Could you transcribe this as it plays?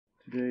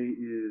Today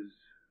is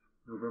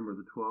November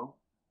the 12th,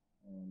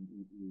 and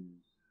it is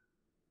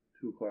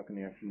 2 o'clock in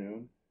the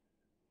afternoon.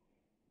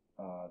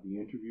 The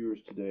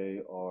interviewers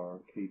today are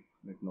Kate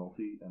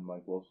McNulty and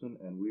Mike Wilson,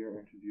 and we are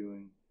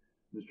interviewing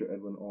Mr.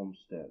 Edwin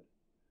Olmstead.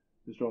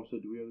 Mr.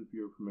 Olmstead, do we have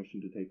your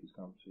permission to take this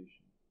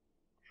conversation?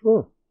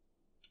 Sure.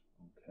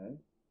 Okay.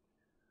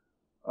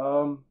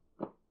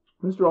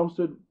 Mr.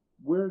 Olmstead,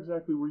 where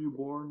exactly were you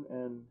born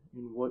and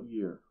in what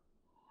year?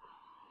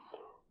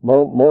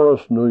 Mount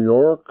Morris, New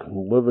York,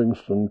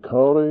 Livingston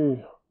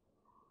County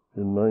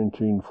in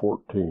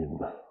 1914.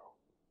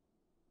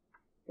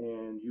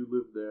 And you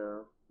lived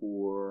there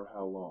for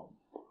how long?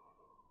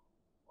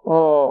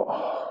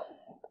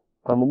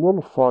 I'm a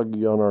little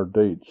foggy on our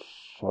dates.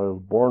 I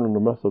was born in a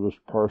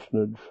Methodist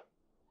parsonage,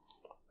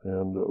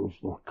 and it was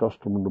the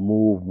custom to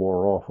move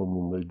more often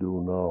than they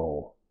do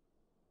now.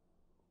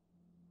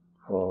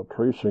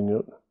 Tracing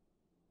it,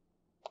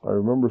 I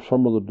remember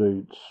some of the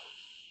dates.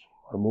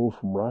 I moved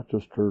from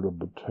Rochester to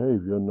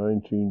Batavia in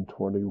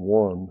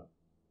 1921,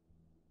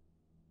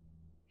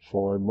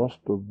 so I must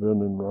have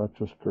been in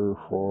Rochester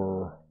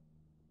for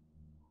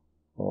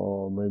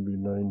maybe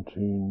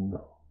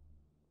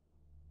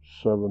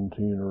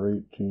 1917 or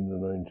 18 to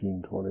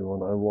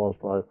 1921. I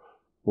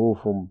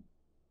moved from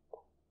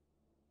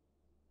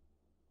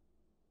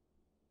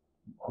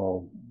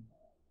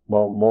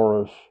Mount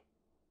Morris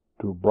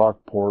to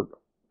Brockport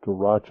to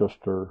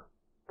Rochester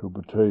to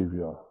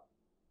Batavia.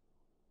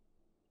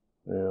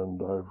 And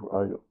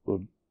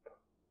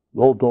those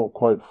don't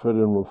quite fit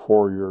in with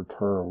 4-year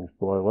terms,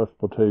 but I left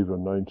Batavia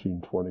in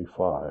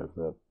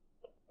 1925.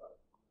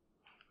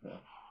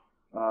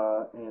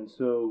 And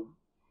so,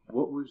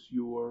 what was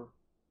your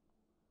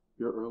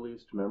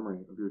earliest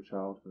memory of your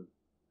childhood?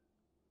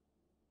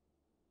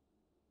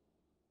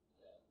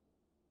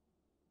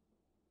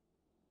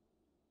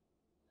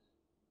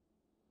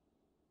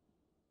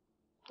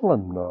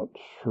 I'm not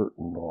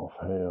certain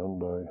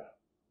offhand.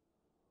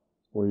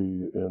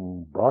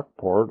 In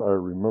Brockport, I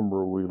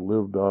remember we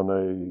lived on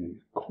a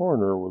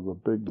corner with a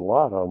big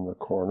lot on the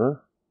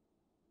corner,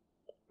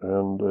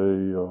 and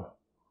a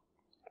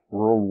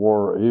World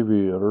War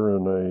aviator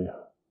in a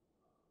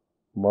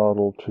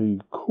Model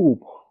T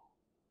coupe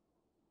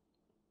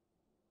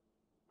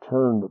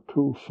turned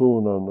too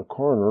soon on the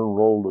corner and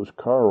rolled his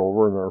car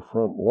over in our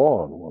front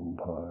lawn one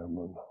time,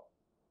 and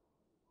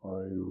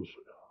I was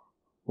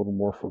a little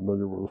more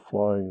familiar with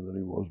flying than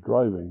he was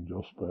driving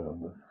just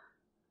then.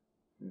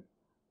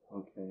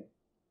 Okay.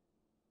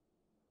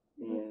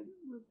 And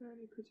was there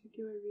any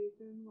particular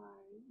reason why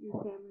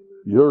your family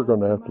moved? You're going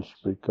to have to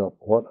speak up.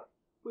 What?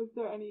 Was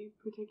there any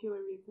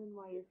particular reason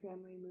why your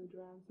family moved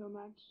around so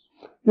much?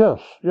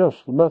 Yes.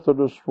 The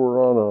Methodists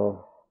were on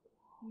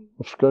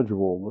a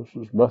schedule. This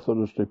is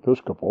Methodist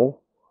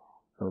Episcopal.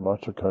 There are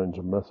lots of kinds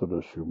of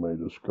Methodists you may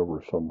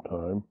discover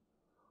sometime.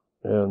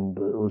 And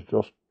it was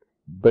just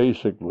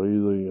basically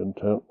the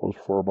intent was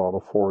for about a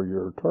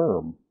 4-year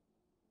term.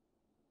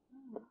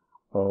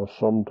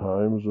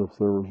 Sometimes, if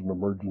there was an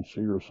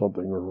emergency or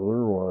something or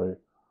other, why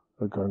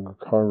a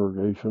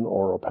congregation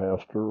or a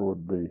pastor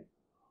would be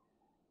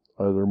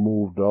either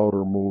moved out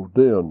or moved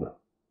in.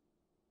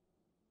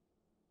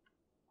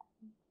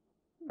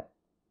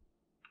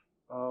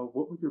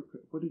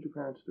 What did your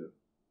parents do?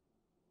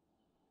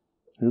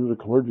 He was a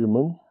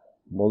clergyman.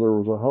 Mother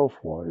was a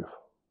housewife.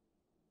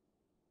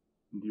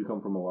 Do you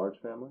come from a large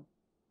family?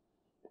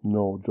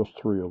 No, just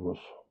 3 of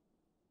us.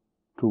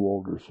 2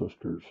 older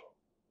sisters.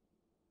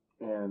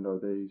 And are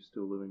they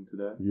still living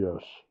today?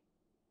 Yes.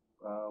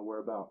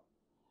 Whereabout?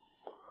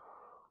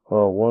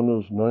 One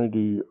is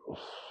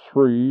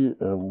 93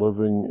 and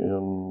living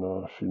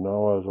in, she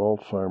now has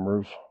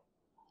Alzheimer's,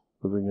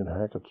 living in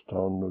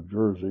Hackettstown, New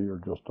Jersey, or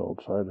just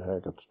outside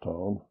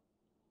Hackettstown.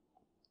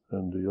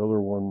 And the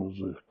other one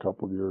is a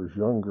couple of years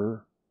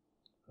younger,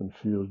 and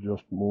she has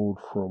just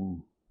moved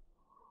from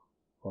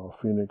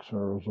Phoenix,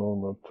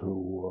 Arizona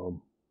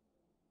to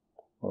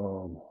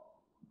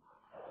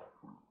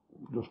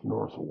just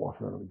north of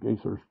Washington,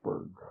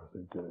 Gaithersburg, I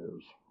think it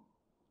is.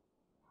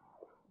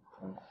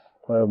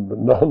 I haven't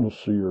been down to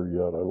see her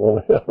yet. I've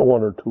only had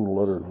 1 or 2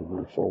 letters with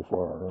her so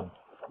far.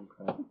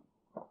 Okay.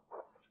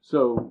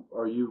 So,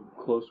 are you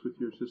close with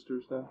your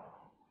sisters then?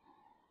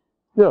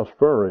 Yes,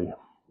 very.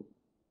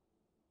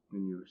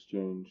 And you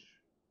exchange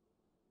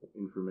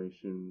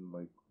information,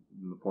 like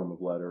in the form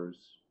of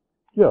letters?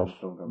 Yes.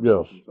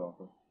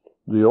 Often?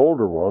 The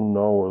older one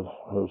now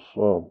is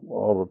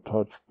out of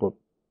touch, but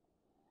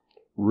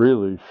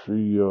really,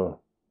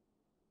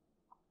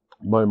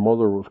 my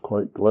mother was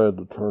quite glad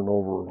to turn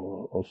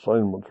over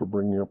assignments for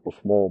bringing up a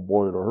small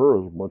boy to her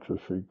as much as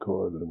she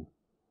could, and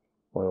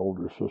my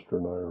older sister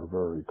and I are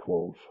very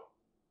close.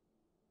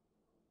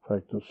 In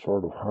fact, it's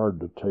sort of hard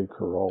to take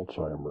her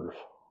Alzheimer's.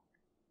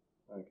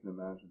 I can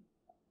imagine.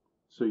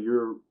 So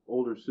your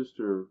older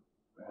sister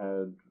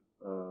had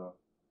a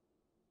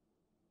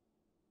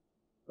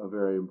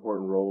very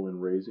important role in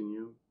raising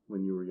you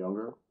when you were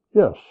younger?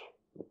 Yes.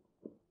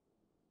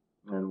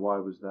 And why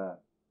was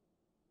that?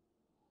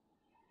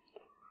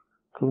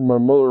 Because my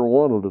mother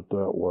wanted it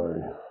that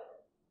way.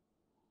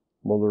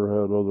 Mother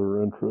had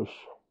other interests.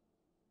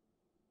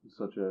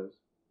 Such as?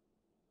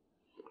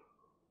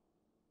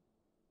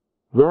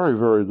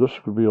 This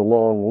could be a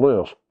long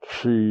list.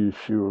 She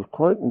was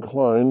quite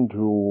inclined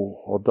to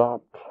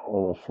adopt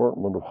an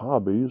assortment of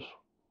hobbies.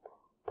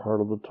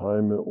 Part of the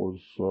time it was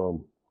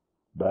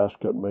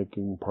basket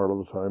making, part of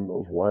the time it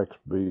was wax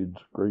beads,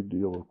 a great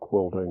deal of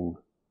quilting,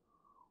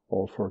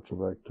 all sorts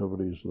of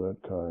activities of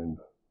that kind,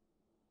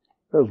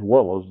 as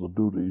well as the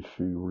duties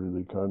she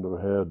really kind of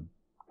had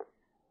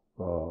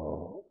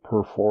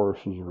perforce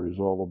as a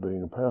result of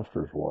being a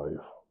pastor's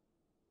wife.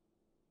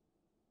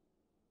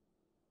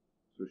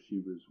 So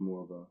she was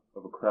more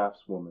of a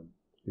craftswoman.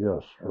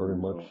 Yes, very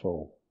much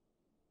so.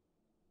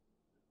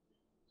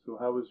 So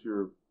how was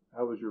your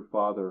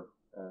father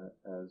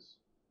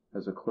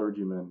as a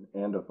clergyman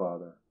and a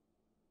father?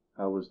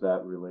 How was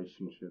that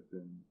relationship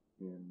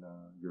in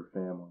your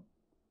family?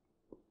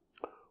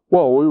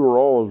 Well, we were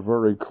always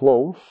very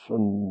close,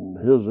 and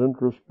his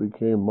interest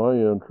became my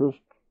interest.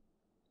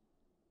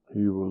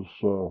 He was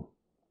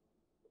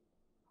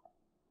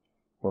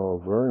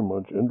very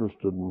much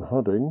interested in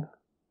hunting,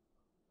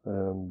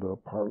 and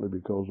partly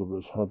because of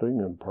his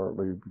hunting, and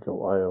partly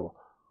because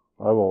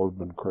I've always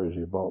been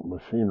crazy about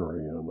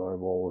machinery, and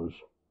I've always,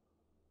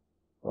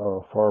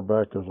 far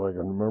back as I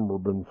can remember,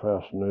 been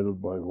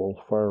fascinated by both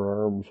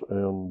firearms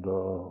and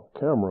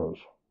cameras.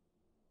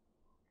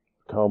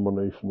 A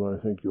combination I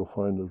think you'll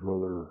find is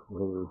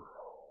rather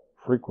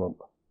frequent.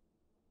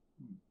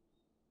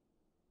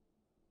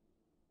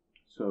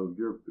 So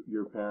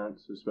your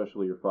parents,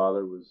 especially your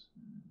father, was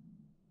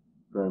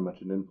very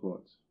much an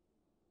influence.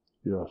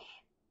 Yes.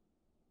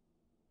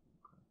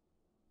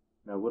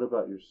 Now, what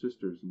about your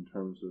sisters in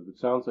terms of? It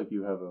sounds like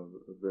you have a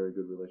very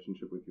good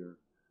relationship with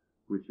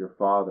your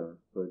father,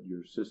 but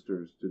your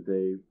sisters, did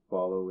they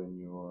follow in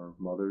your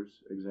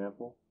mother's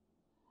example?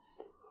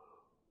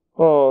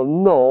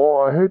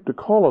 No, I hate to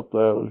call it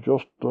that. It's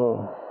just,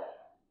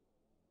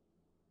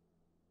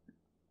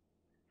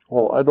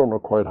 well, I don't know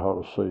quite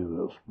how to say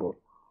this, but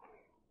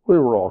we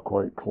were all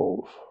quite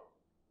close.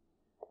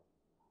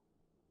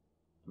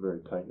 A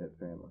very tight-knit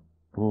family.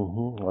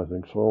 I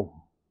think so.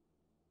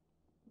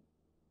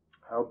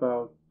 How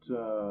about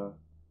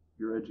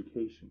your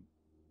education?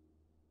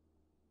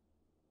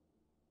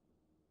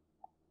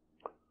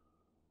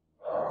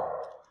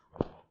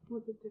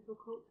 Was it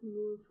difficult to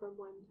move from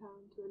one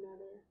town to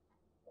another,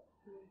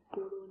 from one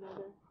school to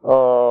another?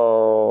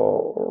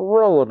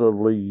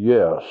 Relatively,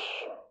 yes.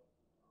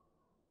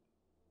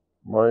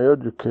 My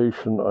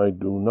education, I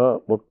do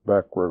not look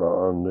backward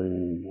on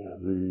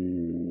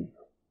the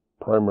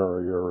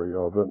primary area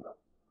of it.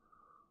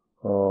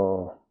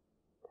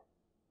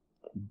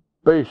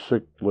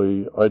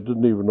 Basically, I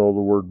didn't even know the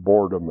word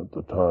boredom at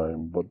the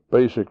time, but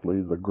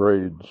basically the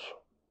grades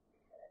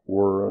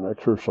were an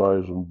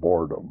exercise in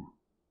boredom.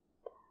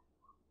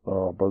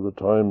 By the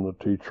time the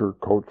teacher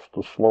coached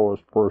the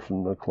slowest person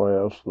in the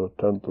class the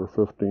 10th or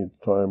 15th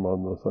time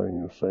on the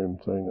same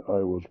thing,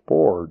 I was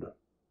bored.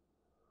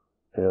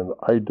 And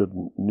I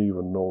didn't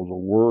even know the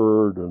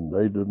word, and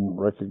they didn't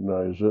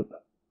recognize it.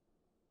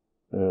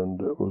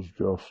 And it was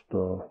just,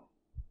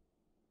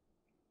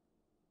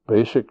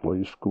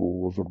 basically, school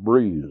was a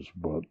breeze,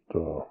 but...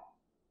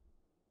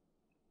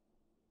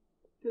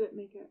 Did it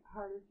make it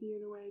harder for you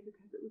in a way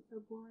because it was so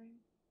boring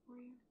for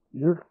you?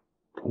 You're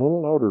a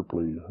little louder,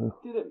 please.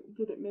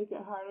 Did it make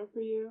it harder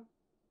for you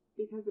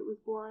because it was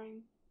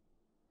boring?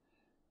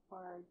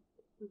 Or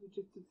was it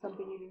just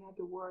something you didn't have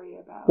to worry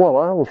about? Well,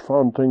 I always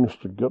found things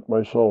to get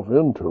myself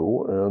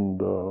into,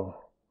 and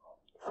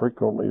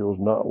frequently it was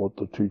not what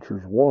the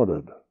teachers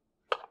wanted.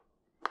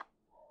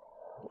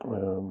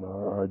 And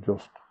I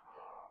just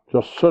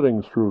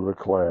sitting through the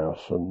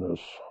class and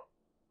this,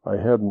 I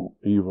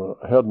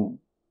hadn't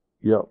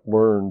yet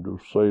learned to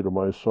say to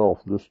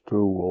myself, this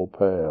too will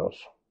pass.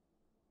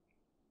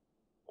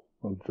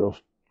 It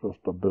was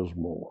just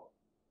abysmal.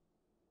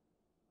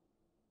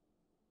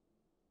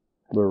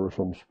 There were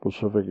some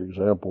specific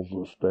examples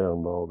that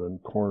stand out. In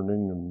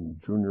Corning in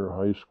junior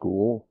high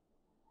school,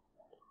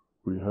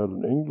 we had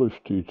an English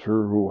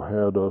teacher who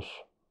had us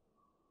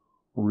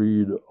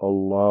read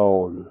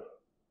aloud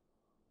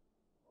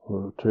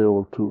The Tale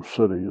of Two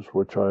Cities,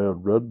 which I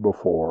had read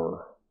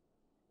before.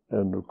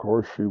 And of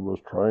course she was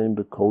trying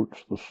to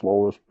coach the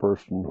slowest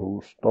person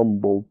who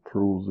stumbled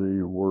through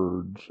the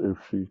words, if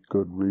she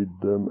could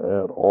read them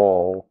at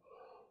all,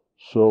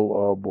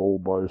 syllable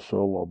by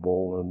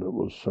syllable, and it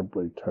was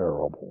simply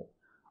terrible.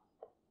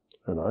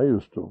 And I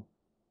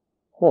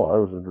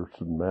was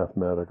interested in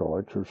mathematical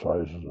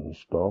exercises and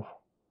stuff.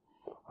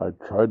 I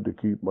tried to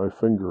keep my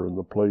finger in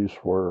the place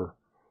where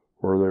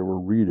they were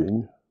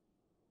reading.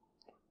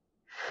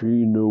 She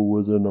knew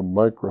within a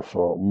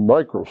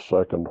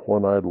microsecond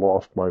when I'd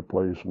lost my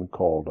place and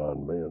called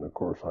on me, and of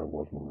course I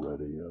wasn't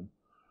ready. And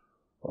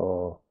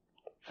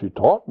she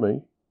taught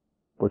me,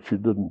 but she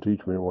didn't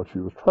teach me what she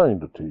was trying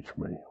to teach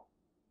me.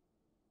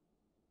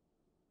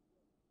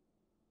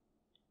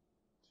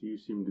 So you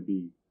seem to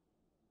be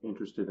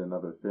interested in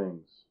other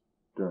things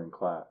during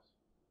class.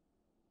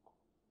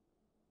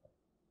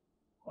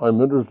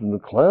 I'm interested in the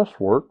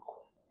classwork.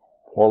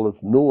 While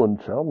it's new and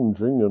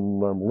challenging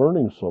and I'm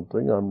learning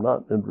something, I'm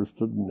not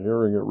interested in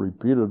hearing it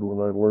repeated when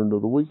I learned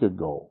it a week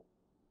ago.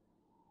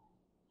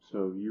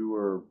 So you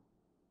were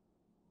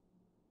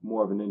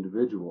more of an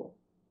individual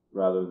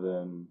rather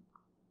than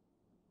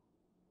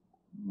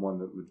one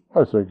that would...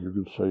 I think you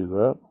could say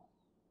that.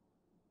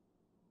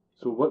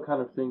 So what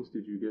kind of things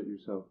did you get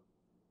yourself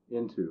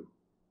into?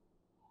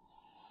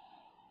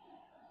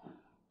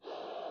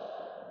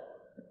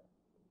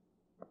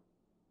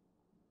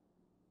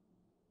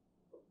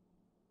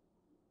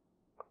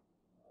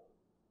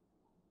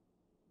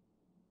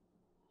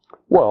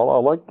 Well, I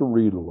like to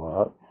read a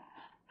lot.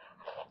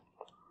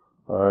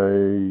 I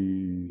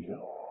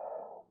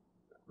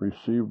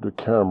received a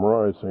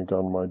camera, I think,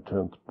 on my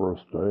 10th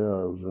birthday.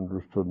 I was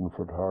interested in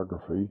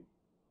photography.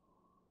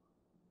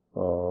 I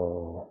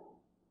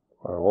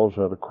always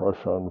had a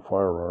crush on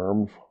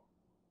firearms.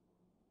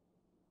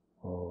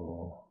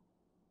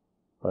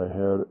 I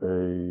had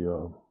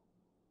the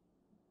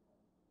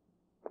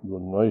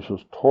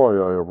nicest toy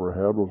I ever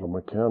had was a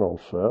Meccano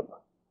set.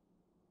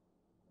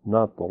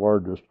 Not the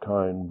largest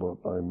kind, but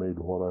I made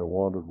what I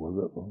wanted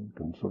with it.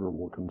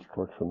 Considerable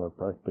construction. I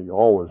practically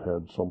always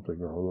had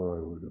something or other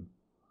I would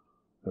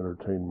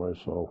entertain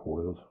myself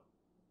with.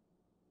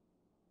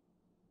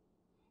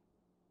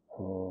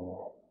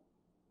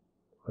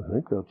 I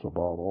think that's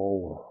about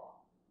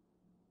all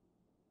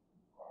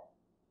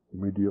the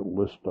immediate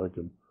list I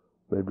can.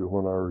 Maybe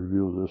when I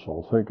review this,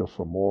 I'll think of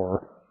some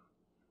more.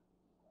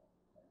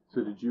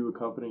 So did you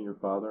accompany your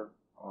father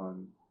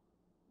on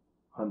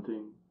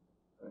hunting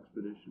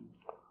expeditions?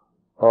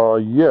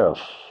 Yes.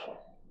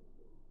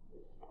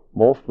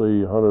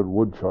 Mostly hunted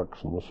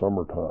woodchucks in the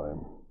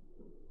summertime.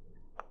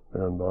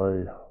 And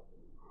I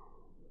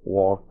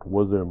walked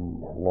with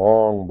him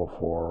long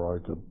before I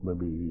could,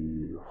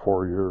 maybe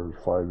 4 years,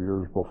 5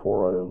 years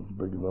before I was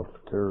big enough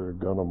to carry a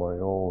gun of my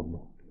own.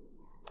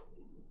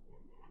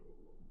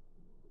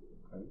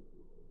 Okay.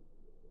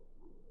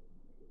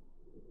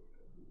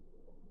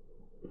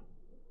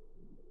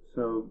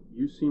 So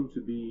you seem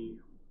to be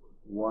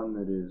one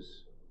that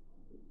is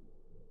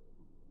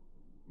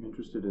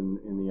interested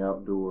in the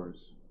outdoors,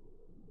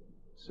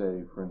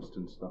 say, for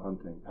instance, the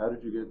hunting. How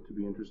did you get to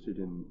be interested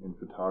in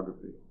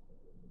photography?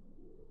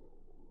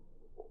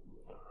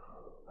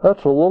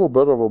 That's a little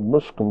bit of a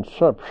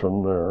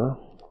misconception there.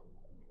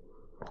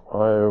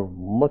 I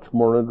am much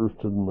more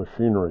interested in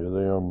machinery than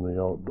I am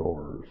the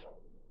outdoors.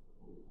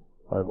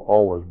 I've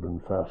always been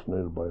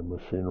fascinated by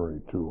machinery,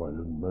 too. I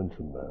didn't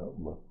mention that,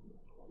 but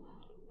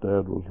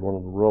Dad was one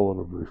of the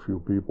relatively few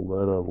people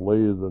that had a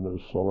lathe in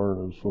his cellar,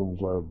 and as soon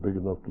as I was big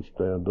enough to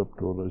stand up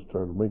to it, I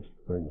started making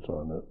things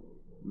on it.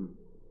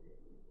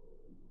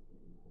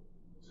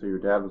 So your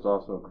dad was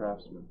also a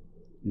craftsman?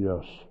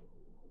 Yes.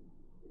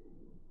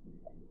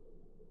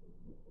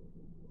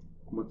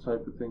 What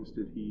type of things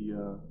did he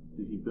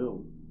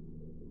build?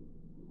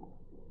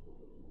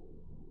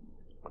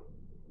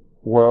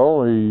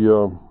 Well,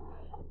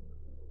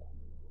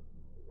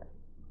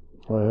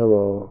 I have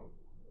a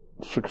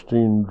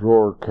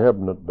 16-drawer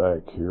cabinet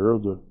back here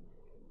that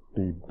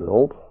he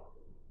built,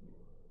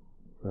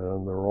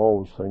 and there are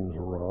always things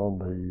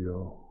around.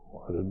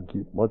 I didn't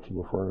keep much of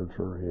the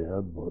furniture he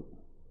had, but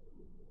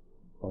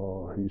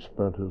he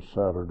spent his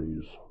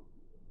Saturdays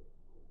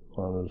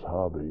on his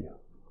hobby,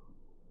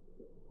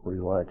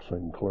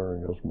 relaxing,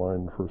 clearing his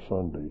mind for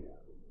Sunday.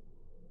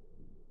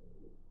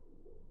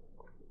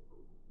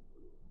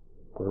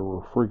 There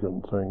were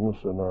frequent things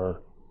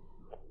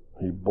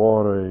he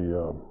bought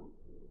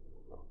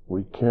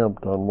we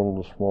camped on one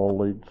of the small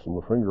lakes in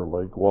the Finger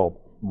Lake,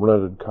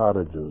 rented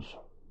cottages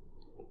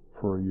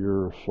for a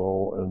year or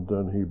so, and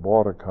then he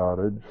bought a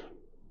cottage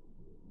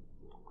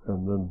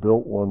and then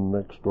built one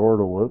next door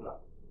to it,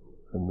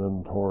 and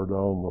then tore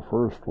down the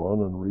first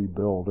one and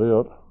rebuilt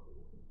it.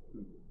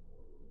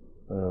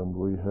 And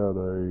we had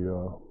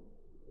a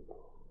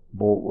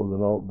boat with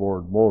an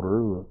outboard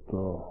motor that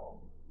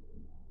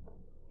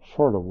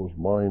sort of was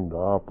mine to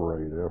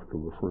operate after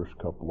the first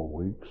couple of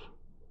weeks.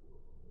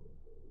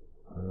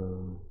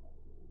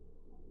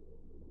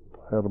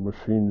 Had a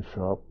machine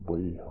shop.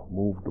 We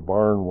moved a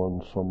barn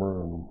one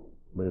summer and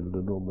made it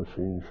into a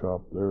machine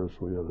shop there,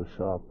 so we had a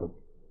shop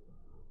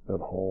at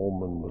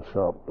home and the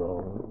shop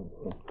down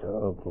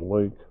at the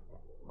lake.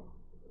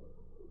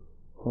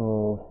 A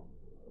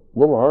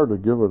little hard to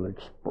give an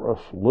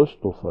express list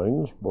of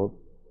things, but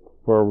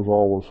there was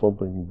always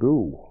something to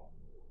do.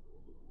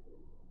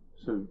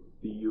 So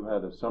you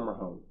had a summer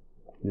home?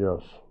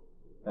 Yes.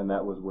 And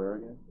that was where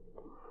again?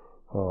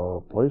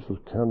 Place is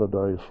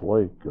Canadice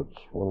Lake.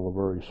 It's one of the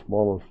very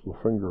smallest of the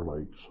Finger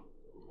Lakes.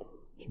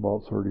 It's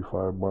about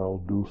 35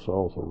 miles due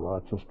south of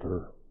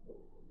Rochester,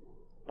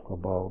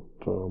 about,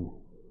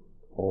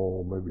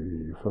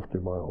 maybe 50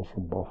 miles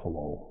from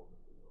Buffalo.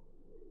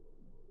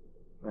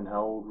 And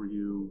how old were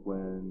you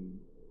when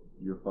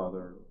your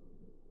father...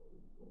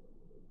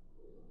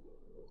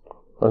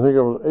 I think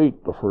I was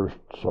 8 the first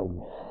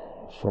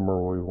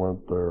summer we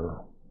went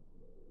there.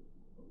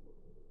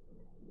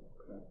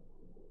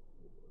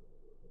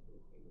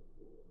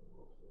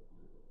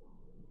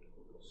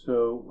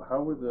 So,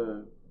 how were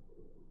the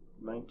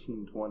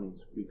 1920s?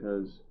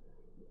 Because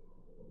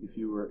if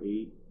you were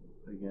 8,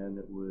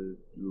 again,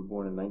 you were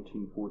born in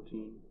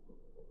 1914.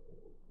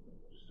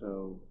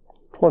 So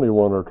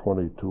 21 or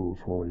 22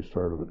 is when we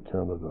started at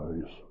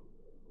Kennedy's.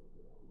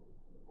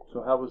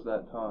 So how was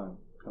that time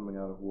coming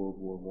out of World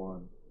War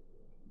One?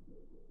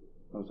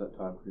 How was that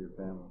time for your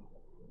family?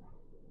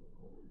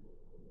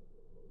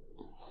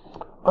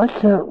 I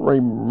can't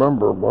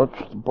remember much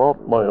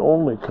about. My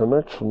only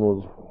connection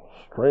was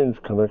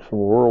strange connection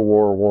with World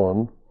War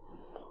One.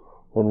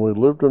 When we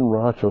lived in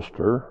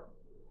Rochester,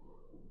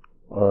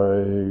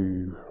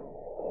 when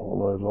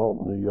I was out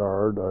in the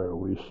yard,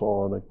 we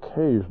saw an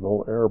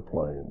occasional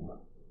airplane,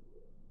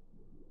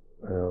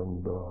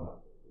 and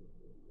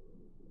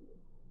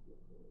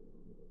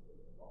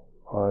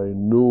I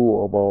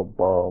knew about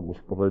bombs,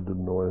 but I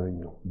didn't know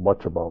anything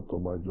much about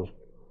them. I just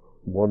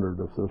wondered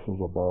if this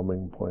was a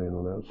bombing plane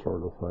and that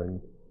sort of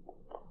thing.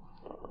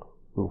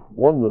 The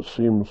one that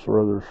seems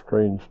rather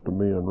strange to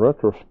me in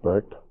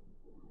retrospect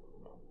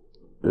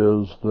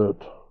is that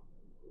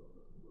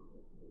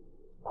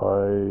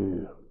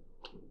I,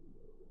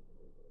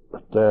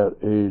 at that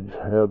age,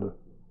 had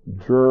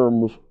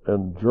germs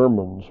and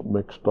Germans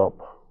mixed up.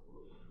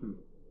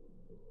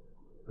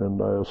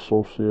 And I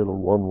associated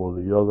one with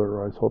the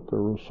other. I thought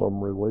there was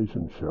some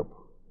relationship.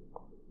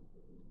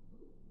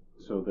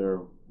 So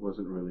there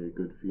wasn't really a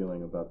good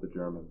feeling about the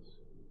Germans?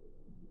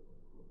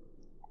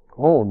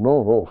 Oh,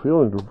 no,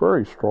 feelings were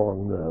very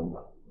strong then.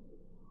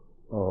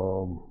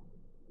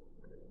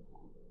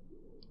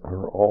 There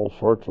were all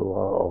sorts of,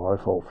 I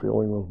felt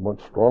feeling was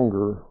much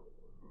stronger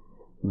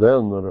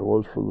then than it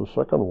was for the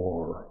Second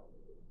War.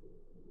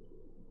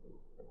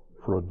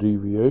 For a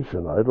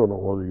deviation, I don't know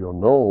whether you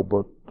know,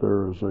 but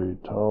there's a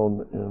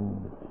town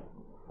in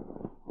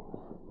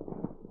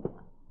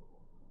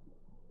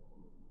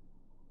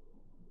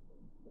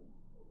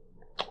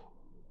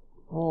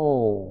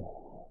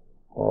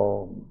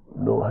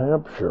New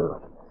Hampshire,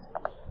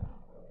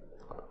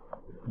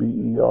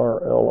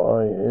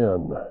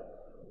 Berlin,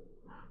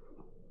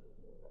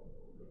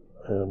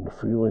 and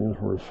feelings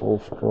were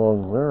so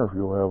strong there, if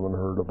you haven't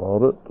heard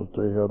about it, that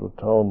they had a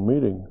town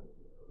meeting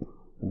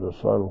and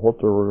decided what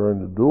they were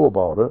going to do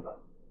about it.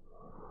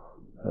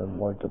 And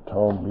like a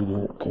town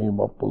meeting, it came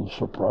up with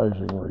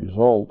surprising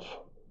results.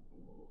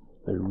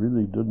 They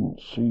really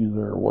didn't see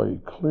their way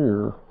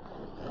clear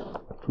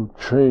to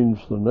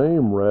change the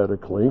name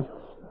radically,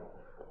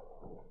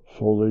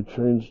 so they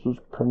changed its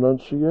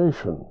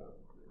pronunciation.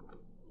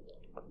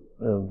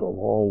 And of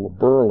all the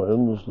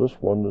Berlins, this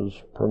one is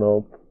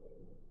pronounced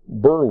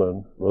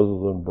Berlin rather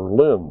than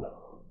Berlin.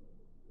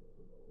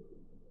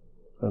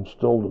 And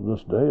still to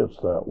this day it's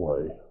that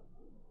way.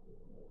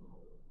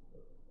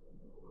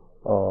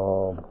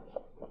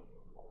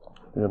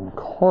 In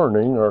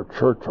Corning, our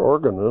church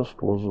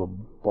organist was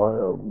by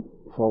a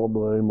fellow by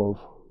the name of,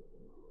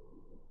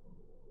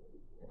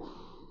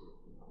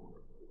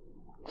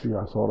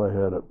 I thought I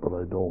had it, but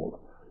I don't.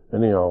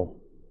 Anyhow,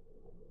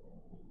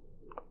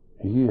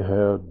 he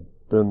had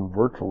been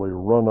virtually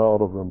run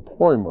out of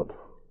employment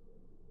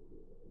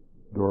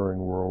during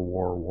World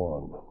War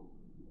One.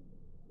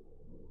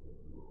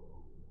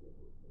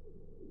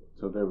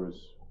 So there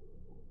was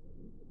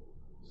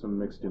some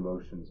mixed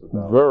emotions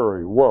about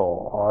Very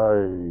well.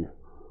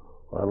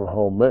 I don't know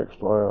how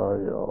mixed.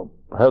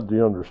 I had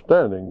the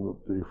understanding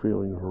that the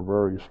feelings were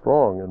very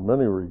strong in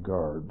many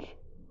regards.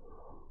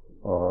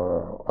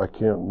 I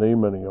can't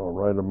name any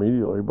right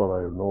immediately, but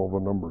I know of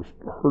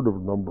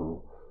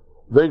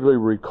vaguely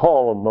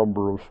recall a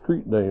number of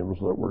street names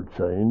that were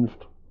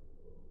changed.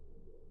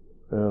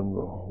 And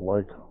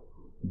like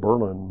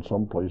Berlin,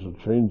 some places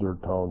changed their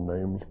town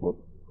names, but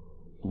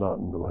not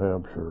in New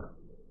Hampshire.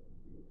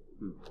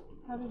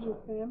 How did your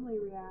family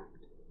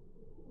react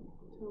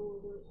to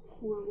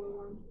World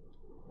War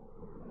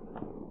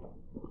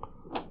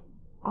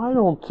I? I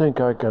don't think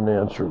I can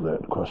answer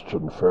that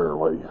question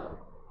fairly.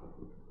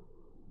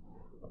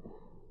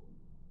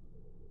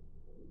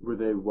 Were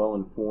they well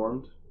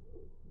informed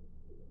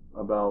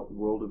about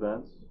world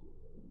events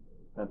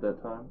at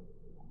that time?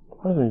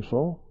 I think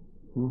so.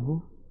 Mm-hmm.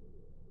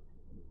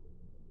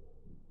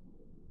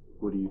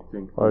 What do you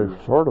think? I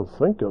sort of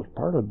think it's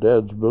part of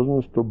Dad's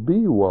business to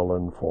be well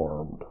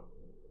informed.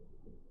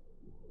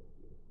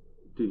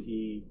 Did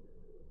he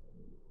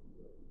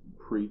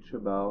preach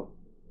about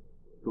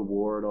the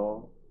war at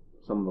all?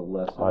 Some of the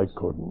lessons? I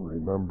couldn't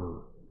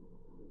remember.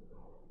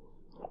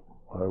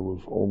 I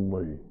was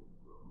only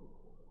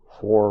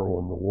 4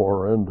 when the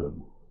war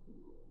ended.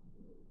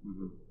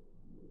 Mm-hmm.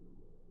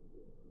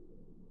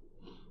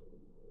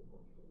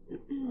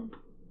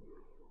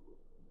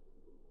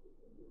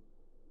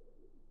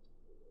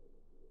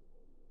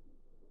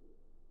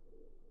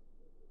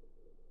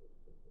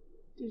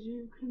 Did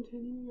you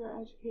continue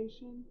your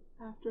education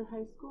after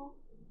high school?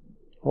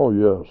 Oh,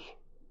 yes.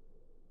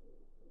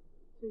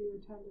 So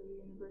you attended a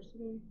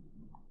university?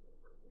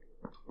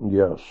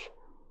 Yes.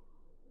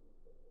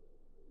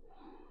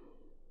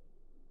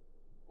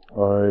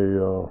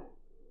 I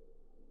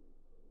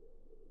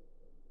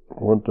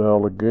went to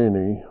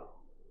Allegheny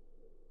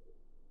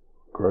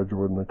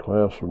graduated in the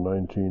class of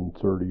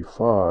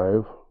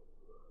 1935,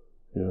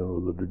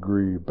 with a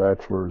degree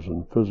bachelor's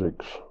in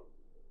physics.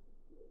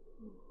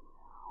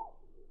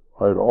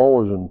 I'd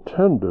always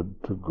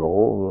intended to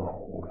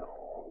go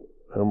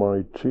to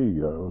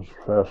MIT. I was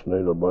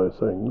fascinated by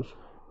things.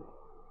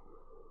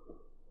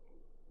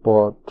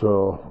 But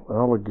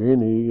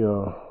Allegheny,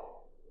 I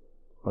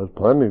was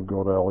planning to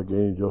go to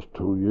Allegheny just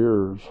 2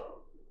 years.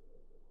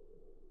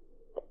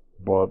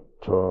 But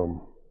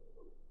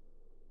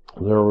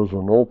there was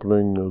an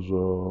opening as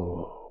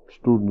a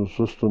student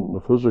assistant in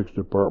the physics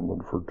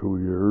department for 2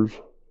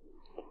 years.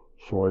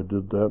 So I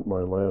did that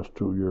my last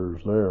 2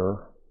 years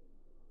there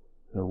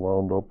and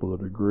wound up with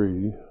a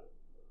degree.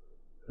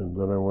 And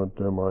then I went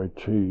to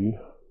MIT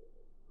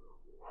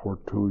for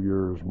 2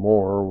 years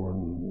more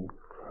and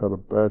had a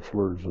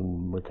bachelor's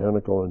in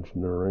mechanical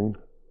engineering,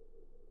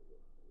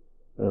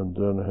 and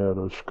then had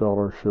a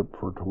scholarship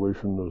for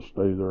tuition to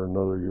stay there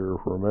another year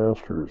for a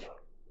master's.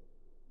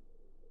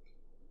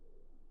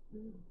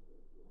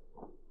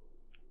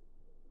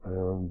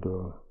 And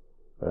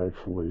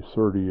actually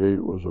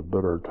 38 was a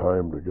better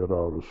time to get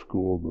out of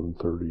school than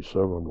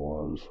 37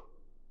 was.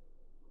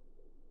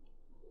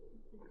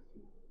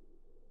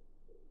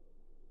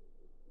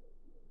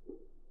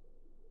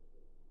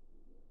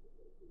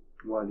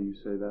 Why do you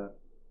say that?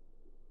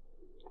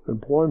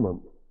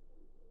 Employment.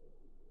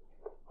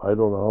 I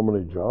don't know how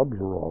many jobs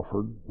were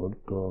offered, but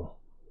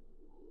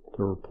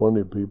there were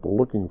plenty of people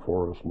looking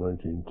for us in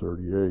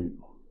 1938.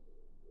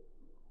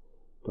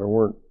 There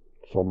weren't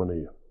so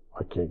many,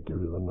 I can't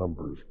give you the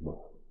numbers, but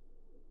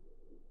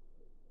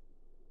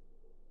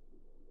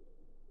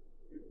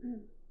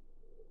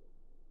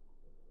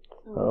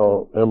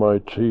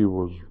MIT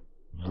was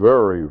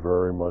very,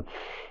 very much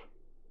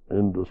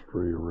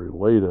industry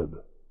related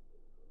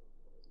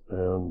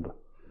and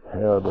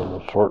had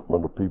an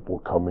assortment of people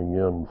coming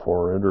in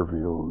for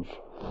interviews.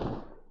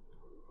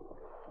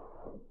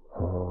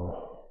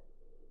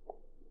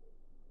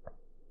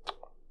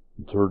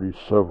 In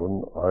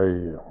 37,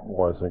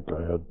 I think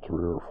I had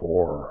 3 or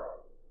 4.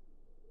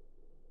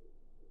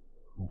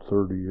 In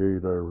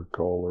 38, I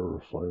recall there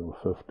was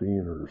like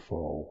 15 or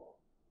so.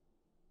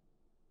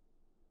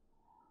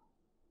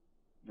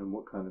 And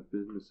what kind of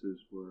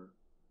businesses were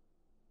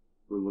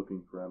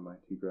looking for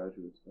MIT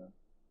graduates then?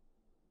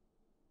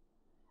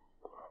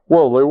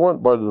 Well, they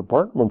went by the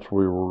departments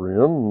we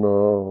were in.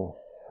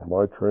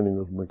 My training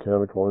was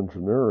mechanical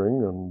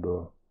engineering, and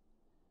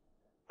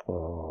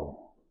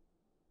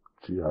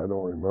I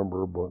don't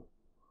remember, but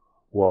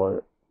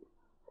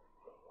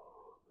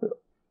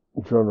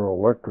General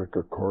Electric,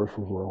 of course,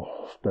 was a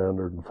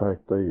standard. In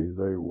fact,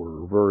 they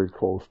were very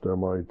close to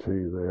MIT.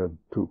 They had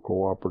 2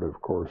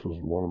 cooperative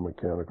courses, one in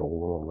mechanical,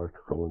 one in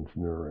electrical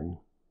engineering,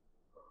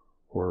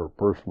 where a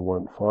person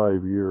went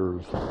 5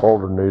 years,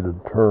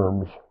 alternated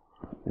terms,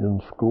 in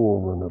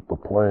school and at the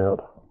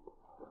plant,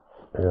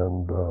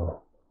 and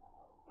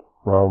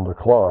round the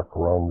clock,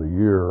 round the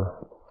year,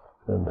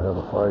 and had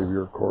a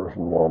 5-year course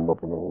and wound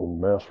up in a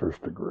master's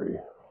degree.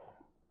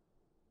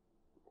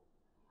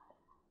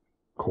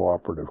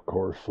 Cooperative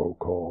course,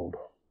 so-called.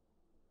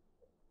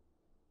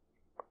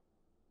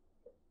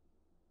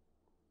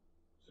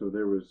 So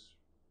there was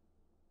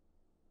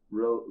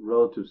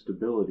relative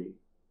stability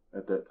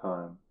at that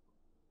time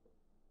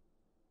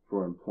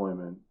for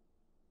employment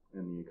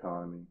in the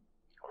economy.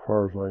 As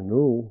far as I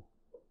knew.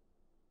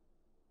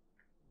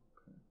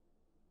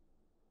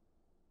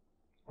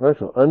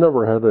 Actually, I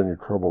never had any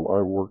trouble.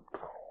 I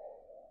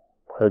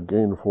had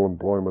gainful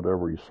employment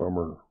every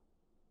summer.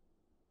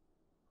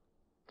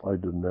 I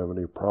didn't have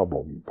any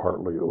problem.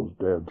 Partly it was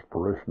Dad's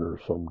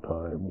parishioners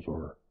sometimes,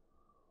 or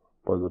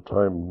by the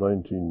time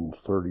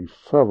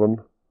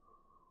 1937,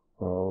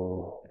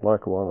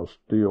 Lackawanna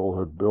Steel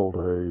had built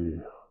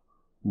a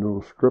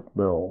new strip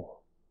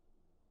mill,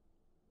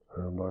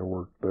 and I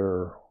worked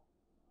there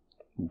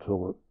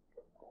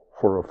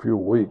for a few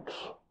weeks,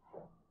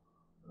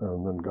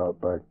 and then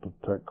got back to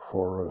Tech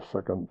for a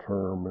second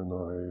term in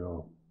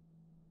a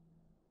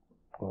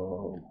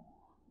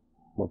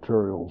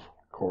materials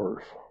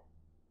course,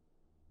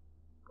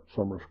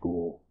 summer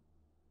school.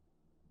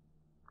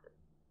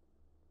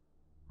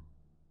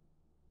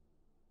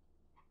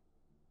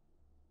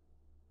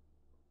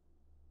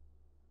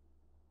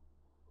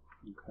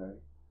 Okay.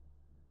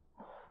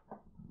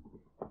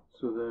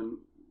 So then,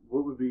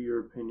 what would be your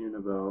opinion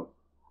about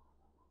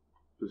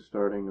the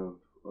starting of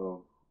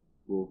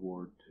World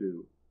War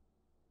II,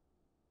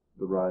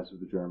 the rise of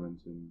the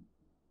Germans in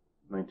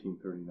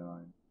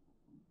 1939?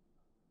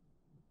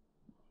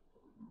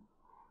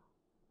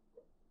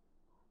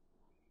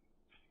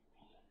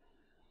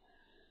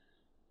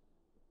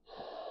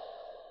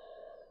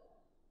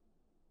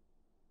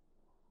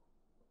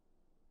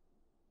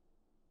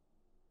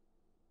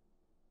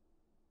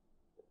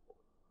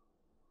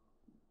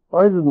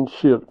 I didn't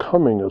see it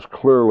coming as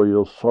clearly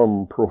as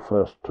some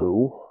professed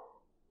to.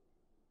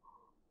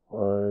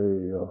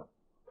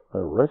 I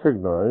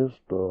recognized,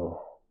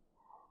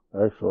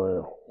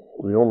 actually,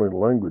 the only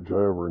language I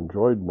ever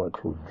enjoyed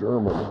much was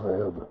German.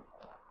 I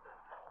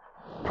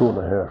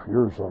 2.5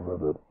 years of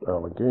it at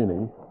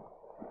Allegheny,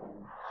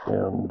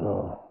 and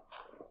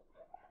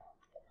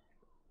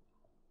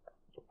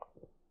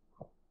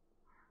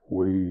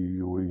we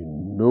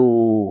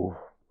knew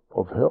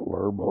of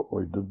Hitler, but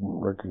we didn't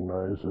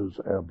recognize his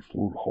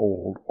absolute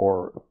hold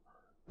or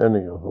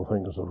any of the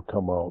things that have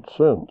come out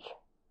since.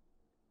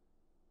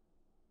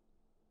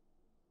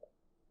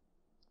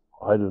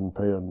 I didn't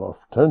pay enough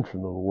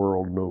attention to the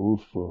world news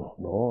to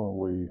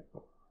know.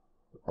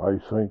 I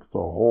think the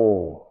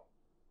whole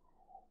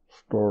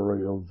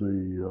story of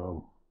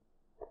the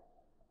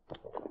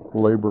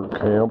labor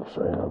camps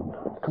and,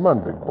 come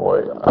on, big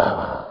boy,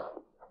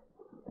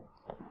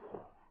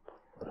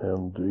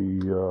 and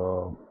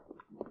the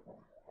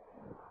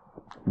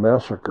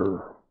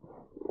massacre,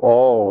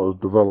 all is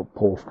developed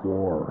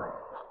post-war.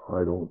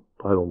 I don't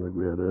think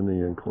we had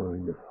any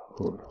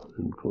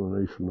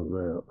inclination of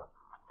that.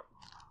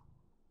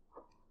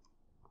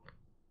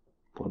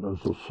 But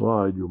as a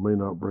side, you may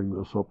not bring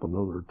this up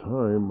another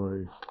time.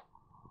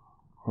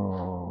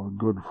 A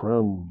good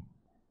friend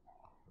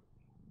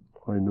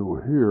I knew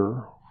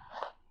here,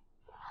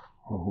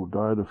 who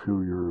died a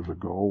few years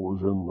ago,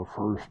 was in the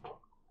first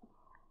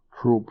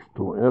troops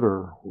to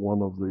enter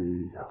one of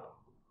the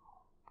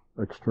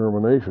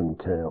extermination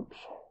camps.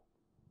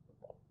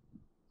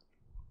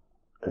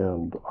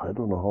 And I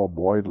don't know how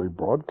widely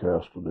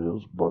broadcast it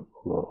is, but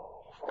the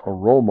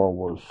aroma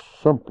was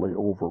simply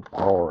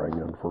overpowering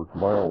and for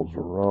miles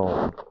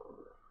around.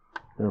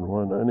 And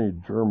when any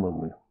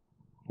German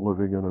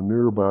living in a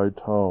nearby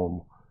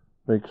town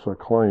makes a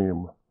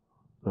claim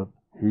that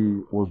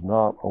he was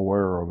not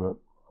aware of it,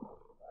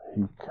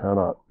 he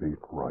cannot be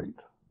right.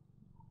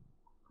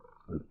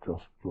 It's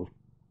just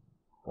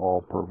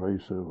all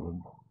pervasive.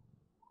 And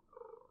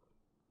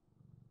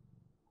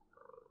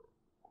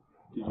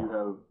did you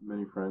have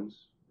many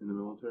friends in the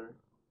military?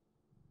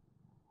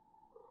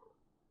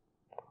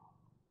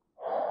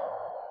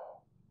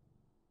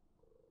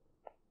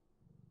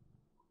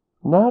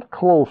 Not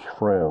close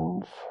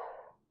friends.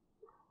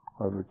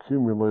 I've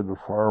accumulated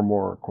far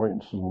more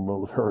acquaintances in the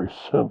military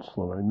since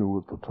than I knew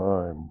at the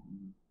time.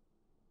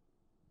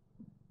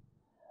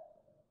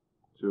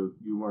 So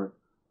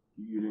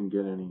you didn't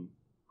get any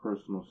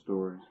personal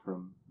stories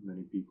from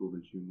many people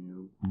that you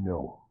knew?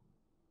 No.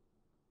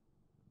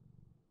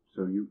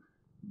 So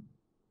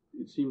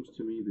it seems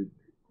to me that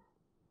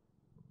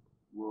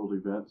world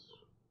events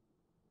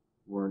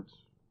weren't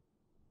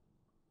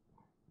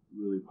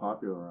really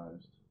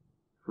popularized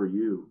for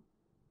you.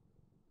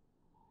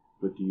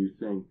 But do you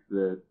think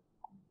that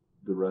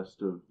the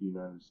rest of the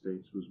United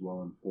States was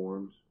well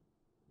informed?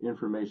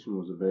 Information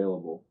was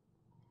available.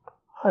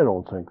 I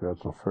don't think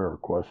that's a fair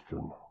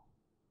question.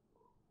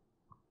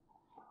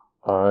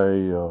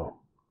 I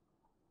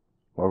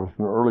was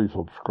an early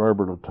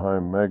subscriber to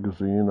Time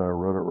magazine. I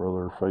read it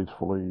rather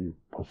faithfully,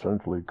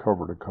 essentially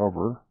cover to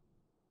cover.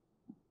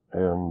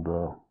 And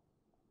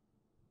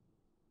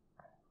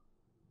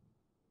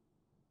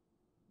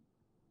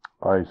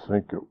I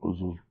think it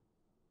was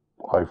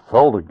I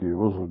felt it gave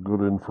us as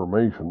good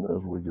information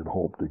as we could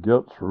hope to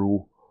get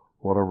through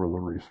whatever the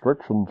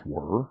restrictions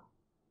were,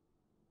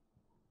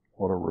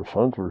 whatever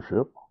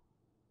censorship,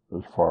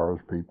 as far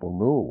as people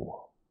knew.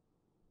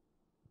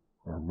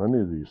 Or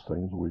many of these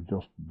things we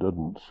just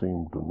didn't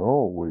seem to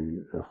know.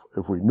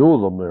 If we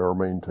knew them, they were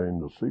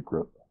maintained a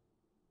secret.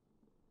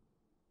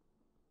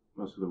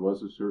 So there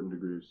was a certain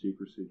degree of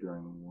secrecy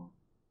during the war.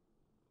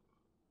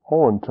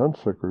 Oh, intense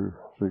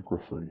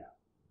secrecy.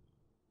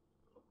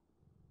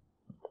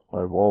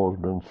 I've always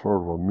been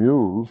sort of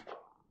amused.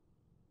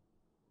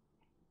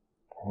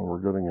 Well, we're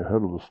getting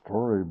ahead of the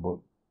story, but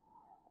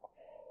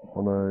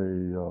when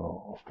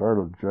I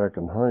started Jack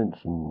and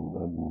Heinz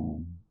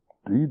in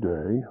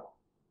D-Day,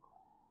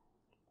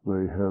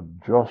 they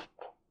had just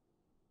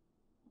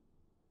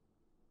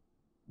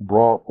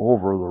brought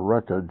over the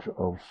wreckage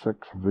of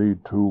 6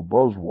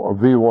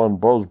 V1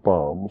 buzz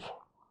bombs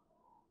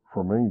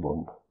from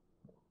England.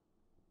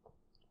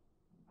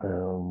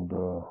 And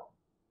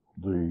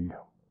the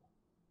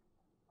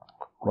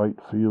Wright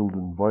Field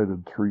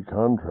invited 3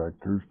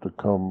 contractors to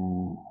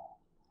come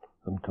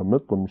and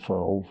commit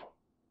themselves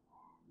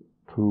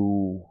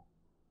to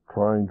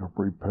trying to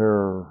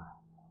prepare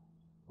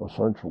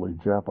essentially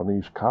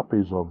Japanese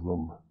copies of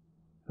them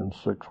in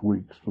 6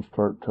 weeks to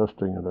start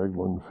testing at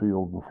Eglin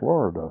Field in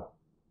Florida.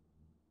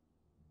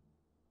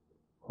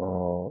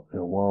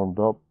 It wound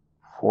up,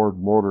 Ford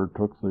Motor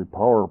took the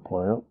power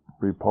plant,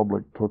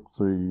 Republic took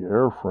the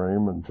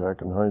airframe, and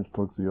Jack and Heinz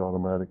took the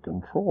automatic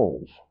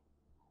controls.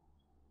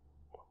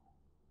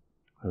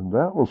 And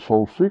that was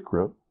so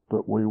secret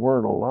that we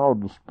weren't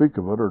allowed to speak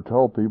of it or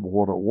tell people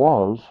what it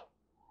was.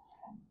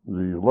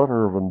 The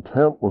letter of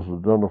intent was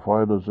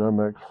identified as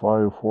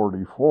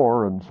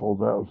MX544, and so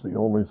that was the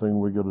only thing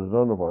we could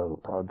identify, the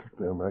project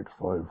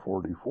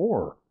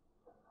MX544.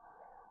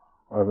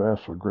 I've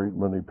asked a great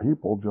many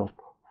people just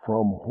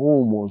from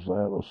whom was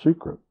that a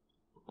secret?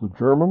 The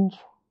Germans,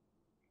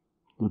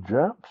 the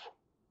Japs,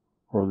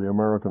 or the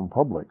American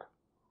public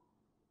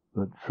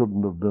that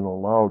shouldn't have been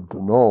allowed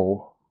to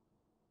know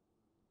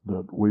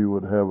that we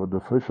would have a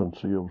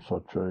deficiency of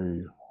such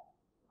a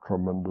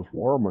tremendous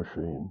war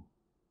machine.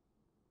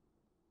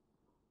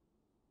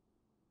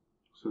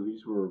 So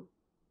these were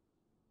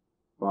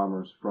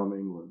bombers from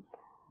England.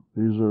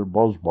 These are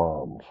buzz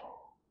bombs.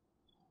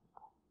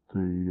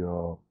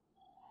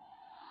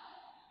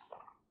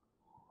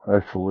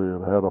 Actually,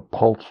 it had a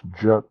pulse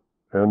jet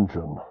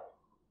engine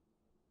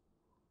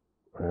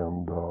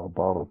and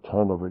about a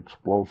ton of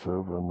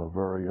explosive and a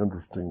very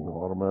interesting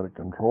automatic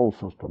control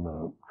system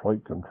in it,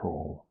 flight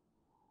control.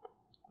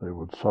 They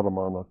would set them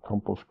on a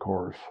compass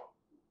course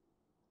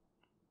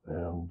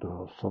and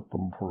set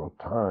them for a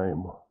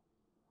time,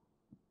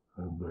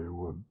 and they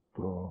would,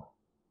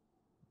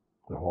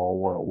 if all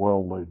went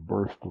well, they'd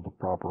burst at the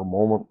proper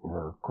moment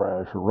or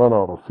crash or run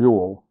out of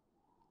fuel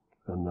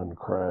and then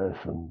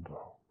crash and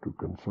do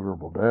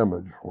considerable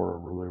damage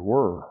wherever they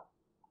were.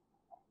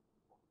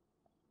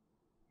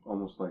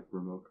 Almost like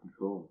remote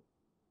control.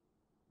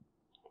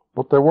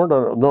 But they weren't,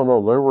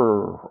 they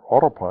were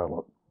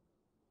autopilot.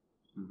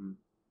 Mm-hmm.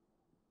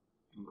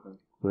 Okay.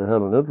 They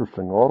had an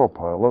interesting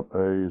autopilot,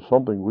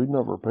 something we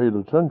never paid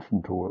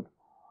attention to it.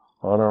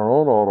 On our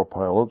own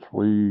autopilots,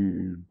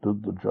 we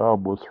did the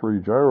job with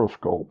 3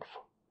 gyroscopes,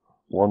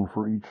 one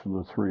for each of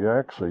the 3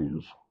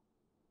 axes.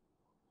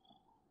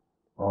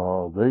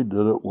 They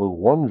did it with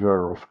 1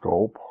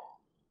 gyroscope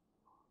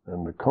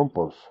and the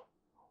compass.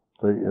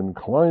 They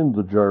inclined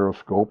the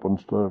gyroscope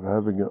instead of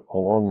having it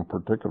along a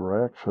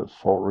particular axis,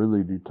 so it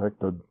really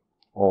detected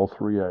all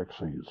 3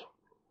 axes.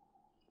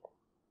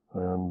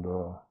 And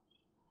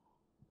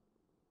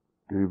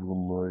gave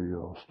them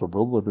the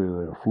stability.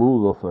 They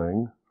flew the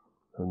thing,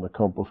 and the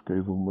compass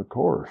gave them the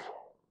course.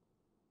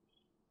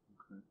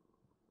 Okay.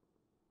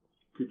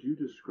 Could you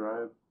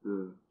describe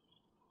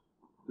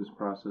this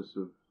process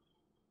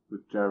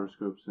with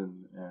gyroscopes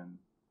and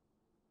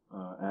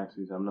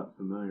axes? I'm not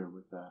familiar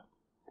with that.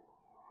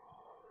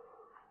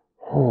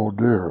 Oh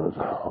dear.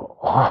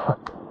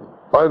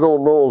 I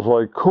don't know as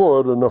I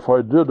could, and if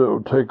I did, it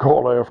would take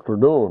all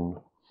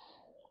afternoon.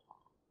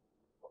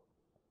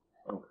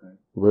 Okay.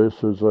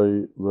 This is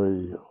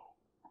the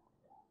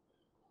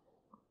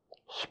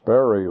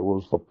Sperry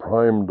was the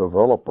prime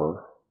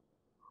developer.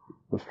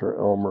 Mr.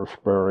 Elmer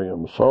Sperry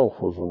himself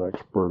was an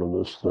expert in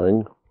this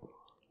thing.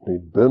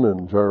 He'd been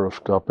in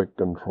gyroscopic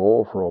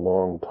control for a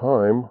long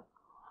time.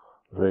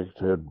 They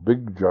had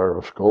big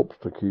gyroscopes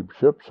to keep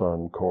ships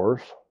on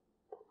course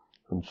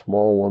and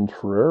small ones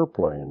for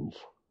airplanes.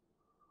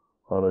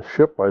 On a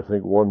ship, I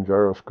think 1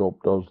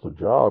 gyroscope does the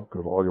job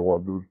because all you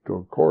want to do is do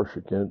a course.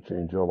 You can't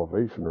change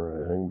elevation or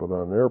anything, but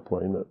on an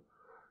airplane, it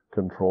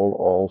controlled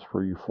all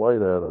 3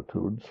 flight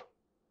attitudes.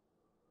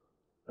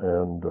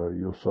 And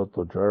you set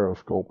the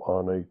gyroscope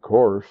on a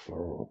course,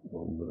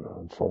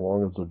 and so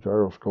long as the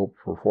gyroscopes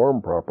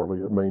perform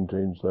properly, it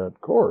maintains that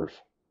course.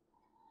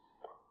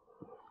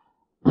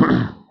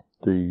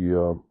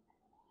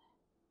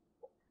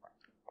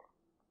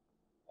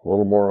 A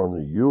little more on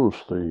the use,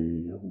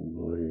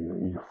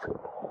 the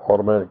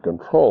automatic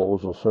control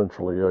was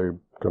essentially a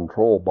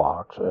control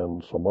box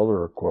and some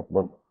other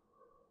equipment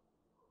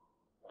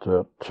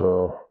that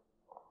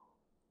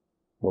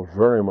was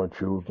very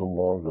much used in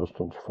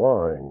long-distance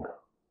flying.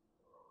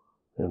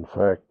 In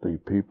fact, the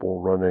people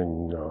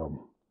running,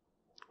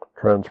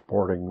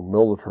 transporting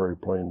military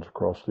planes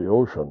across the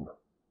ocean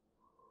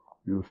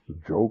used to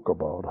joke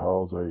about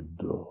how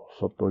they'd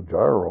set the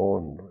gyro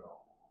and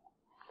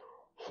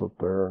sit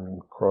there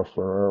and cross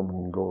their arm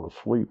and go to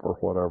sleep or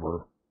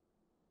whatever.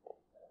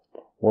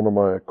 One of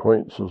my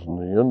acquaintances in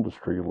the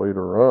industry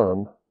later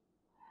on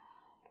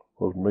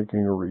was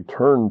making a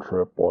return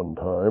trip one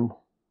time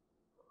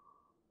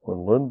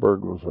when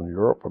Lindbergh was in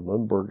Europe, and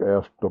Lindbergh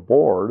asked to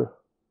board,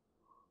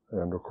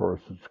 and of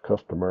course it's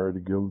customary to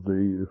give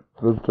the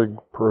visiting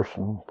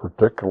person,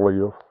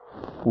 particularly of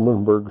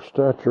Lindbergh's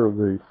stature,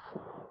 the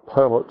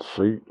pilot's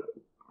seat.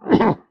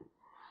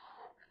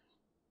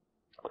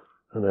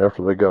 And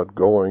after they got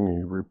going,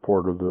 he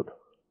reported that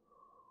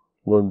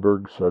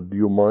Lindbergh said, "Do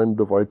you mind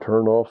if I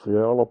turn off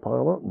the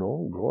autopilot?"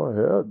 "No, go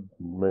ahead.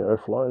 May I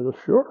fly this?"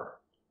 "Sure."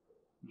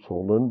 So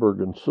Lindbergh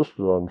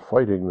insisted on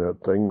fighting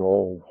that thing,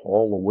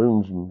 all the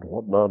winds and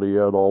whatnot he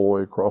had all the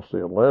way across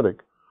the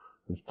Atlantic,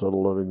 instead of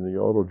letting the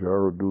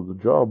autogyro do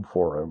the job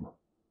for him.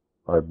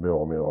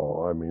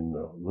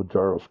 The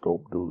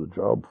gyroscope do the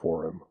job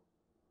for him,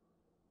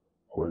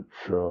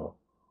 which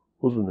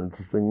was an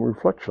interesting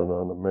reflection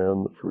on a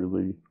man that's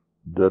really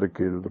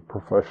dedicated to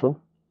profession.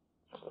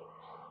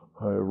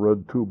 I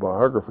read 2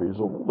 biographies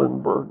of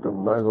Lindbergh,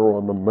 and neither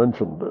one of them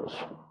mentioned this.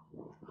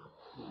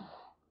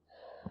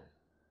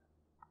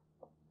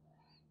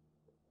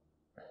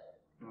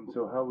 And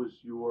so how were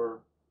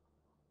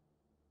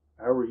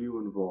you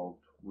involved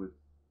with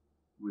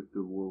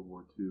the World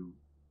War II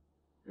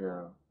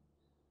era?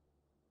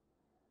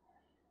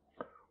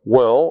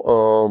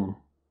 Well,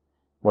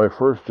 my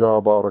first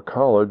job out of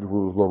college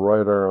was the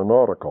Wright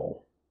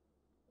Aeronautical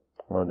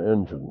on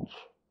engines,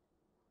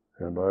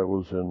 and I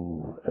was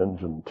in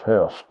engine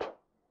test.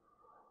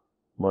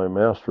 My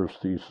master's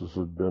thesis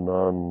had been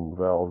on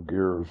valve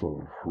gears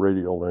of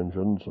radial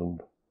engines,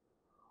 and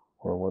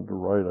when I went to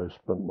write, I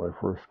spent my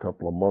first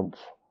couple of months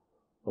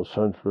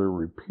essentially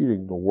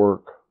repeating the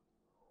work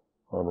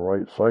on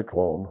Wright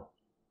Cyclone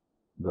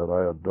that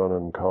I had done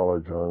in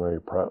college on a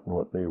Pratt &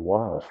 Whitney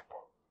Wasp.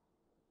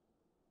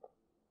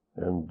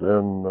 And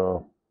then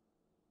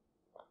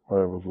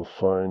I was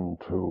assigned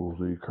to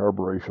the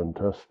carburation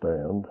test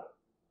stand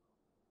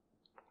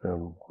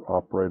and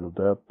operated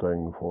that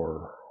thing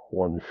for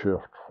one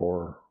shift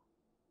for,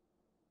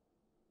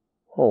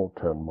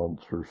 10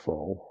 months or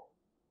so.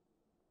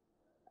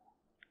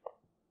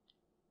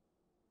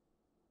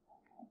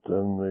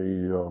 Then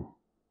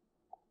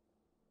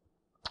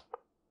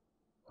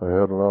I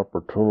had an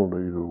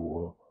opportunity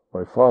to,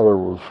 my father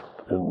was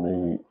in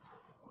the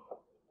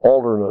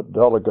alternate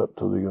delegate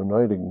to the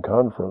Uniting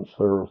Conference.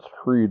 There were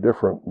 3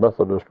 different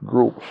Methodist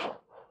groups,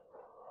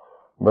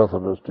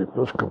 Methodist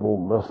Episcopal,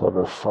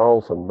 Methodist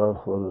South, and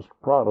Methodist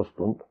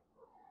Protestant,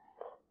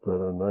 that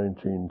in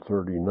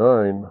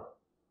 1939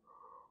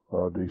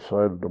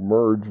 decided to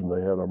merge, and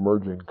they had a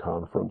merging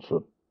conference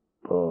at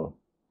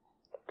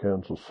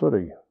Kansas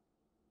City.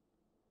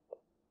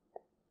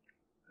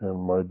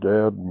 And my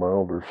dad and my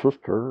older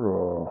sister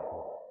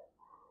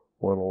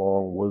went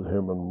along with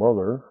him and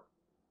Mother.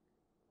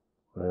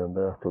 And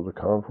after the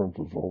conference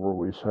was over,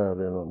 we sat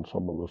in on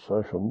some of the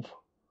sessions.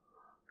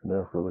 And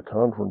after the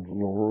conference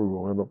was over, we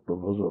went up to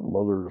visit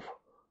Mother's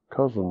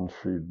cousins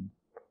she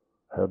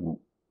hadn't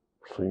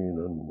seen,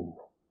 and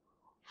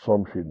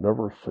some she'd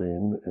never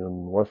seen,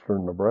 in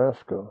western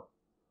Nebraska.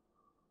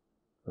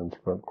 And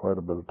spent quite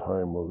a bit of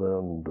time with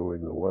them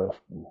doing the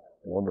West.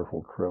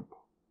 Wonderful trip.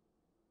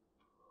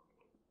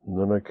 And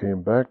then I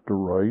came back to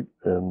write,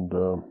 and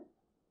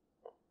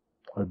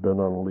I'd been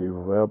on a leave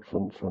of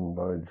absence, and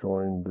I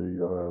joined I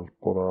was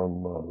put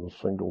on the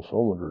single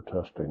cylinder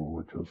testing,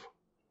 which is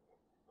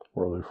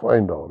where they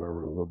find out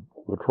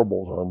the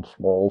troubles on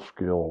small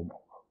scale,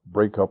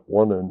 break up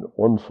one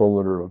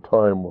cylinder at a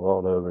time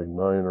without having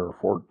 9 or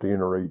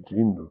 14 or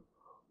 18 to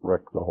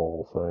wreck the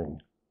whole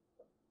thing.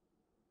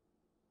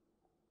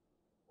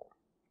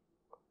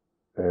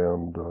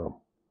 And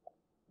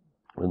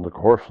in the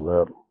course of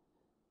that,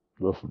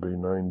 this would be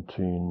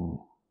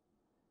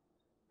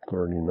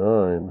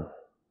 1939,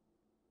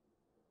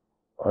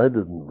 I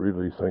didn't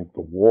really think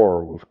the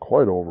war was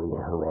quite over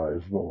the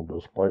horizon,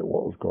 despite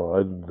what was going on.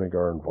 I didn't think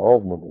our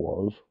involvement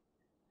was.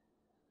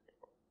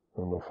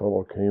 And a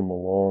fellow came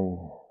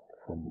along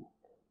from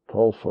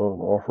Tulsa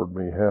and offered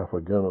me half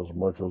again as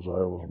much as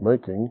I was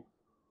making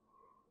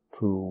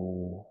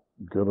to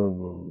get in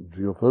the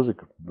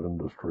geophysics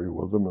industry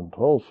with him in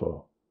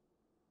Tulsa,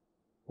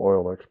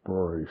 oil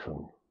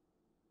exploration.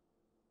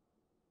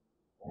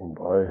 And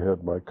I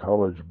had my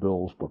college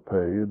bills to pay,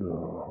 and I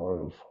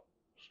was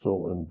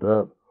still in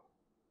debt.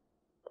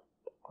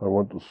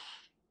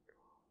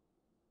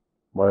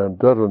 My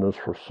indebtedness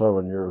for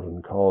 7 years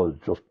in college,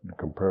 just in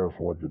comparison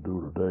to what you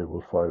do today,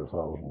 was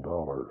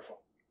 $5,000,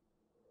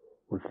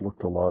 which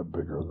looked a lot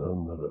bigger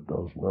then than it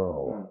does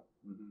now.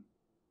 Mm-hmm.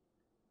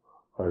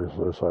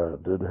 As I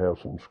did have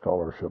some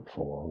scholarships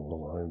along the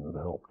line that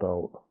helped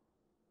out.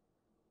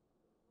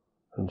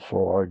 And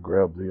so I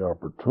grabbed the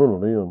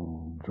opportunity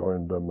and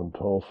joined them in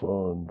Tulsa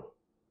and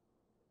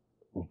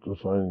was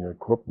designing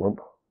equipment.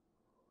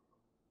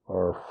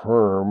 Our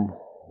firm,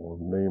 with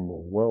the name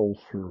of Wells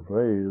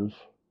Surveys,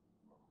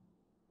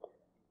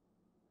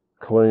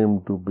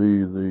 claimed to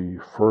be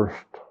the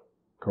first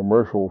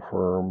commercial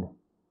firm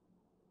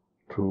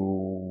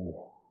to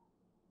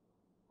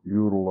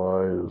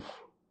utilize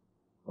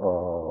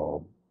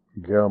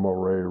gamma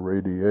ray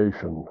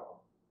radiation.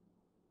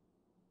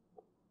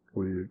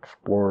 We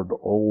explored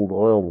old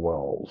oil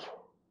wells,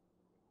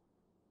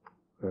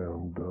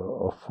 and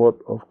a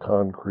foot of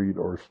concrete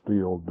or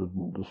steel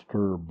didn't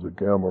disturb the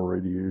gamma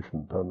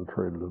radiation,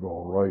 penetrated it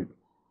all right.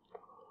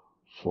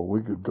 So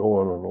we could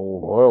go in an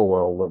old oil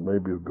well that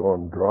maybe had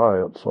gone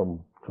dry at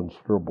some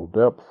considerable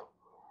depth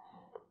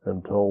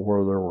and tell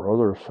where there were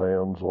other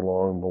sands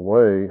along the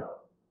way,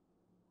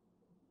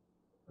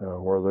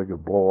 where they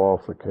could blow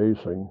off the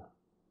casing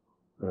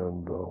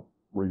and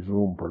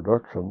resume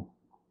production.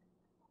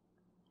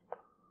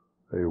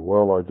 My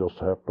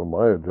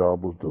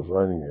job was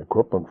designing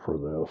equipment for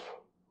this.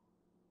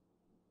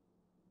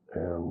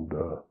 And,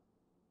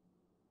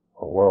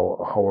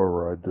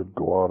 however, I did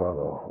go out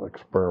on an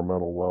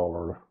experimental well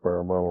or an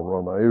experimental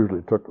run. I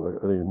usually took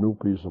any new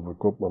piece of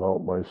equipment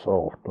out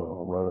myself to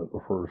run it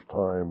the first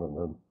time and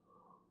then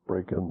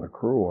break in the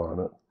crew on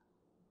it.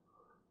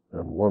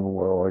 And one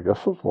well, I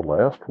guess it was the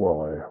last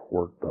well I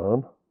worked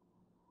on,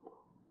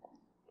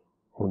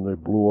 when they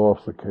blew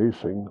off the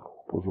casing,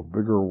 was a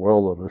bigger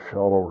well at a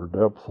shallower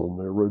depth than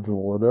the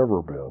original had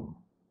ever been.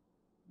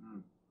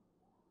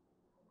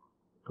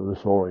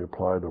 This only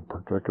applied to a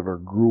particular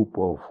group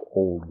of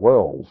old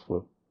wells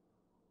that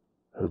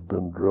had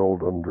been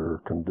drilled under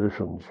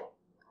conditions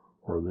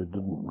where they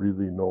didn't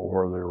really know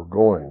where they were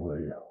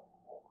going.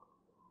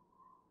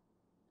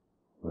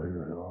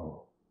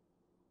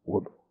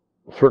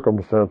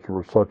 Circumstances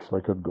were such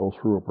they could go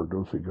through a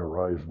producing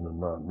horizon and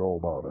not know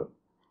about it.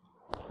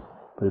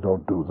 They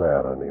don't do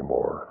that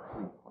anymore.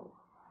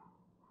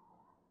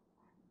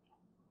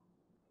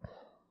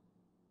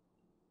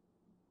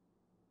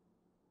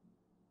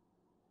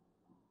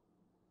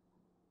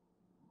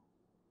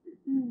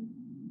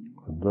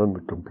 And then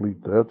to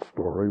complete that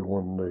story,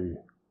 when the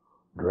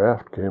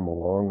draft came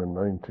along in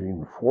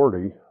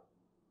 1940,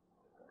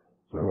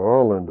 the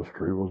oil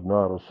industry was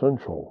not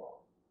essential.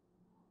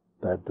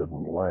 That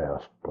didn't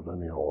last, but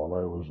anyhow,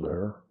 while I was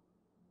there.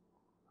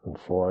 And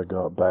so I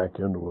got back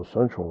into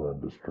essential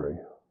industry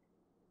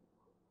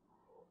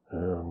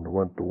and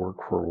went to work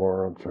for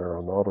Lawrence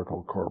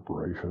Aeronautical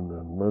Corporation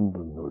in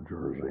Linden, New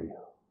Jersey.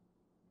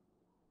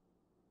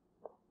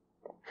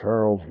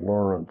 Charles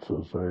Lawrence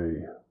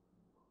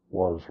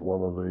was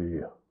one of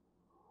the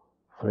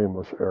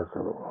famous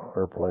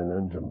airplane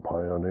engine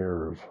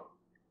pioneers.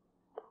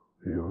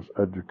 He was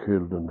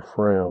educated in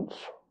France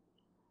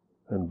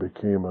and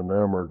became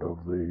enamored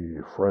of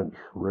the French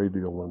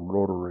radial and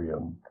rotary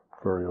and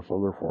various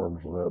other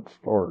forms of that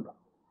sort.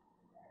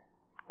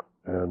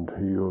 And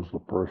he was the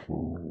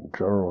person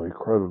generally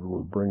credited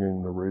with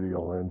bringing the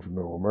radial engine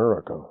to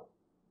America.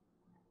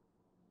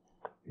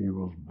 He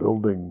was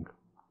building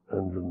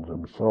engines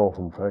himself.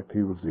 In fact,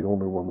 he was the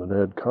only one that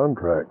had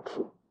contracts.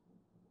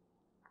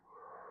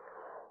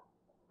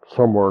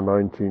 Somewhere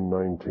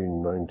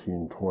 1919,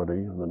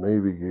 1920, the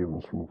Navy gave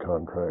him some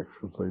contracts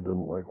because they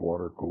didn't like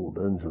water-cooled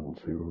engines.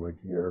 He was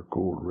making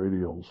air-cooled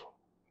radials.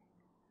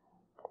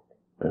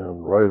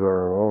 And Wright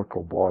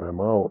Aeronautical bought him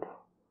out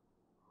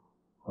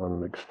on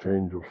an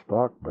exchange of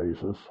stock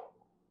basis.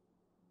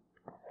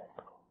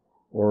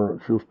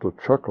 Lawrence used to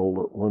chuckle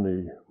that when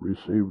he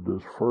received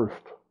his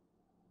first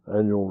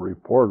annual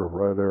report of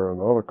Wright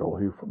Aeronautical,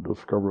 he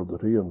discovered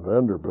that he and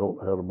Vanderbilt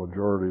had a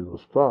majority of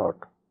the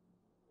stock.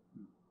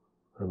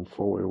 And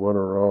so he went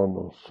around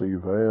to see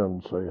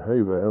Van and say,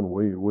 "Hey, Van,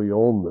 we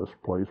own this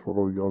place. What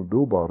are we going to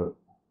do about it?"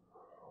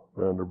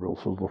 Vanderbilt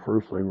says, "The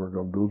first thing we're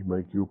going to do is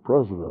make you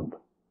president."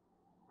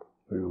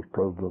 He was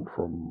president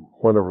from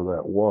whenever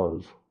that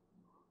was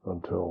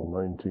until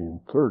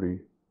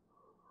 1930.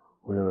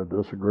 We had a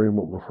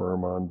disagreement with the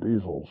firm on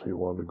diesels. He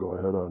wanted to go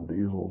ahead on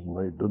diesels, and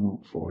they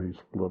didn't, so he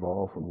split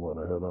off and went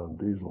ahead on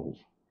diesels.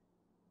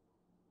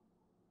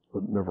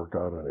 But never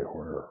got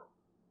anywhere.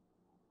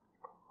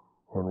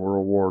 When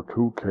World War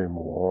II came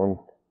along,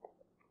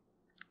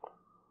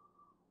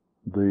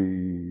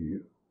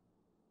 the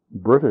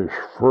British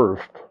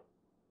first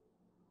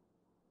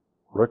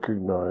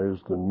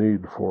recognized the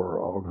need for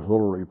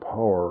auxiliary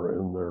power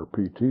in their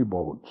PT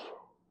boats.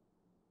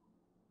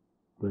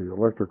 The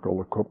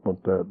electrical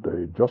equipment that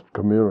day, just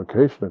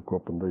communication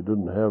equipment, they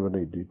didn't have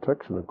any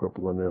detection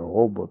equipment in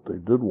all, but they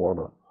did want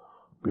to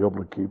be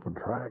able to keep a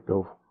track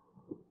of,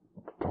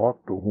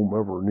 talk to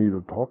whomever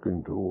needed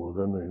talking to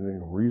within any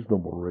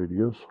reasonable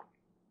radius.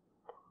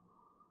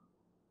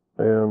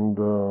 And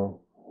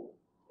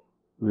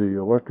the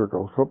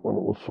electrical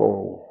equipment was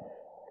so,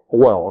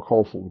 well,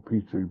 also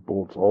the PT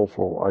boats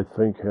also, I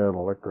think, had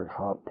electric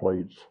hot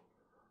plates.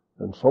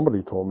 And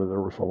somebody told me there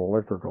were some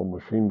electrical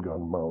machine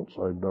gun mounts.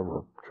 I'd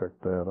never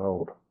checked that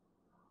out.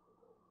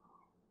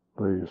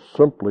 They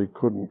simply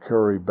couldn't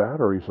carry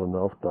batteries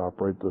enough to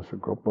operate this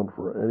equipment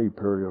for any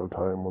period of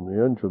time when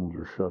the engines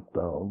are shut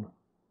down.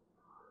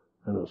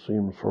 And it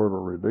seemed sort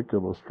of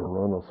ridiculous to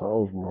run a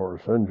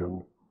 1,000-horse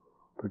engine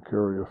to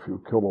carry a few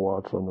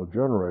kilowatts on the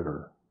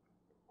generator.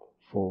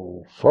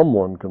 So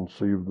someone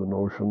conceived the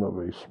notion of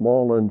a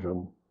small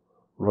engine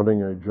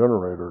running a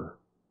generator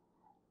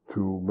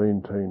to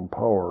maintain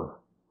power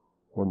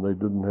when they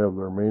didn't have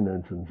their main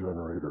engine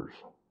generators.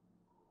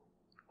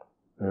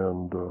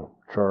 And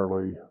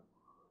Charlie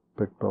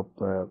picked up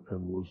that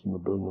and was in the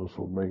business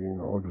of making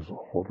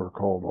what are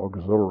called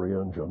auxiliary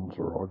engines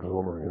or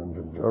auxiliary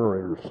engine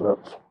generator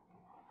sets.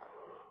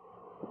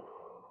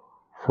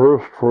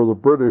 First for the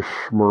British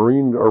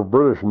Marine or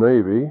British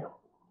Navy,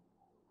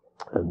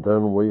 and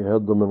then we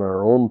had them in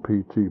our own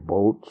PT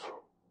boats.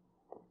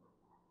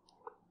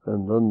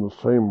 And then the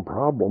same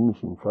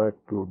problems, in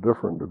fact, to a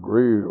different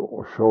degree,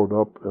 showed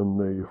up in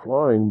the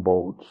flying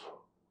boats.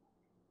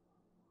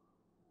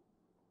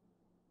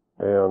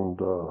 And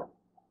the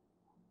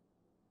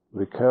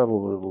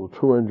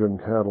two-engine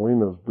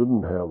Catalinas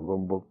didn't have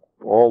them, but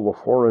all the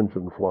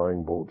four-engine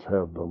flying boats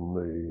had them.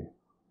 The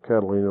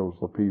Catalina was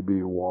the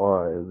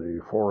PBY,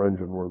 the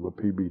four-engine were the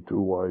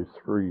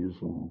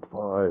PB2Y3s and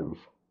 5s.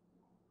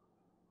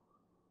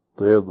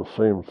 They had the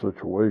same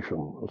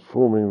situation,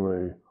 assuming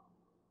they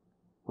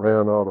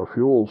ran out of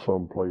fuel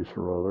someplace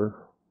or other,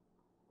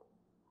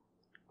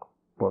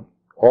 but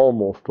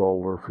almost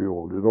all their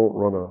fuel.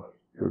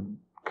 You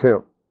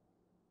can't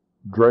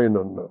drain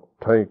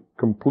a tank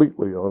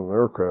completely on an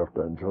aircraft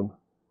engine.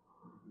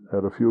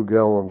 Had a few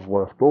gallons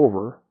left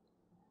over,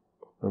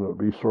 and it'd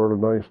be sort of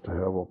nice to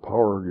have a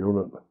power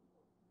unit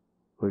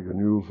they can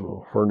use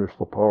to furnish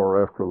the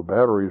power after the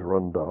batteries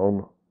run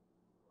down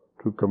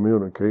to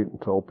communicate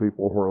and tell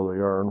people where they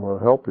are and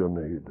what help you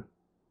need.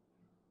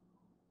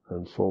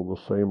 And so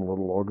the same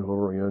little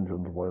auxiliary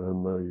engines went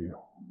in the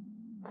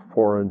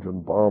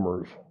four-engine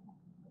bombers.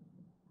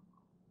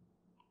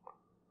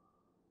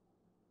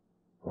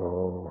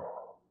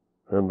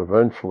 And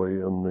eventually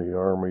in the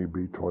Army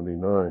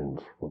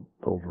B-29s, but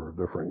those were a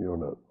different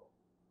unit.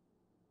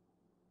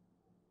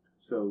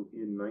 So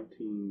in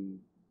 19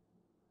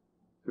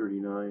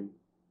 39,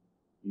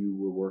 you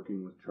were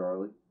working with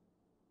Charlie?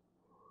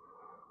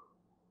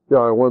 Yeah,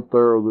 I went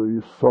there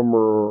the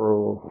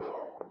summer.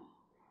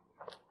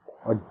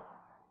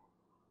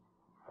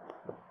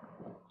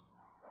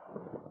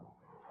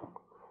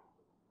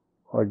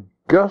 I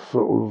guess it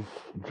was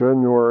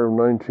January of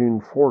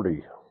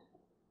 1940.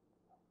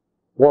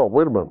 Well,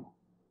 wait a minute.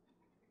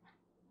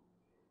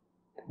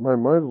 My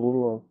mind's a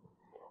little.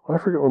 I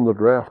forget when the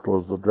draft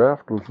was. The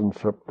draft was in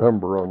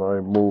September, and I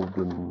moved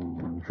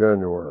in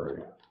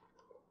January,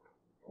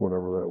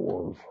 whenever that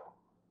was.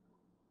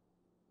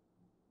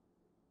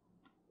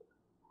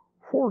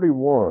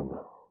 41.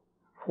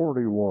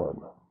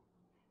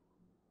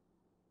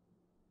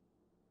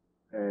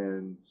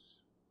 And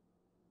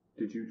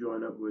did you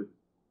join up with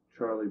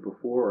Charlie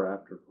before or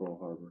after Pearl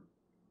Harbor?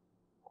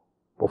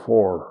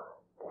 Before.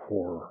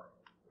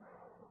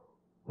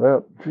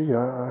 That,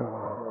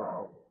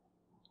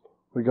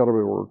 we got to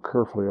be working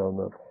carefully on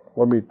that.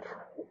 Let me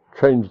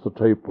change the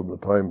tape when the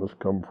time has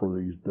come for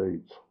these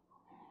dates.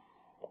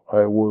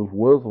 I was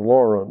with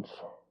Lawrence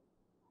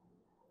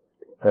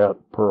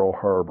at Pearl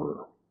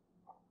Harbor.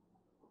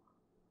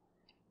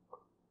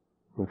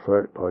 In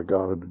fact, I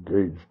got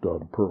engaged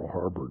on Pearl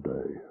Harbor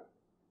Day.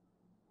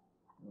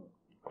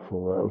 So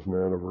that was an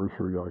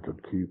anniversary I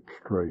could keep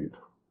straight.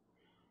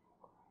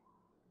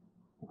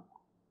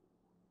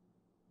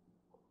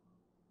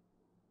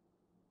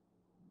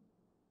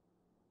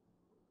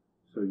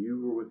 So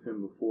you were with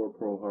him before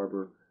Pearl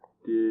Harbor.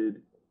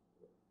 Did...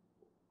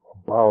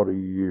 About a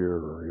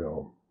year,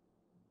 yeah.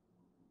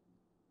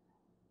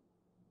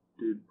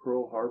 Did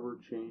Pearl Harbor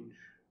change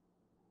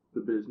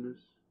the business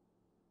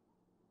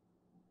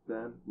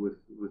then,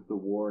 with the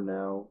war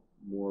now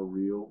more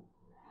real?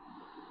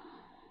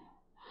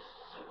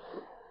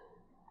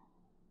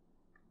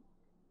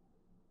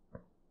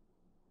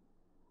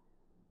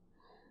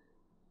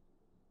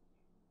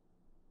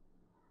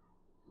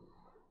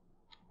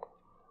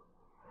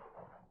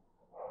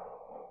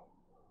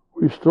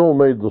 We still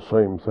made the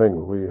same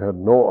thing. We had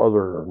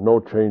no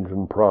change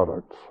in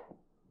products.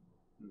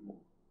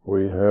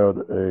 We had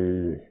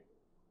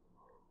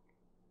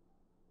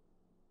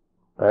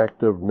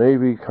active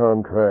Navy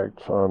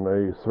contracts on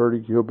a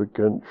 30 cubic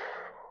inch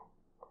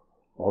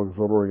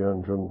auxiliary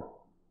engine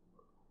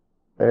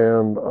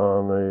and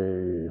on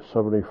a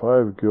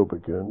 75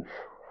 cubic inch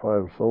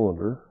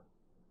 5-cylinder.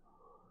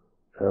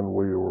 And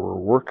we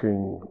were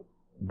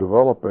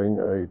developing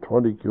a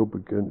 20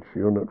 cubic inch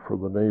unit for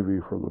the Navy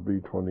for the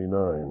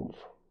B-29s.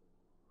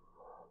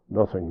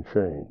 Nothing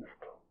changed.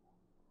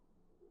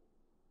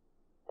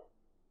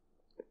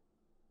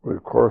 We,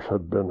 of course,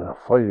 had been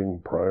fighting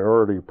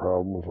priority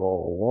problems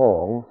all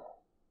along.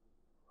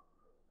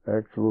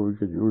 Actually,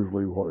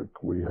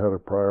 we had a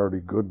priority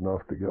good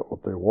enough to get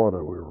what they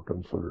wanted. We were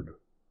considered,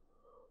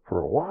 for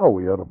a while,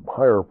 we had a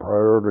higher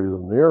priority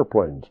than the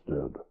airplanes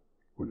did,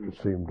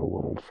 which seemed a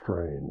little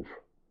strange.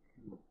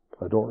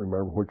 I don't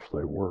remember which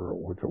it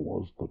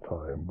was at the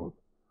time, but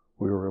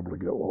we were able to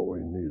get what we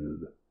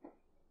needed.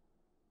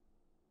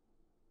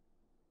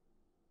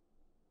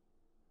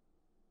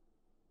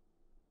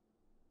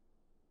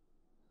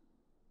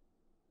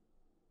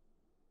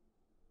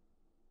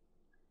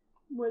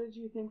 What did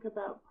you think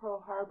about Pearl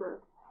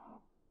Harbor?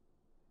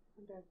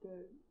 About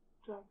the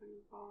dropping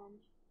of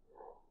bombs?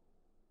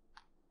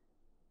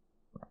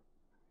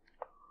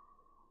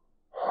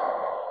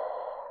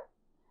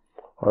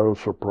 I was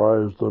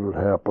surprised that it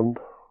happened.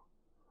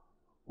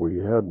 We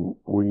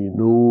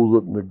knew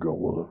that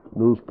the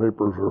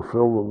newspapers are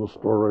filled with the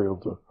story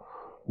of the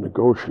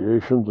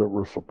negotiations that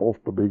were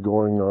supposed to be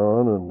going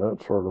on and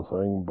that sort of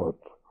thing, but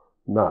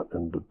not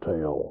in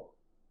detail.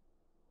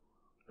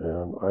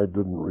 And I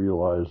didn't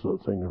realize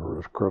that things were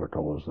as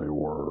critical as they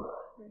were.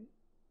 Right.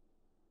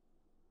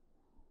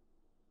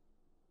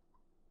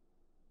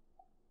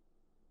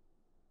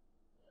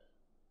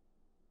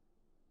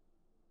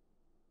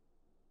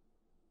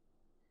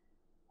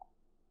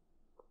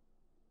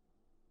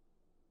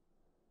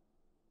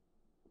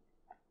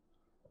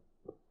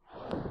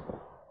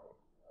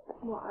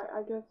 Well,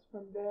 I guess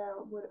from there,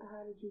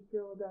 how did you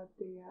feel about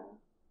the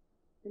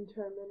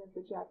internment of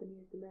the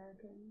Japanese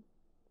Americans?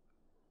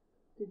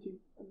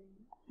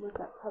 Was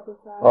that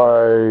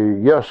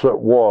publicized? Yes, it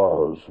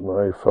was, and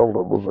I felt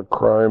it was a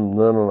crime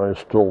then, and I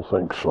still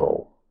think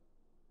so.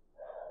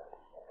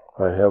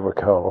 I have a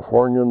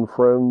Californian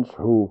friends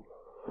who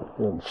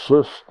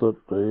insist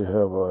that they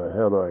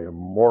had a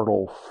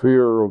mortal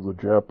fear of the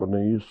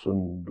Japanese,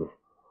 and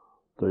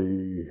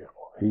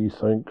he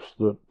thinks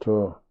that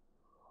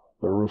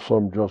there was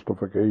some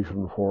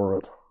justification for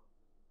it.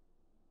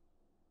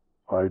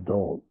 I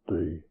don't.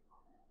 The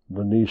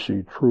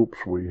Nisi troops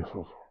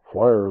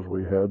flyers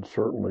we had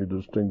certainly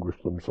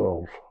distinguished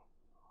themselves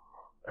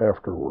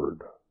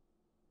afterward.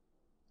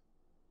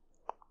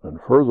 And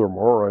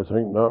furthermore, I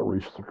think not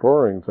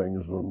restoring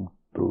things to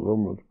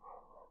them,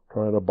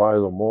 trying to buy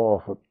them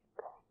off at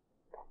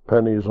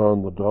pennies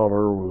on the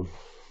dollar was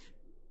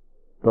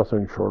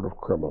nothing short of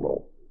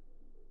criminal.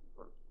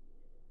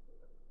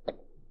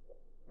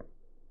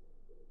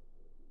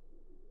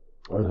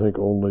 I think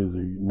only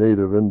the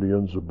native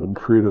Indians have been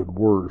treated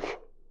worse.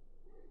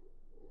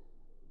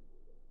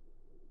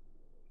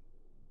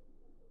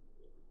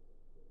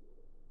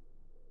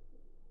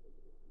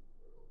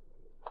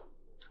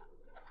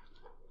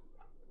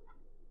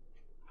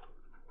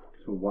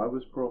 So why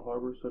was Pearl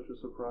Harbor such a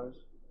surprise?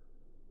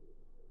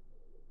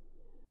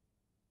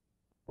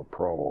 A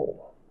problem.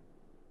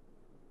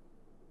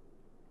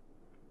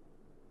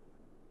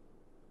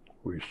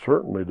 We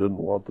certainly didn't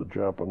want the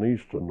Japanese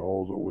to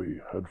know that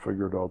we had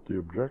figured out the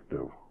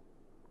objective.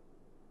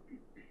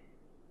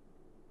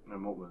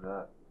 And what was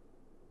that?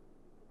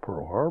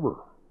 Pearl Harbor.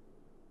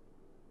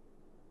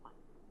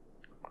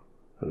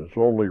 And it's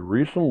only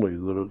recently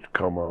that it's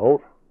come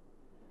out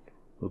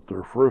that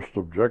their first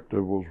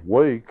objective was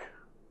Wake,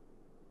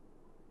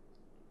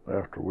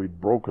 after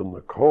we'd broken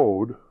the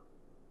code,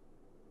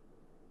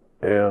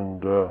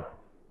 and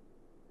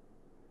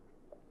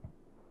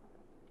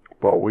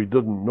but we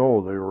didn't know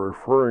they were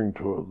referring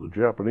to it. The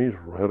Japanese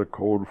had a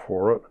code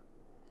for it,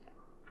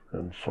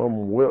 and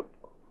some wit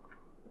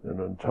in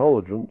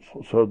intelligence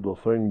said the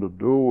thing to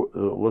do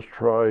is let's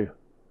try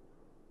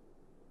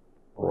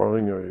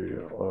running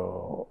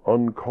a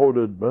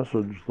uncoded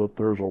message that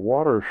there's a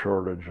water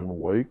shortage in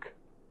Wake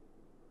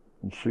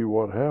and see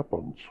what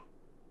happens.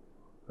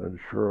 And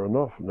sure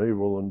enough,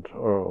 naval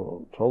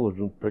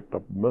intelligence picked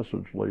up a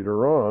message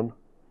later on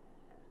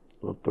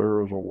that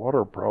there is a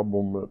water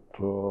problem at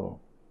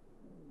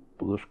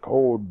this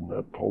code, and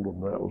that told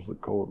them that was the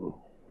code of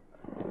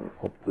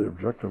what the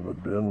objective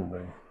had been, and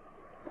they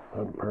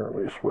had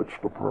apparently switched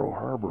to Pearl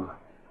Harbor.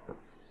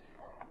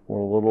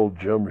 One of the little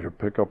gems you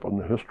pick up on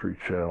the History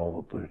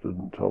Channel that they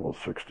didn't tell us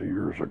 60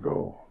 years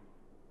ago.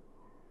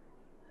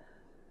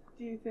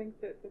 Do you think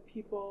that the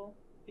people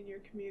in your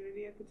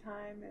community at the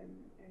time and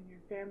your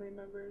family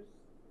members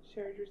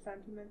shared your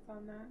sentiments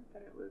on that?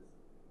 That it was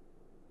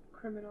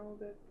criminal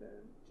that the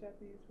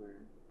Japanese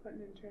were put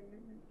in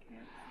internment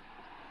camps?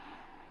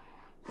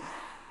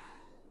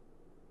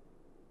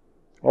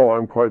 Oh,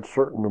 I'm quite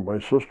certain of my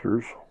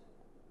sisters.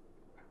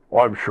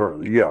 Well, I'm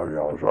sure, yeah,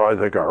 I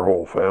think our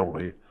whole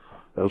family.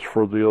 As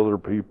for the other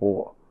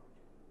people,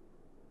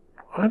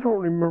 I don't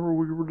remember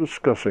we were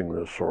discussing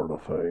this sort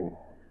of thing.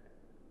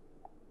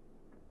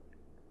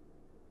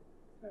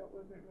 So it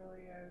wasn't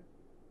really a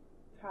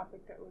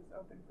topic that was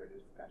open for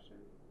discussion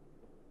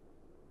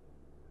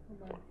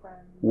among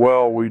friends?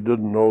 Well, we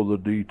didn't know the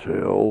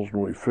details,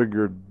 and we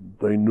figured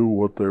they knew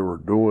what they were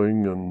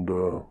doing, and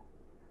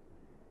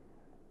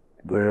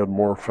they had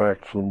more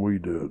facts than we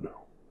did.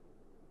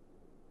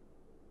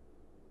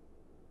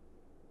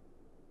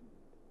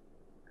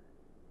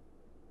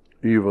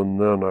 Even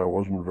then, I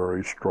wasn't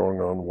very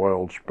strong on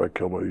wild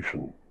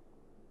speculation.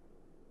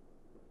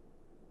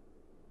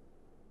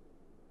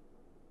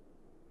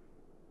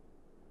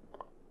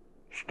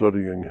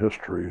 Studying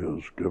history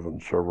has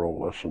given several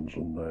lessons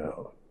in that.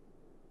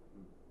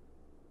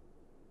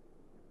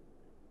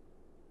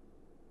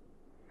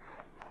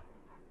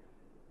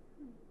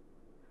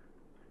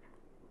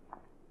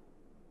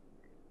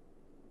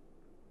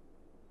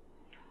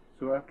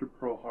 So after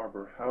Pearl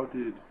Harbor, how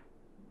did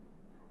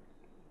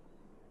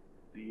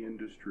the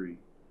industry,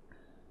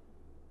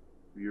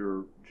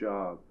 your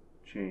job,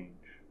 change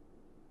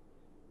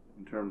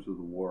in terms of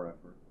the war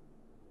effort?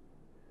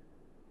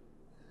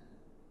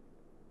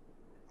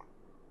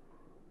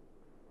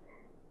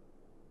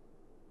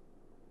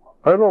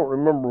 I don't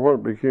remember when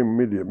it became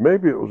immediate.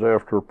 Maybe it was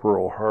after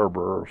Pearl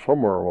Harbor or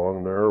somewhere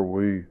along there.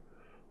 We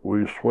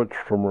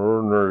switched from an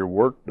ordinary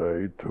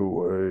workday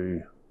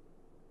to a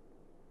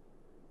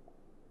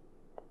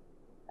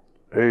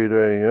 8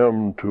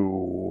 a.m.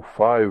 to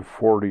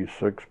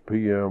 5:46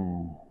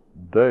 p.m.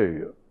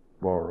 day at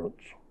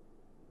Lawrence.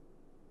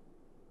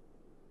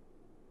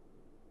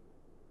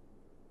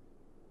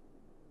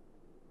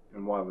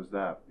 And why was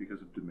that?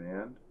 Because of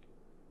demand?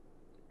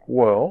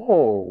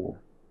 Well,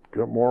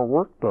 get more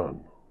work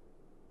done.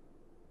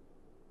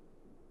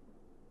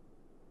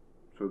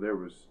 So there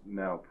was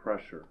now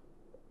pressure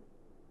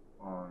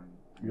on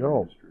the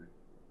industry.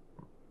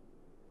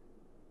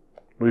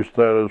 At least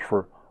that is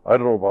for, I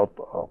don't know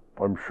about,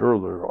 I'm sure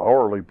the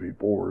hourly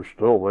people were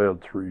still, they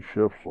had 3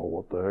 shifts, so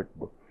what the heck,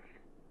 but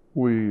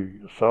we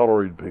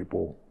salaried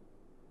people,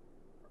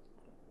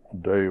 the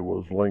day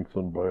was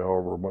lengthened by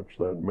however much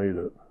that made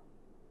it.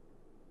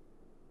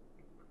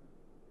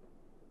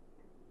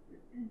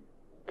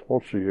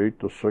 Let's see, 8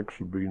 to 6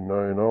 would be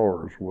 9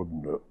 hours,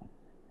 wouldn't it?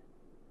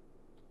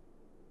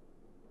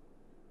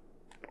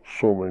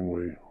 Assuming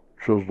we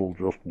chiseled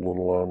just a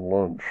little on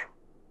lunch.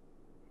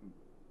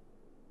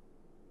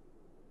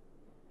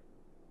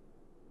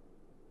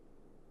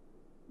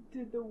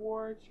 Did the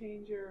war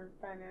change your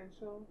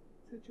financial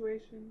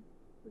situation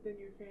within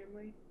your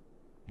family?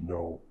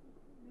 No.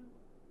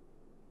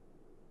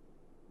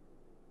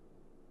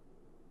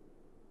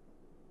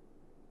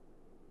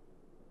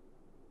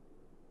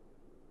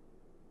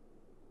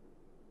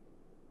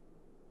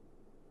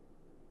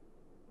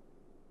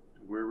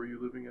 Where were you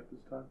living at this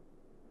time?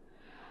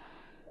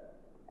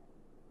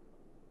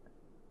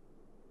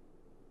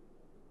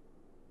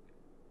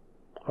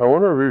 I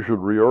wonder if you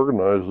should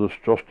reorganize this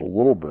just a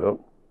little bit.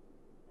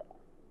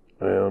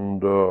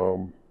 And, I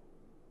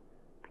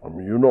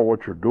mean, you know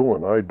what you're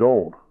doing. I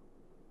don't.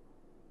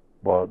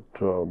 But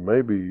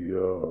maybe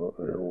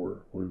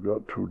we've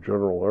got two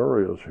general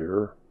areas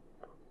here.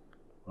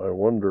 I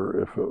wonder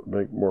if it would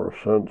make more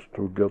sense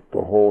to get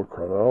the whole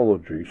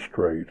chronology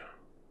straight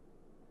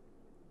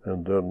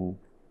and then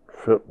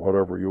fit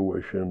whatever you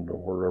wish into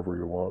wherever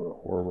you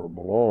want, wherever it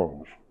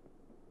belongs.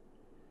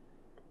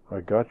 I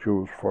got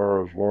you as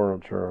far as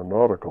Lawrence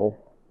Aeronautical.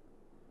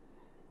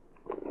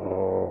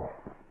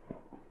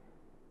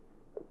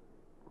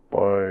 By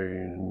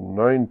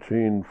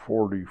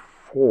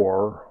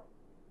 1944,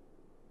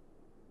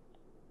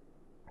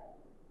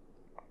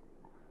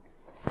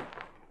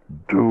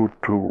 due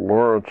to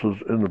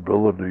Lawrence's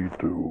inability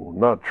to,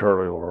 not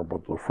Charlie Lawrence,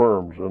 but the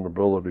firm's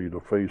inability to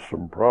face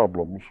some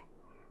problems,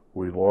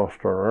 we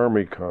lost our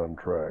Army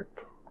contract.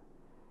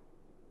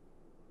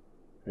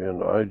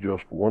 And I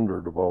just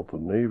wondered about the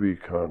Navy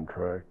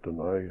contract, and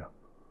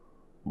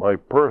my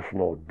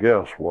personal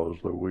guess was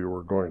that we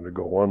were going to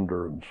go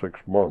under in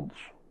 6 months.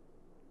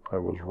 I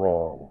was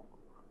wrong.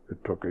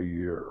 It took a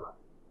year.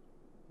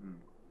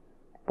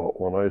 But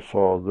when I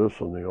saw this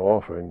in the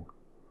offing,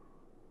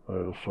 I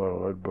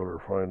decided I'd better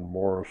find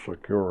more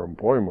secure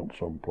employment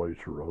someplace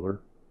or other,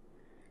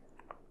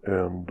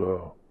 and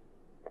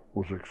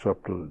was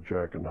accepted at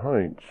Jack and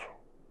Heinz.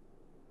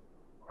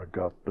 I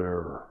got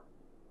there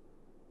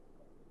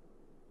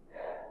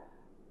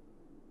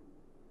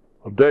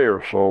a day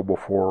or so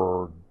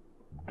before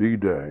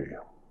D-Day,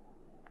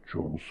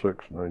 June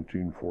 6,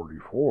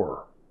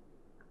 1944.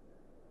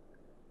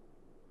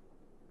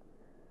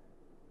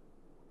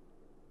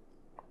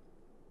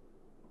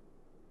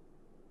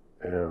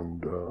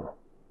 And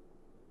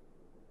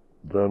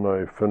then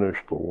I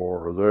finished the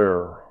war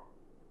there.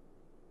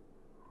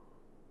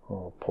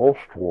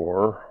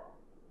 Post-war,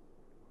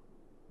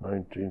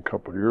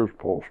 couple of years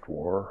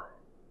post-war,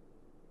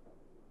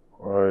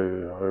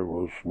 I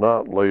was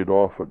not laid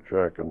off at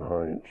Jack and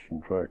Heinz.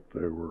 In fact,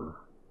 they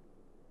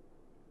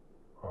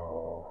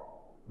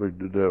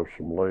did have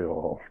some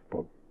layoffs,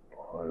 but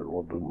I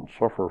didn't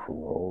suffer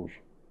from those.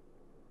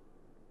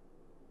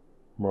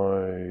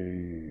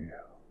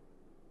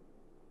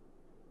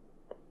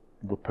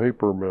 The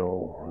paper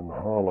mill in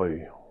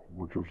Holly,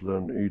 which was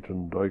then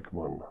Eaton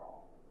Dykeman,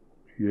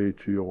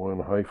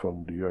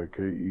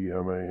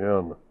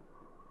 EATON-DIKEMAN,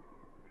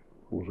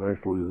 was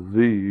actually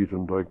the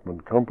Eaton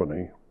Dykeman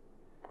Company,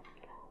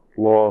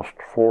 lost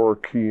 4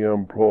 key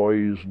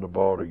employees in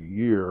about a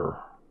year.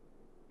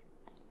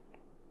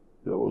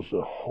 It was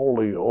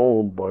wholly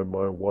owned by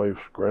my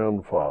wife's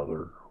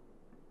grandfather,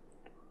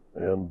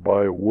 and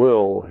by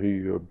will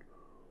he had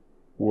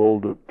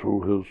willed it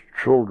to his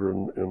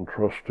children in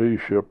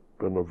trusteeship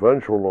and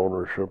eventual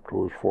ownership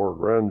to his 4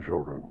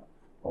 grandchildren,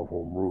 of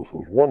whom Ruth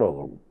was one of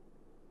them.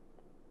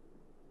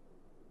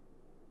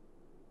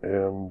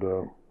 And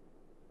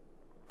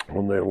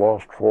when they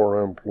lost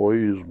 4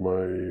 employees,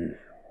 my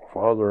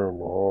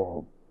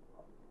father-in-law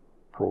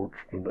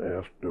approached and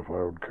asked if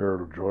I would care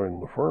to join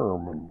the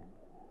firm and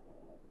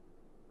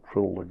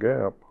fill the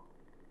gap.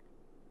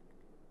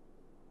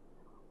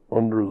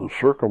 Under the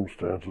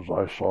circumstances,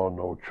 I saw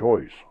no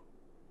choice.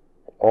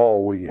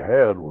 All we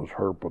had was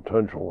her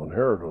potential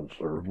inheritance.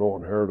 There was no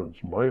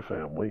inheritance in my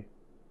family.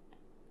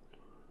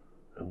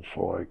 And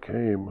so I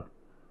came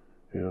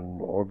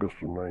in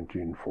August of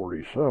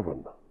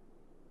 1947.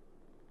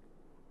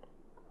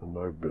 And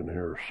I've been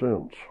here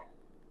since.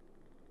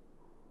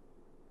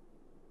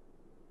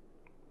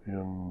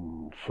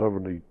 In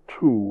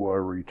 72, I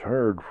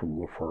retired from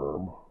the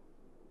firm,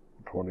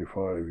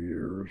 25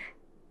 years,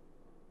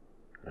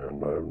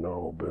 and I've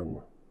now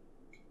been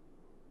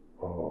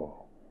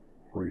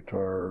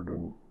retired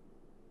and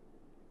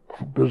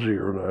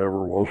busier than I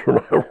ever was when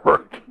I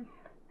worked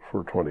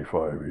for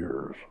 25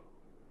 years.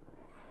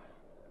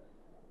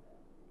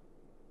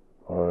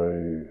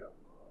 I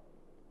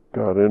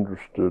got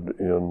interested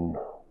in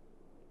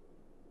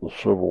the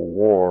Civil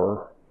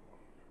War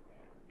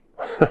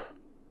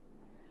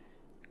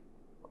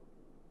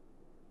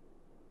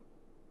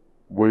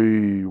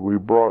We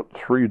brought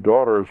 3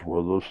 daughters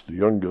with us, the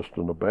youngest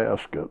in a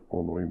basket,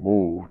 when we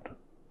moved.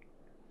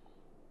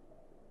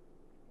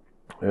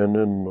 And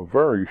in a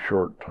very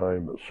short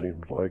time, it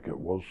seemed like it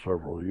was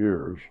several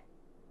years.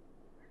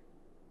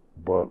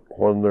 But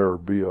when there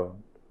would be a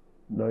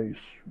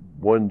nice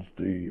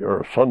Wednesday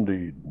or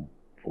Sunday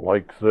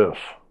like this,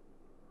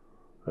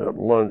 at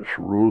lunch,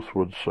 Ruth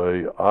would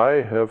say,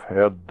 "I have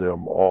had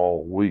them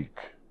all week.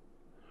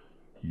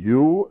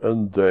 You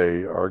and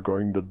they are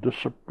going to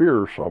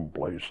disappear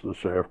someplace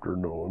this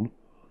afternoon,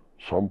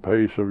 some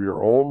place of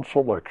your own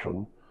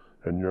selection,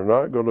 and you're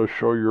not going to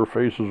show your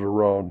faces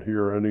around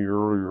here any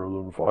earlier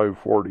than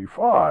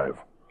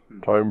 5:45,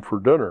 time for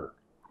dinner."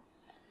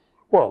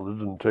 Well, it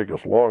didn't take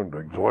us long to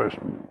exhaust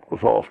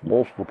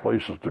most of the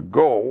places to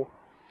go,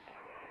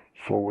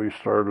 so we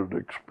started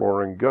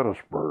exploring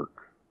Gettysburg.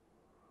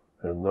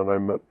 And then I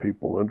met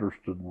people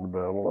interested in the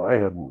battle. I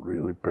hadn't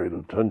really paid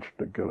attention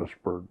to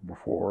Gettysburg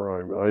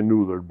before. I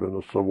knew there'd been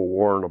a Civil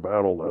War and a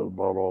battle. That was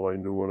about all I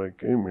knew when I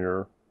came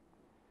here.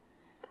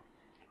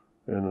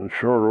 And in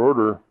short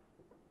order,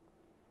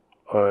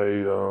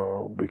 I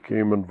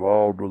became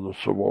involved with the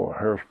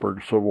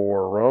Harrisburg Civil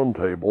War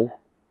Roundtable.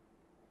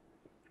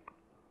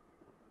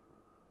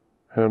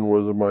 And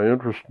with my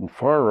interest in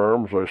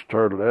firearms, I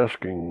started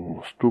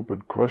asking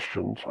stupid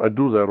questions. I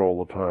do that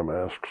all the time,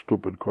 ask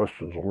stupid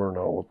questions and learn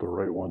out what the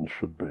right ones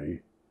should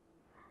be.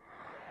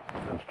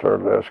 And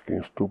started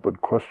asking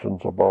stupid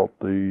questions about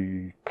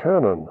the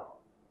cannon.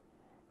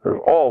 There's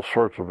all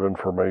sorts of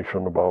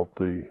information about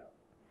the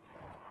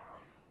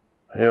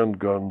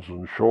handguns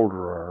and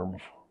shoulder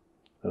arms,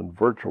 and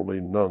virtually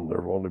none.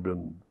 There have only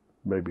been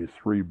maybe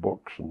 3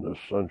 books in this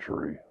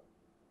century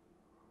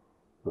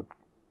that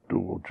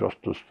do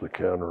justice to the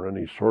cannon, or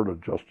any sort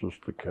of justice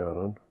to the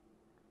cannon.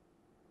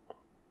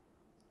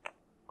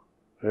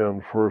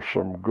 And for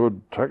some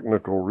good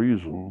technical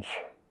reasons,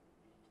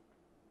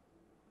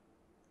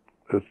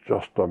 it's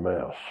just a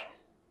mess.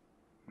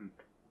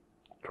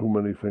 Too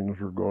many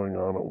things are going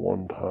on at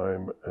one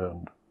time,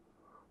 and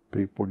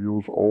people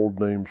use old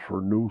names for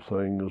new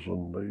things,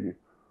 and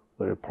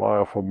they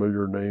apply a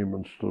familiar name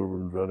instead of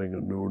inventing a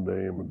new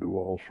name, and do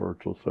all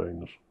sorts of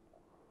things.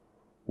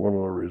 One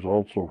of the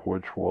results of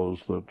which was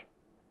that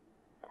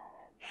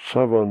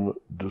 7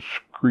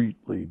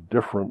 discretely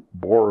different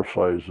bore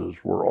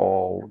sizes were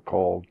all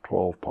called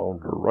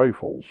 12-pounder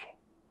rifles.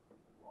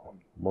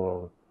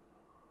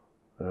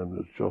 And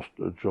it's just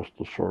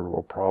the sort of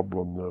a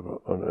problem that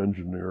an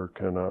engineer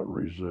cannot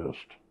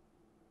resist.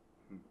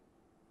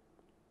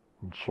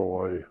 And so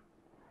I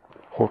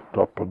hooked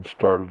up and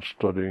started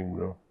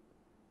studying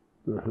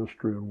the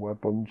history of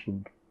weapons,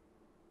 and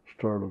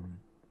started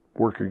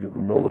working at the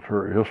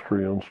Military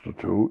History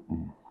Institute,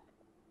 and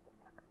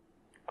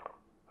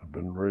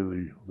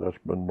that's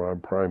been my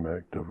prime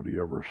activity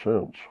ever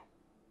since.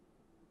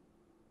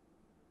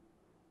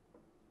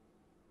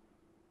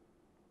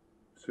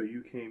 So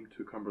you came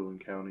to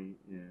Cumberland County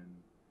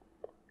in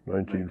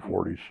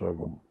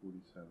 1947,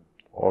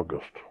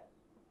 August.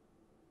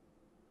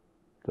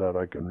 That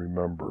I can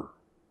remember.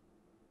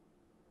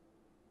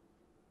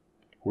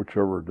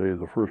 Whichever day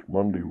the first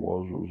Monday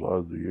was, it was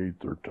either the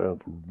 8th or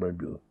 10th,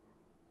 maybe.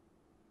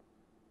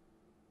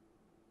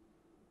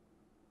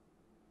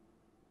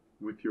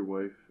 With your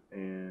wife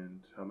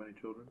and how many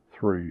children?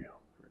 3.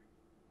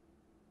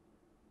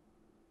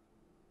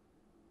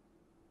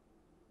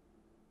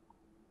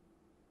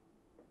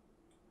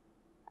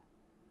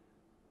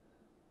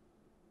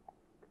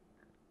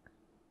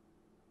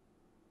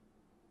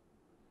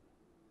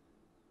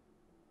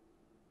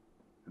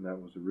 And that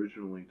was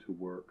originally to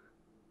work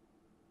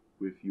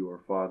with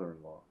your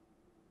father-in-law.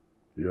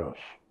 Yes. Okay.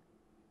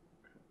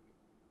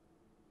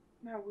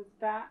 Now, was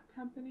that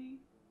company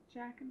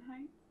Jack and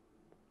Heights?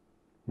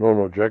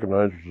 No, Jack and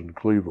Heights was in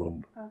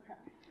Cleveland. Okay.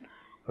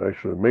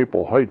 Actually,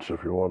 Maple Heights,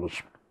 if you want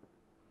to,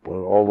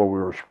 although we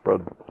were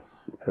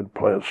had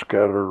plants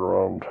scattered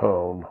around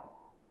town.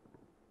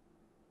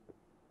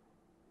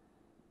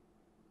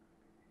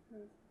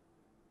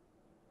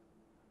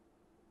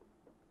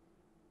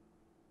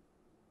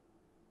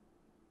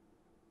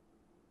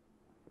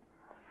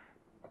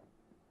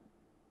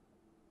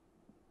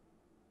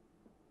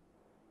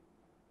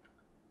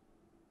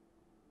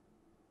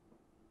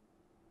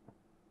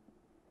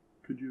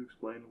 Could you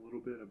explain a little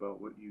bit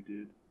about what you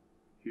did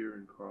here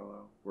in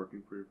Carlisle,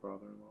 working for your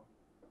father-in-law?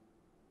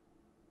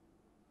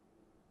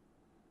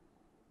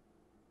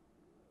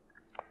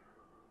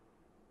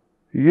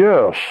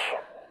 Yes.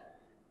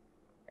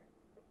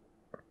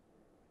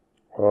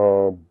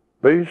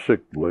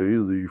 Basically,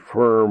 the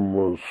firm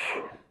was,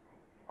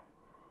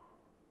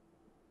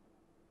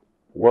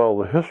 well,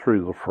 the history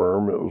of the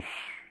firm, it was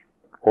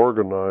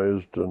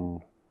organized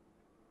in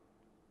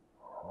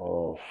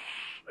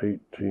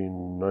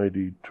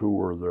 1892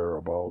 or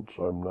thereabouts,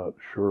 I'm not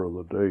sure of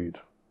the date,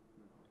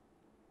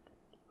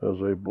 as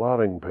a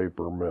blotting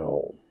paper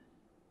mill.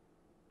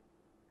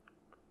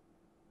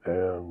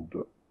 And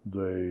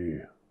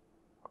they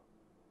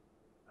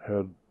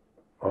had,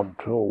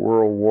 until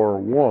World War I,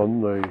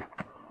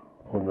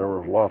 when there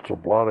was lots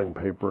of blotting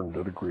paper, and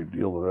did a great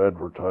deal of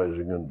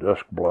advertising and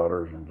desk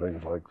blotters and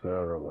things like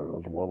that,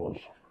 as well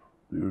as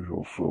the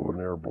usual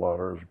souvenir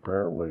blotters.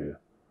 Apparently,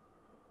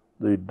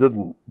 they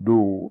didn't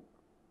do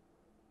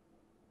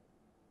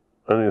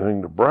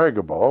anything to brag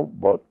about,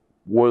 but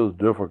with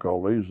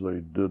difficulties,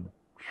 they did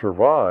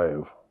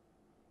survive.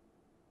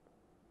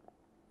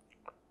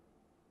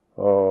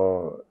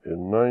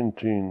 In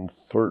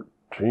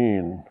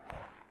 1913,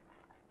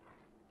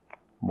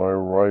 my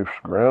wife's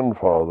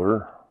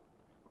grandfather,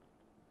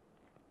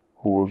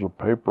 who was a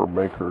paper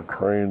maker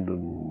trained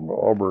in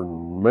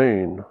Auburn,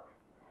 Maine,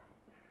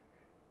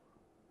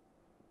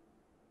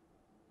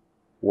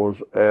 was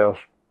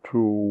asked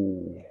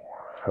to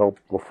help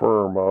the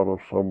firm out of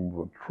some of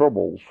the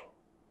troubles,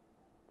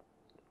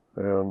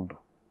 and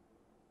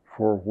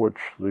for which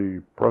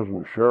the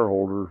present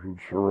shareholders would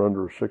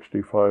surrender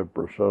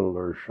 65% of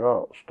their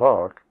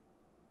stock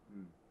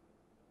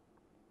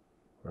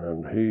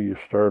And he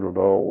started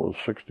out with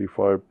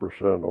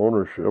 65%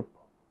 ownership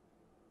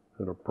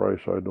at a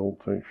price I don't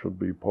think should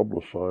be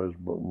publicized,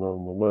 but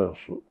nonetheless,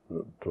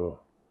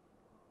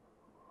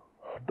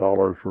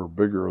 dollars were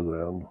bigger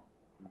then,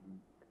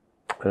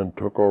 and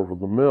took over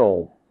the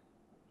mill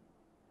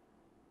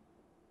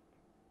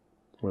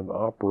and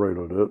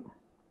operated it.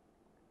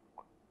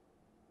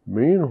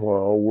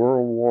 Meanwhile,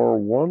 World War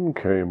I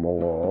came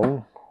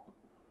along,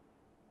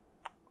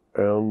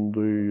 and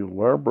the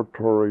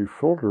laboratory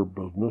filter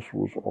business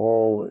was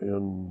all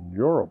in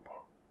Europe.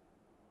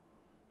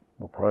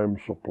 The prime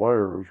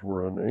suppliers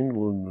were in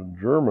England and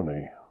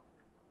Germany.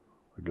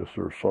 I guess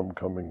there's some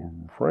coming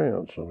from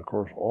France, and of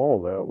course all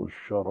of that was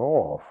shut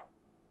off.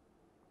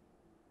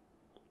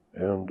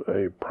 And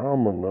a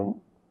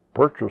prominent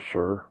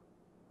purchaser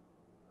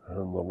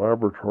in the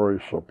laboratory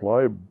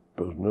supply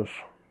business,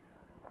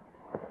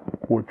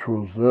 which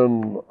was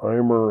then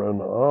Eimer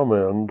and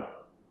Amend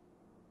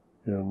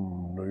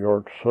in New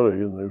York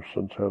City, and they've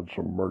since had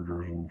some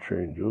mergers and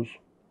changes,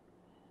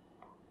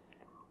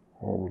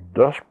 was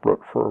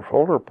desperate for a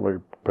filter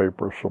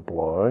paper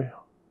supply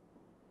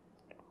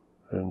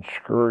and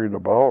scurried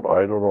about.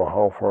 I don't know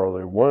how far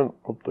they went,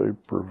 but they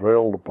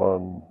prevailed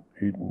upon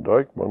Eaton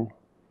Dyckman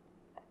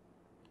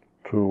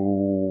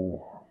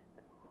to,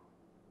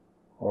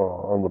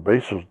 on the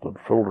basis that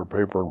filter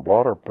paper and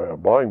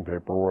blotting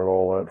paper weren't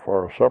all that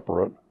far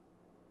separate,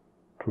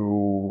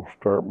 to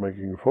start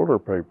making filter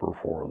paper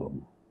for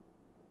them.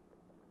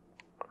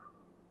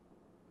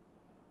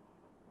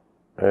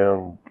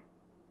 And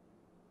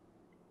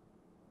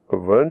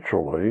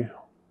eventually,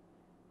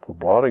 the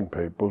blotting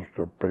papers,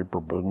 the paper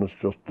business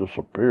just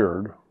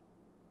disappeared.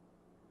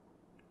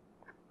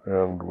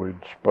 And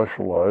we'd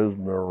specialized,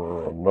 and there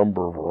were a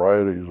number of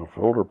varieties of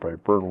filter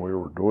paper, and we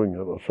were doing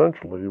it.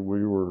 Essentially, we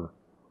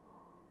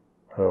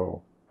have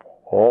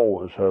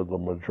always had the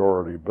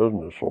majority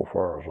business, so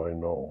far as I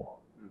know.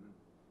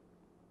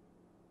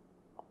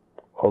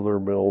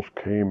 Other mills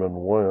came and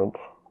went.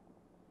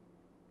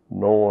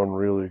 No one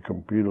really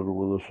competed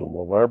with us in the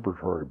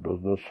laboratory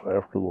business.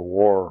 After the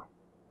war,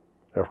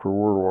 after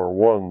World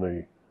War I,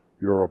 the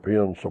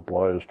European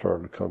supplies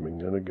started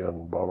coming in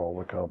again. About all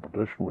the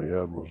competition we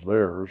had was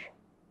theirs.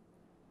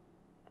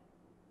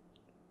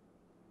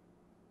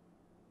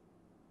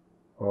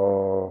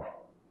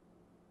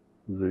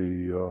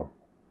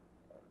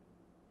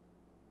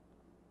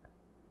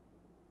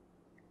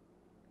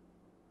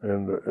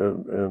 And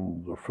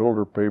the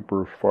filter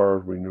paper, as far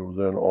as we knew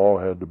then, all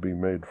had to be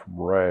made from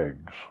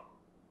rags.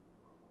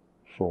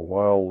 So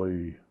while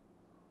the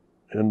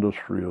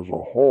industry as a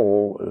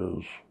whole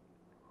is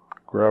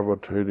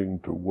gravitating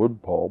to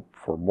wood pulp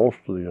for most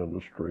of the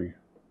industry,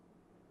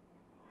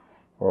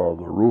 the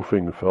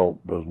roofing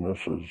felt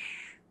business is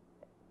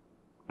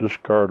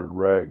discarded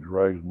rags.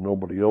 Rags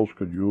nobody else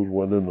could use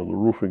went into the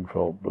roofing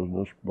felt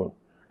business, but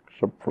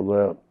except for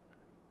that,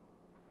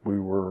 we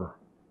were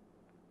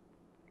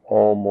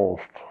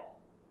almost,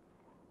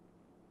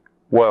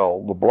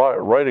 well, the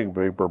writing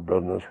paper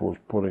business was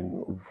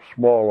putting a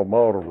small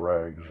amount of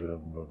rags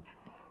in,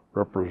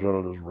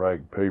 represented as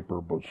rag paper,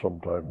 but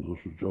sometimes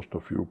this is just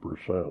a few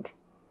percent,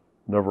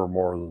 never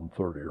more than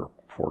 30 or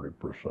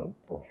 40%,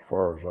 as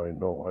far as I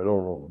know. I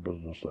don't know the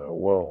business that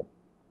well.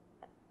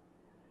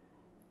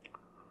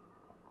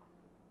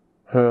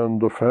 And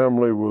the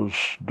family was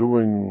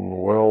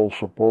doing well,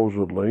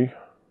 supposedly.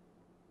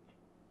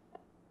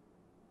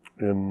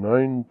 In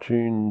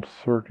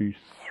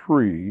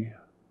 1933,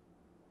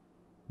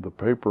 the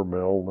paper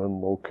mill,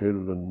 then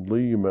located in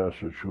Lee,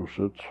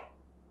 Massachusetts,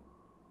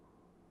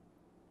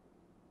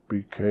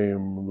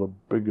 became the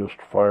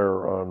biggest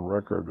fire on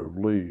record of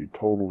Lee,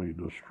 totally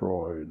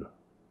destroyed.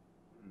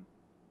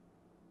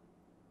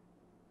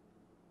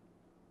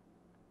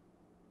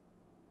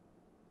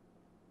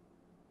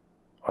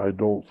 I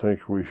don't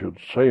think we should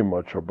say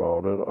much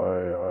about it.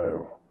 I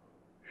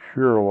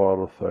hear a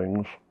lot of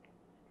things.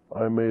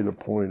 I made a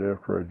point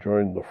after I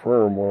joined the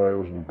firm when I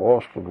was in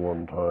Boston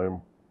one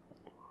time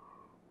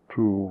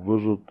to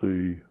visit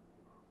the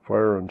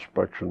fire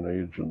inspection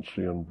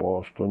agency in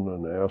Boston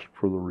and ask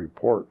for the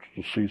reports,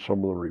 to see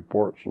some of the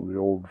reports of the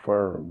old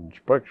fire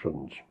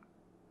inspections.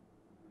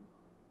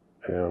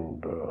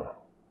 And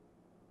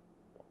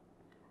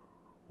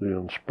the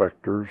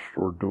inspectors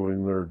were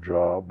doing their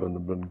job and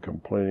had been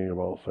complaining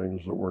about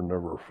things that were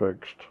never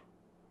fixed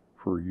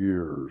for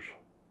years.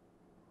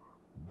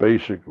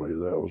 Basically,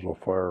 that was a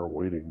fire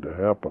waiting to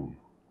happen.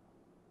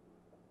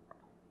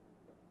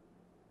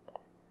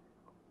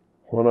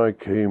 When I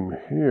came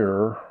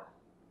here,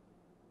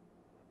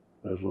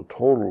 as a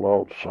total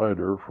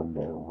outsider from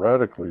a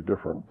radically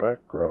different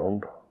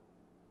background,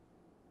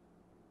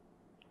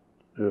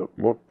 it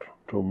looked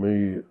to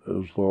me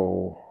as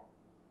though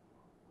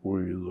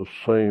the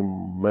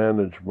same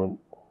management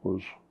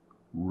was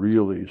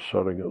really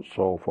setting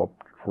itself up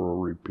for a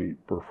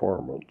repeat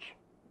performance.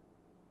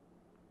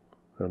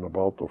 And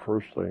about the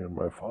first thing, and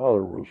my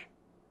father was,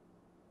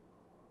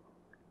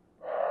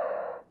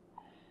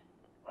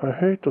 I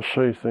hate to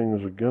say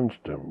things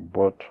against him,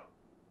 but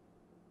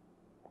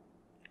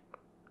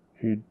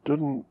he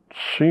didn't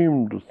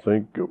seem to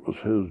think it was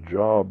his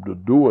job to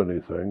do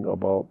anything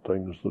about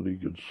things that he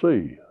could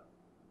see.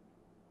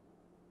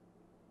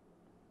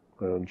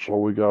 And so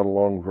we got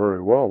along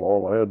very well.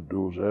 All I had to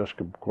do was ask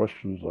him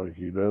questions like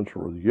he'd answer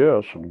with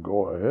yes and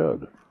go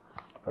ahead.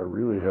 I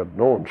really had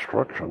no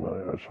instruction.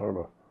 I sort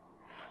of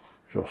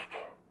just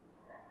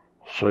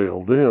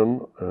sailed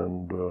in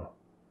and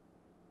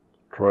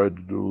tried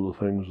to do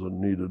the things that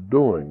needed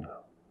doing.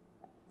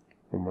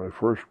 And my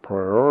first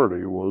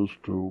priority was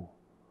to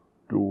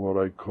do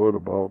what I could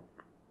about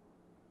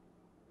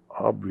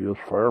obvious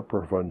fire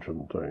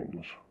prevention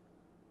things.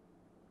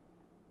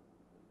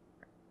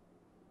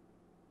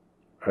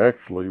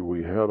 Actually,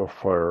 we had a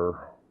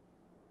fire.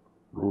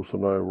 Ruth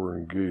and I were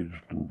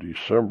engaged in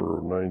December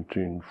of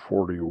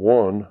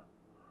 1941,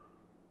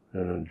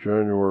 and in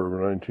January of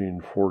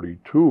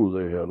 1942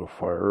 they had a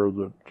fire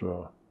that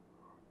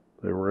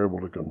they were able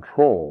to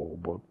control,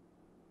 but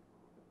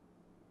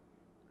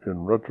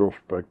in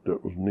retrospect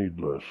it was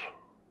needless.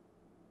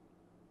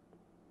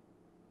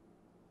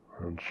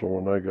 And so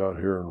when I got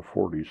here in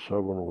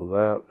 47 with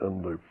that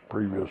and the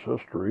previous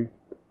history,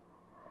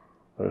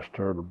 I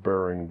started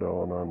bearing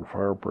down on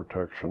fire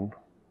protection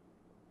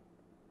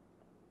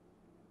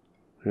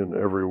in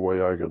every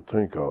way I could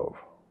think of.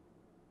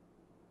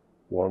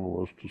 One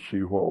was to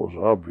see what was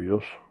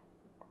obvious.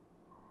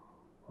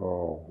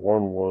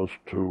 One was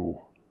to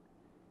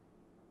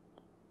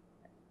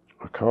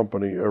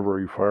accompany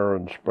every fire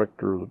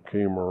inspector that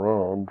came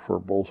around for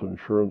both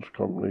insurance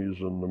companies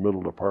and the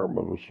Middle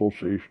Department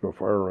Association of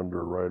Fire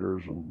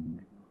Underwriters and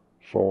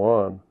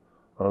so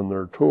on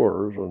their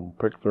tours and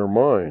pick their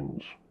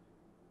minds.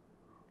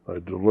 I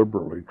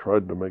deliberately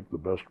tried to make the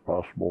best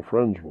possible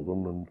friends with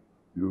them and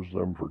use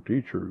them for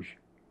teachers.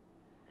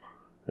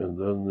 And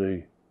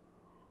then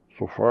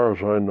so far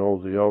as I know,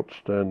 the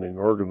outstanding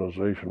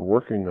organization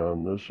working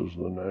on this is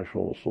the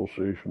National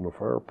Association of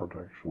Fire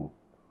Protection.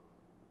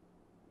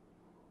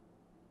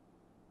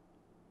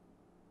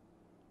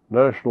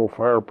 National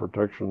Fire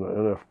Protection,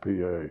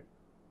 NFPA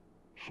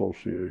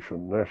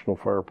Association, National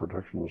Fire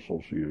Protection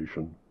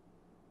Association,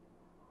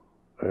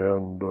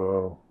 and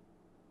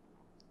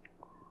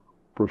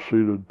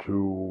proceeded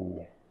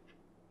to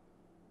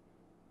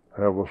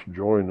have us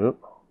join it,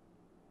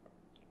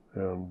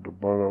 and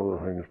among other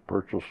things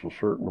purchased a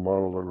certain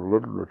amount of their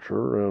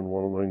literature, and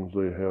one of the things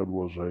they had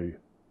was a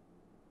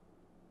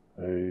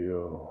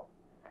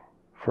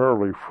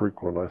fairly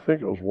frequent, I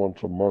think it was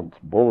once a month,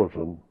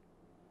 bulletin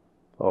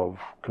of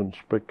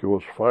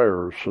conspicuous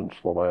fires since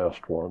the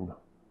last one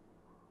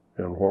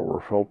and what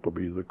were felt to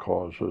be the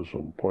causes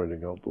and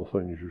pointing out the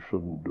things you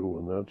shouldn't do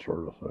and that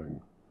sort of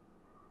thing.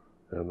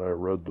 And I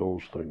read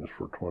those things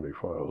for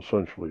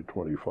essentially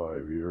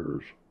 25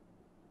 years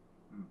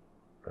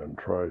and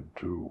tried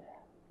to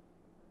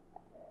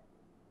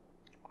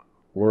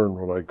learn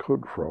what I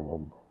could from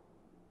them.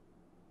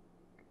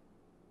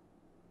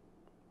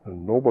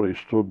 And nobody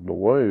stood in the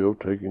way of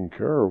taking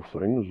care of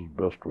things as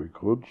best we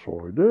could,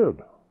 so I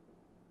did.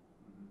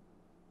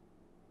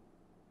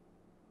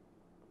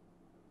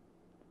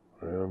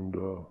 And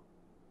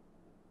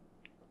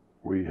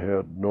we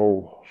had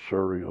no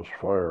serious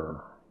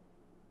fire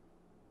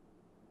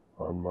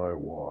on my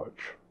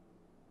watch.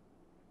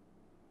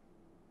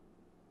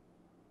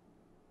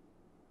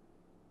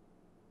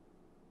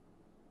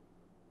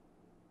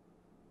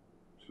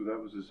 So that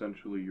was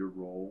essentially your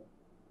role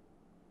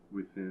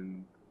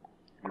within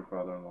your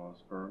father-in-law's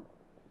firm?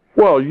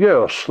 Well,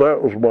 yes,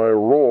 that was my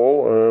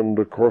role, and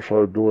of course I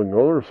was doing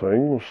other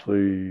things.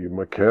 The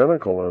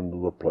mechanical end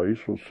of the place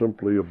was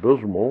simply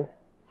abysmal.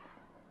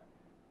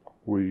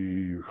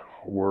 We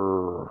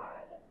were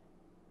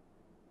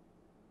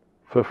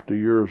 50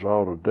 years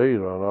out of date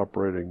on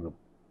operating the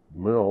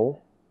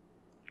mill.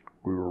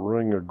 We were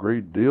running a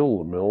great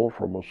deal of the mill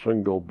from a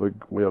single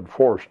we had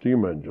 4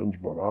 steam engines,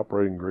 but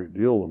operating a great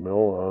deal of the mill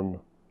on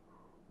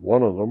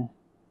one of them.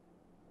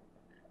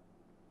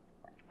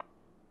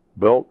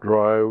 Belt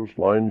drives,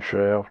 line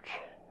shafts,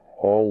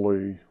 all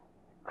the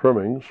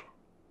trimmings,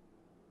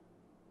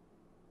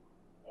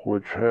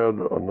 which had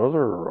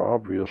another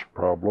obvious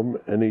problem.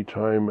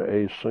 Anytime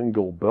a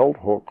single belt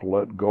hook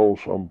let go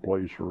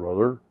someplace or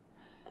other,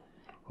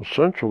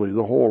 essentially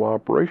the whole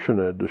operation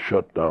had to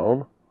shut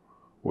down,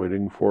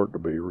 waiting for it to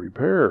be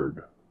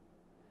repaired.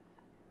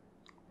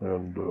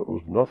 And it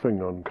was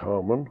nothing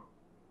uncommon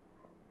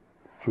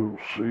to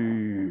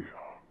see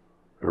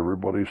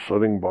everybody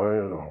sitting by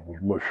a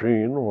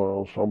machine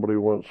while somebody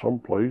went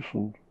someplace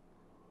and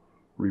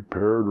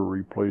repaired or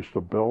replaced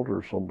a belt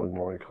or something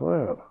like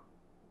that.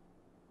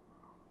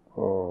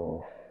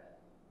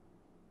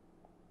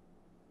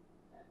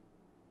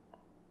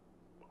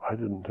 I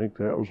didn't think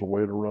that was the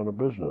way to run a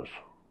business.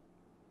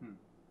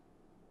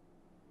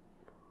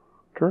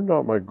 Turned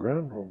out my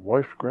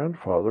wife's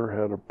grandfather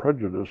had a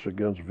prejudice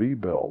against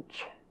V-belts,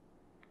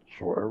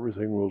 so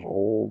everything was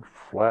old,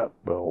 flat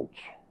belts.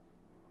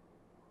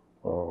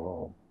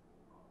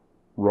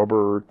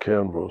 Rubber,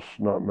 canvas,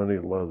 not many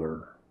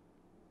leather,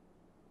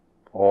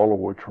 all of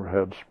which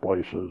had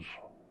splices.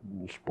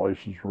 The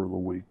splices were the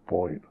weak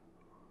point.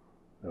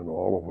 and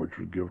all of which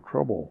would give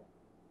trouble.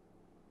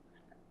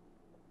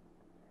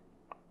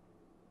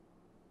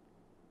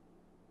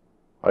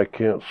 I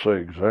can't say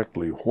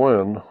exactly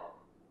when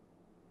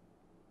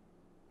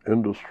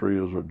industry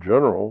as a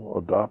general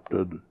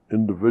adopted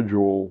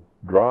individual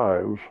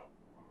drives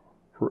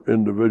for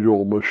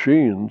individual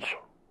machines.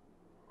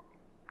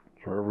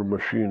 So every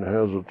machine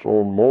has its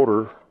own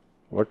motor,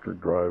 electric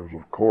drives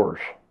of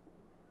course,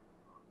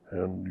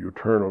 and you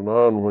turn it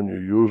on when you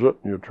use it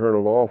and you turn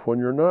it off when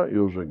you're not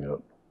using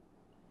it.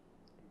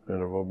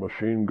 And if a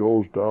machine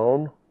goes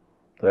down,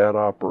 that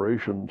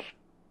operation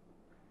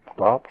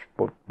stops,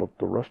 but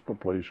the rest of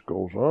the place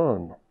goes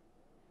on.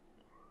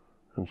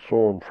 And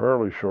so in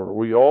fairly short,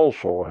 we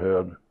also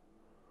had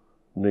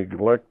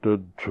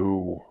neglected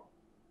to,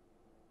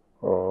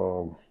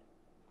 all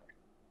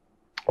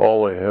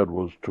they had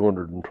was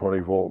 220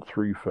 volt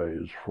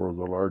three-phase for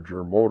the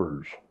larger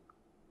motors.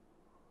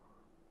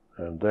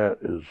 And that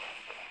is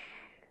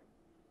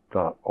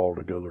not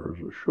altogether as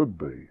it should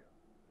be.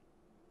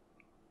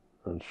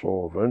 And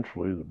so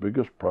eventually the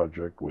biggest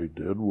project we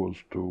did was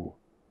to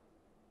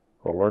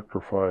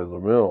electrify the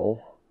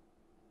mill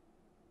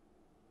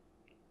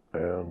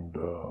and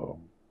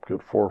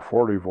get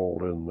 440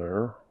 volt in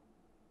there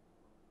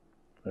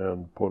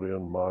and put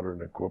in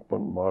modern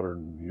equipment,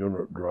 modern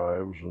unit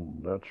drives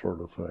and that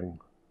sort of thing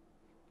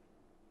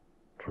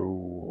to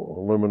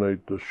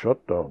eliminate the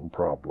shutdown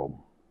problem.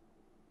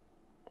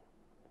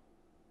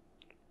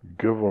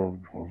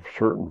 Given a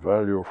certain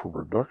value for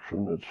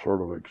production, it's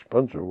sort of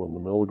expensive when the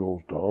mill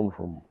goes down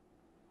from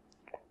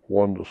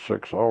 1 to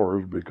 6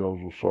 hours because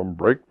of some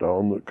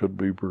breakdown that could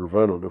be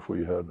prevented if we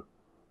had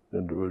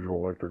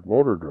individual electric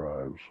motor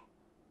drives.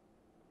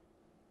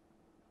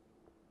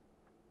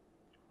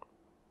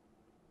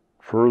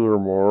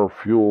 Furthermore,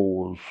 fuel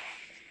was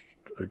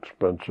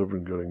expensive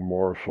and getting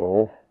more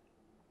so,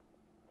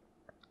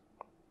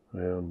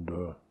 and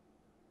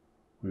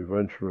we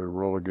eventually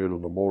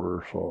relegated the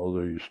motor, so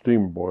the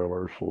steam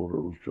boiler, so that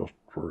it was just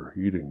for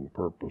heating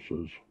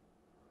purposes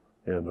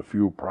and a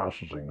few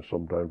processing.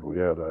 Sometimes we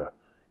had to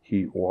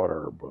heat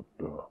water, but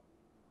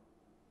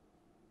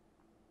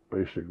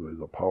basically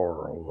the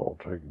power was all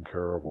taken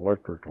care of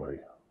electrically.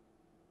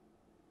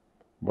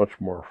 Much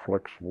more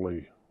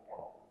flexibly,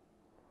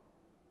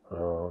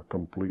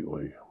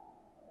 completely.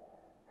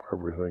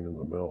 Everything in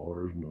the mill.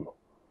 There isn't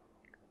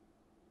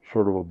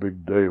sort of a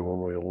big day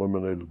when we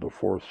eliminated the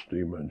fourth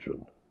steam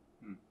engine.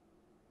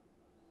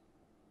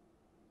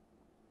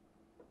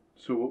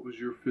 So what was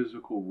your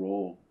physical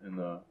role in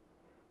the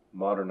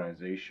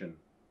modernization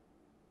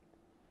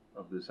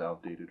of this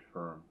outdated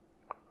firm?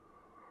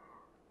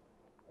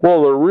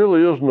 Well, there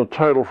really isn't a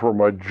title for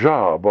my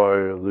job.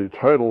 The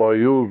title I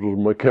used was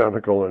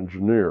mechanical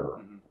engineer.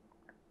 Mm-hmm.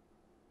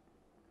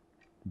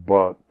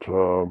 But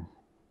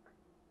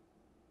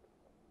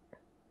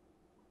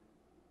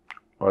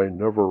I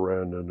never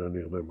ran into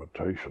any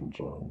limitations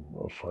on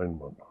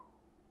assignment.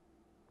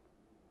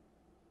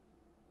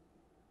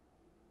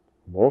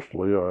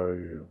 Mostly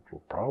the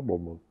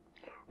problem,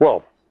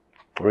 well,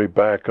 let me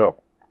back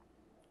up.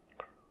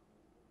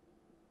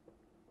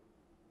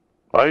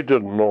 I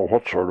didn't know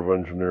what sort of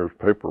engineers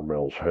paper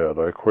mills had.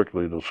 I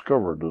quickly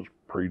discovered it's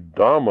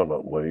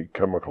predominantly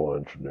chemical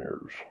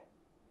engineers.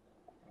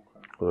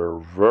 There are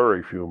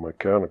very few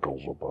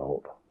mechanicals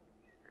about.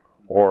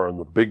 Or in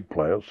the big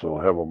plants, they'll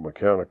have a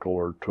mechanical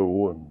or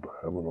two and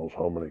heaven knows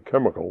how many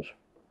chemicals.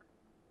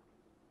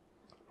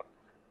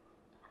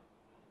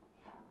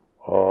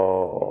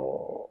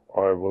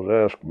 I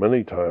was asked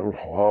many times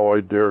how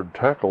I dared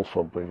tackle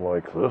something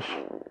like this.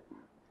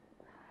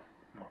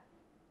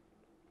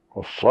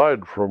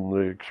 Aside from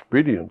the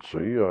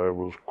expediency, I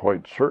was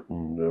quite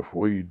certain if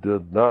we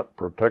did not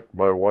protect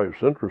my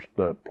wife's interest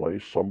in that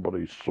place,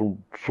 somebody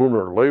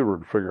sooner or later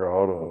would figure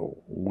out how to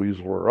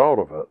weasel her out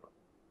of it.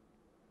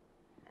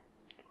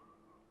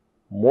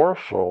 More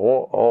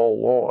so,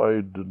 although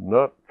I did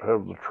not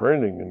have the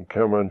training in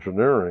chem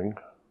engineering,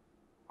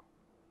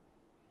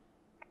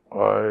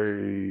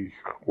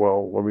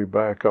 let me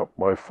back up.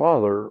 My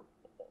father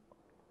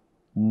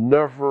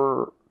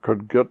never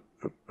could get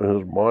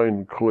his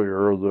mind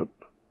clear that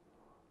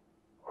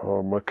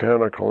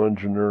mechanical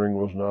engineering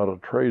was not a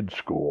trade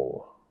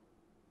school.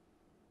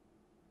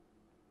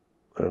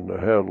 And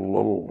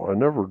I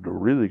never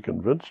really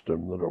convinced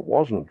him that it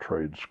wasn't a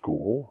trade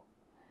school.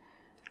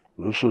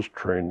 This is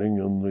training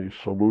in the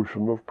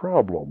solution of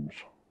problems.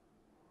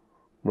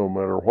 No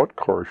matter what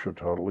course you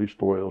taught, at least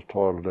the way it was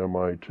taught at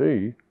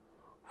MIT,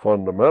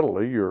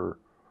 fundamentally you're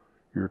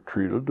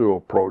treated to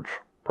approach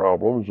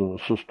problems in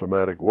a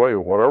systematic way,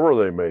 whatever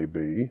they may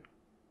be,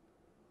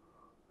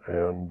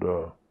 and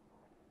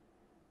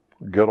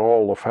get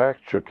all the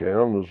facts you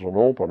can as an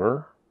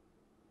opener.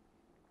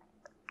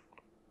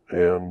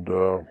 And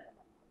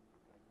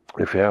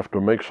if you have to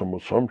make some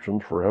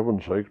assumptions, for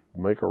heaven's sake,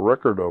 make a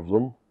record of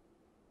them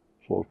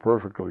so it's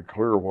perfectly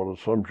clear what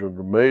assumptions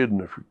are made,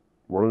 and if you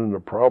run into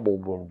a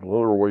problem,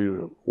 another way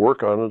to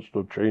work on it is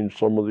to change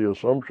some of the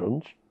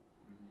assumptions,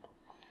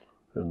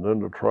 and then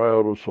to try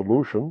out a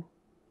solution.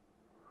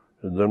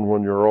 And then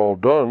when you're all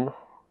done,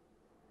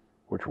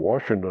 which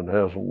Washington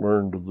hasn't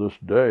learned to this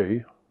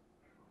day,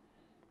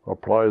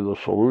 apply the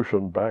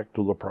solution back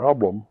to the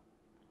problem,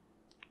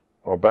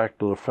 or back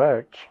to the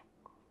facts,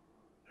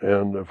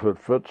 and if it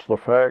fits the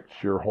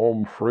facts, you're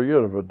home free,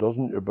 and if it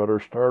doesn't, you better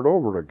start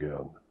over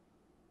again.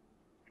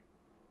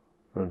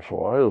 And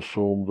so I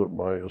assumed that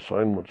my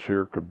assignments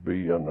here could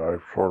be, and I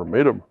sort of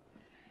made them,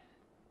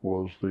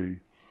 was the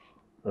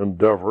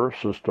endeavor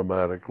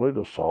systematically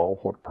to solve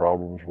what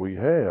problems we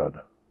had.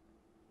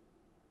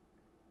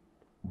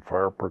 And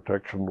fire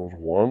protection was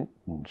one,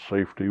 and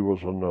safety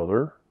was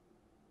another.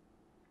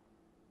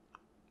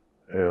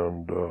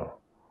 And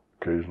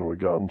occasionally we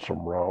got in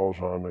some rows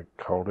on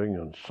accounting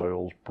and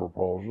sales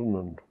proposing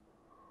and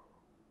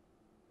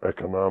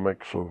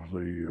economics of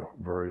the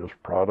various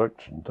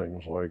products and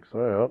things like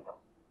that.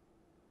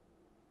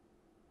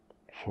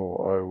 So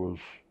I was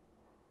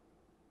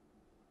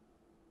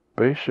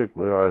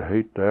basically, I'd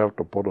hate to have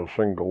to put a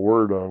single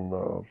word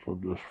on, so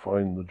just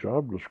find the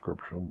job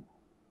description.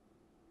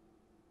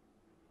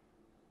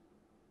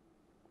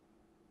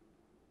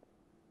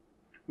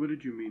 What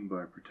did you mean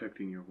by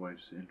protecting your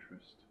wife's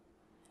interest?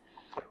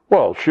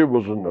 Well, she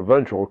was an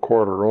eventual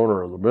quarter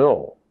owner of the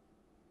mill.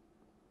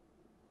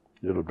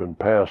 It had been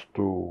passed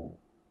to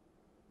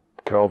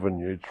Calvin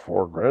Yates'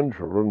 4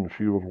 grandchildren, and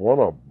she was one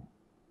of them.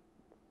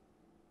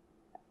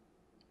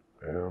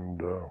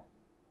 And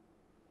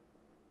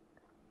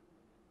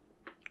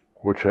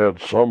which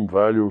had some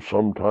value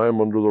sometime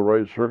under the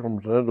right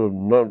circumstances,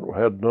 and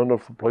had none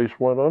if the place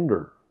went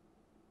under.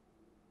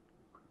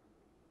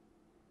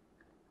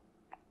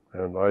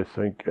 And I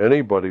think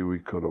anybody we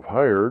could have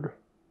hired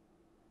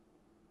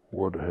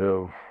would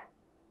have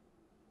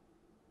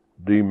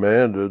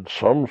demanded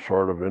some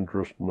sort of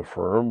interest in the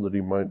firm that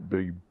he might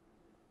be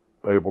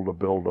able to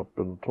build up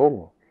in the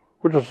total,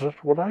 which is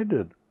just what I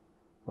did.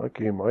 I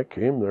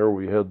came there,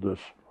 we had this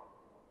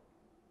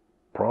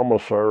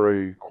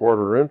promissory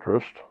quarter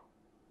interest,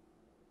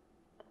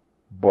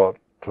 but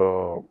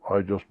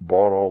I just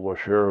bought all the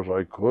shares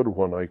I could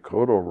when I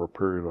could over a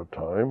period of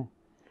time.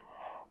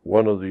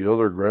 One of the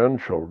other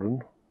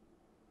grandchildren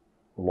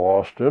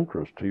lost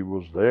interest. He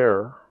was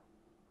there,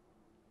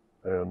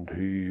 and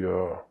he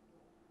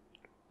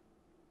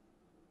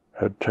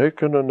had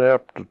taken an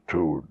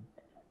aptitude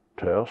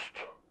test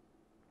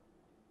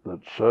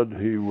that said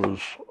he was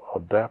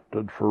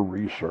adapted for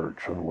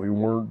research, and we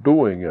weren't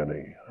doing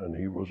any, and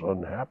he was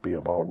unhappy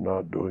about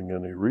not doing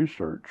any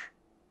research.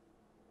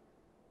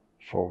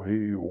 So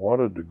he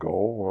wanted to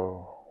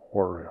go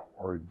where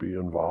he'd be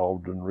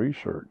involved in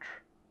research.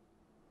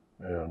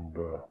 And,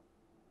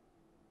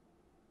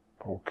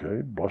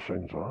 okay,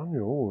 blessings on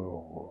you,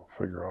 we'll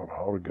figure out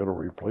how to get a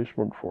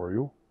replacement for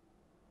you.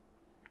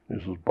 He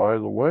says, by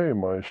the way,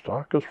 my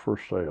stock is for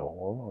sale.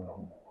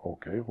 Well,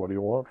 okay, what do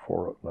you want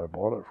for it? And I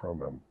bought it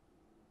from him.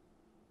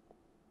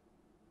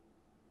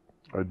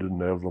 I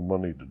didn't have the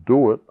money to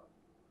do it,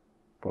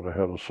 but I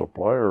had a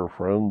supplier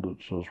friend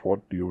that says,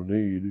 what do you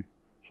need?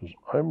 He says,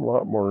 I'm a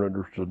lot more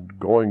interested in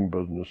going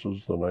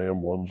businesses than I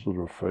am ones that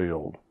have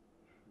failed.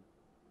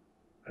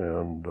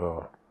 And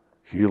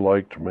he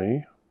liked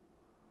me.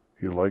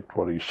 He liked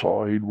what he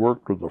saw. He'd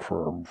worked with the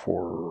firm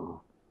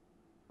for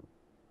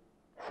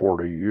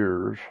 40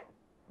 years,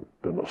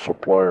 been a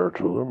supplier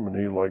to them, and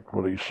he liked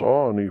what he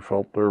saw, and he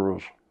felt there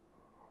was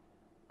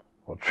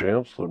a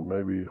chance that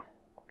maybe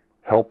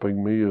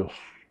helping me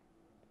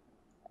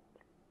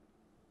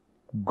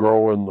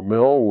grow in the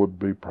mill would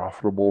be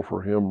profitable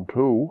for him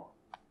too.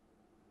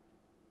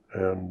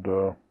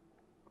 And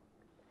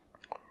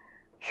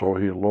so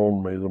he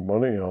loaned me the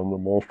money on the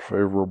most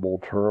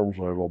favorable terms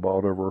I've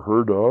about ever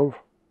heard of,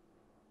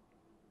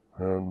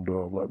 and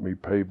let me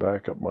pay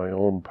back at my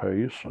own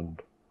pace,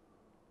 and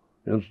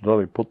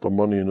incidentally put the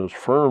money in his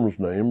firm's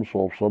name,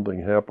 so if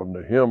something happened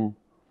to him,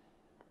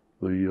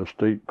 the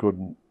estate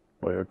couldn't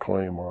lay a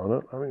claim on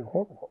it. I mean,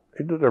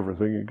 he did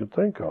everything he could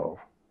think of.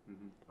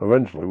 Mm-hmm.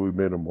 Eventually, we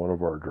made him one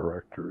of our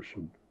directors,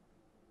 and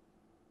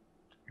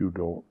you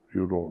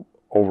don't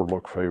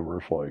overlook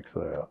favors like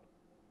that.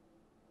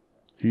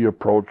 He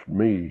approached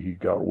me. He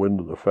got wind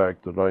of the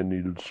fact that I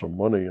needed some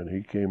money, and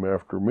he came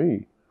after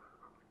me.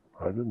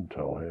 I didn't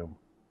tell him.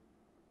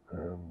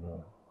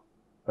 And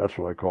that's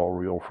what I call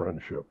real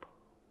friendship.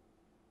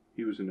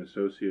 He was an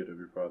associate of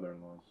your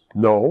father-in-law's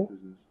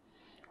business?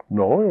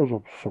 No, he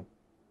was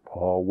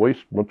a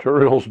waste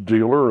materials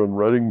dealer in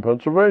Reading,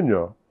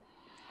 Pennsylvania.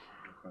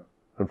 Okay.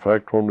 In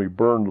fact, when we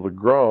burned to the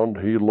ground,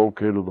 he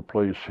located the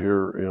place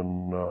here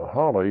in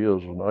Holly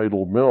as an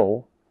idle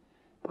mill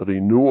that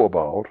he knew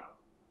about,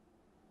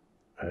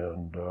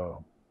 and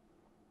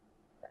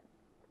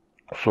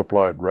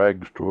supplied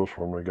rags to us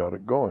when we got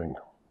it going,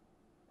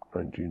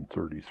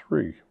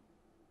 1933.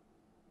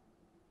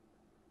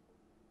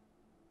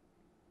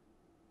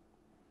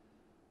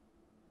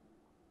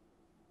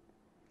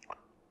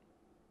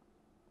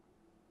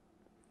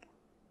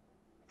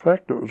 In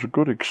fact, it was a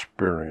good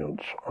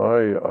experience.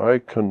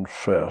 I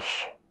confess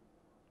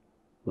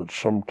that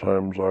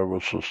sometimes I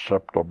was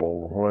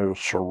susceptible when I was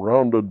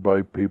surrounded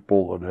by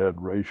people that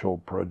had racial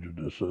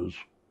prejudices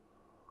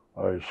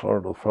I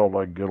sort of felt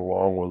I'd get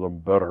along with them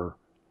better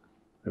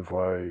if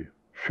I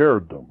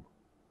shared them.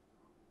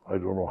 I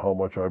don't know how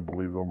much I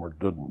believed them or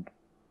didn't.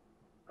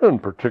 In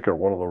particular,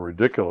 one of the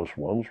ridiculous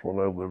ones, when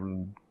I lived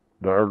in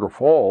Niagara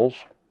Falls,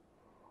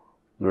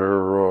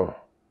 my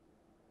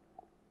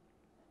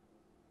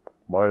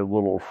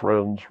little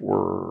friends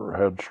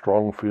had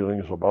strong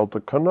feelings about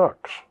the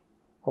Canucks.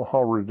 Well,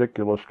 how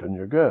ridiculous can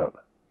you get?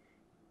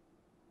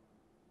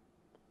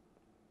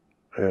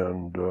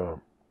 And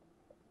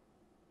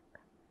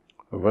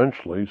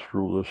eventually,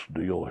 through this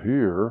deal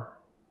here,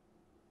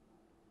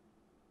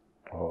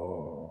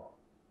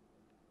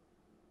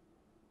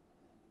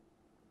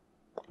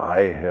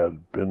 I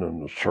had been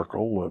in a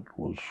circle that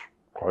was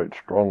quite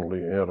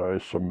strongly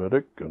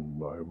anti-Semitic,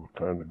 and I was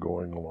kind of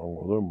going along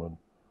with him. And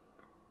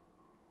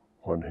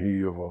when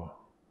he, of a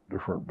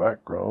different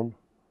background,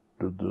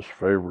 did this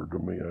favor to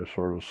me, I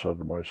sort of said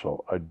to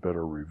myself, I'd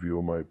better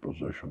review my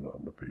position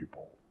on the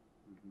people.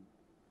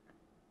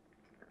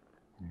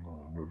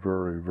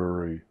 Very,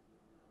 very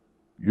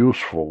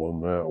useful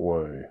in that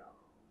way.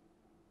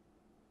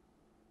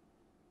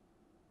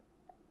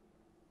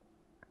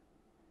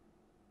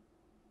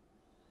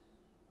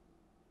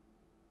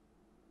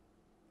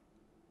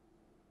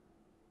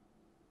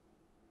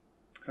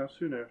 How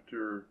soon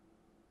after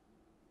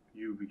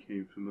you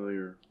became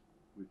familiar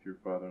with your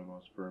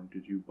father-in-law's firm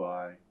did you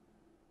buy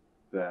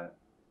that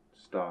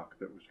stock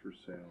that was for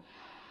sale?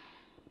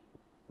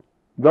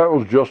 That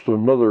was just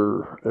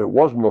it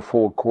wasn't a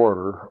full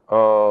quarter.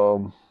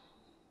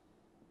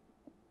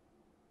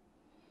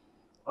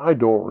 I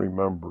don't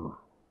remember.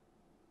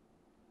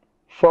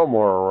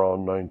 Somewhere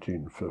around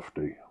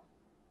 1950,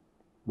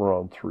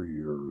 around 3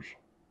 years.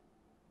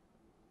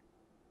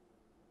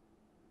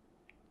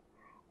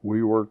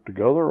 We worked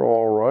together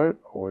all right.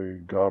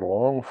 We got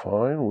along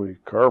fine. We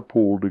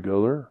carpooled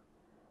together.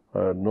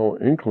 I had no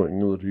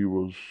inkling that he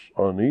was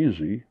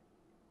uneasy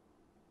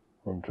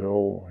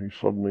until he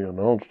suddenly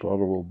announced out of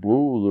the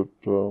blue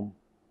that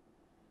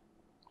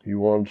he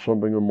wanted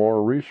something of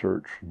more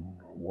research and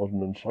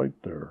wasn't in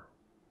sight there.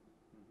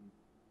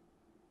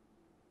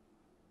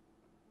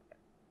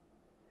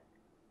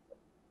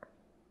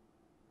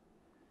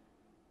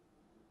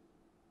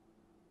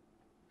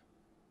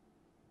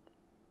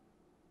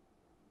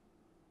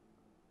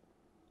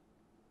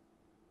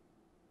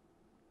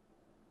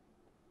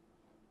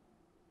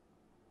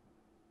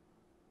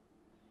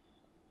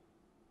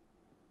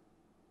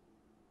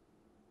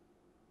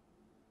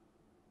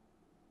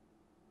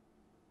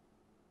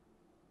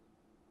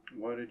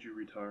 Why did you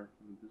retire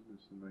from the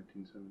business in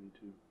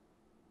 1972?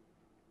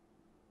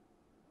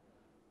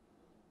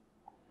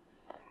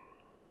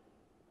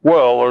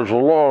 Well, there's a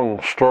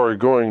long story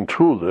going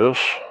to this.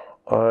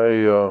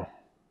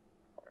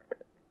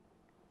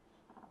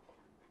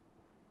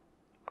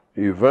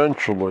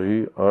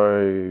 Eventually,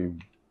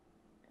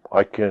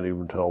 I can't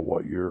even tell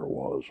what year it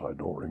was. I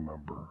don't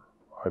remember.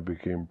 I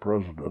became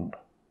president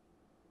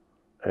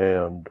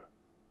and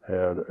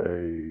had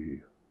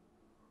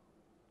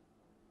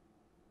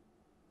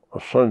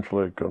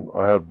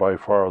I had by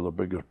far the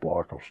biggest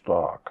block of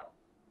stock.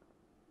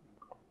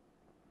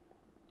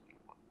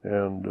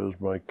 And as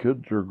my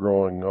kids are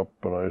growing up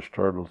and I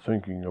started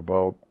thinking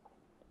about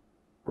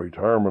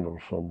retirement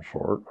of some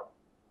sort,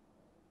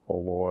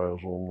 although I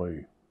was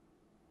only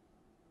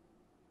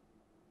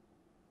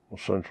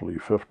essentially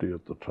 50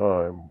 at the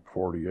time,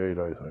 48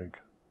 I think,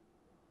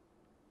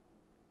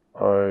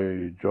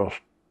 I just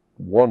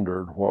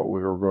wondered what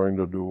we were going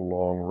to do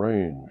long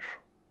range.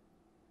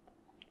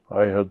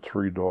 I had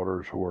 3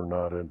 daughters who were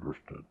not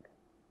interested.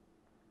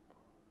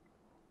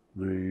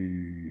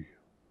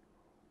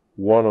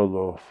 One of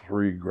the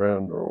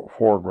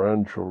 4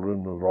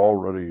 grandchildren had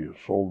already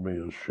sold me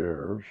his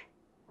shares.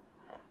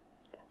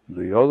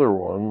 The other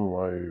one,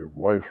 my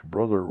wife's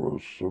brother,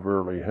 was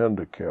severely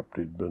handicapped.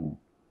 He'd been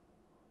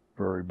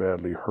very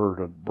badly hurt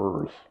at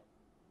birth,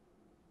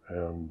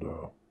 and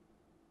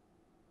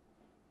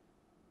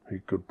he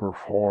could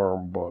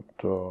perform, but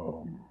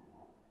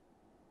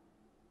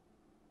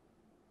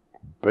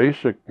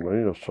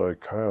basically a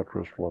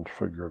psychiatrist once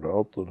figured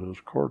out that his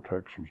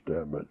cortex was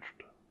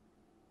damaged.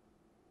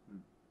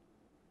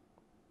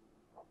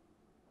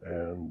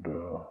 And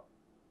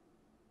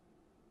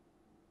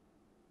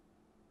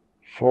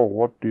so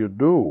what do you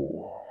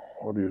do?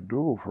 What do you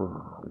do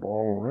for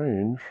long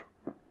range?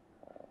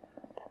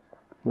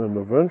 And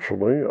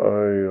eventually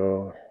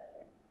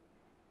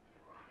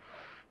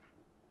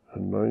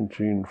in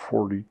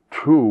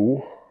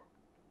 1942,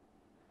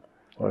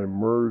 I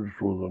merged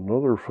with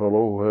another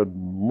fellow who had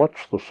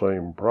much the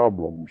same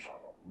problems.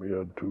 We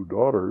had 2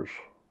 daughters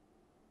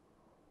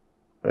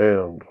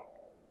and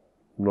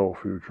no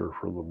future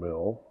for the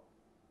mill.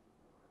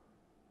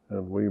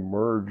 And we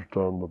merged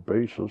on the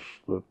basis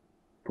that,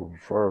 as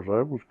far as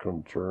I was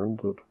concerned,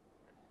 that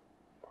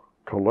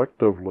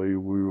collectively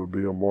we would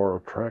be a more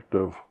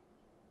attractive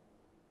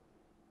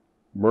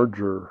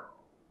merger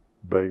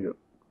bait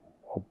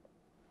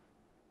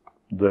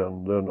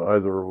than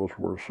either of us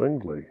were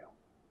singly.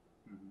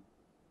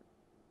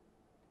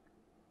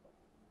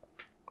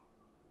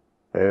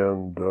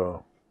 And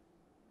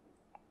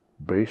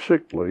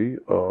basically,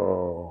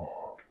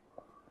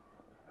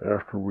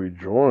 after we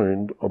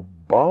joined,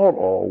 about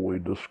all we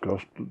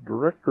discussed at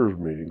directors'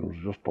 meeting was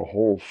just a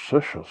whole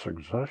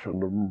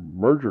succession of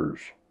mergers,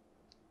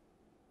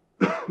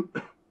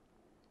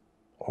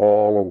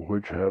 all of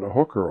which had a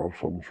hooker of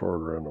some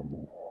sort in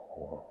them.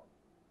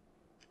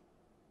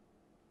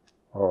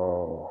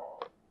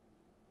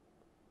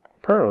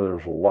 Apparently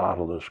there's a lot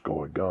of this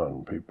going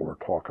on. People are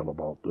talking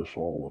about this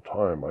all the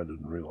time. I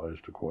didn't realize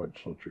to quite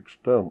such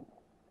extent.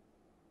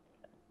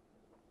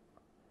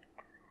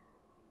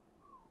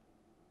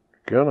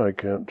 Again, I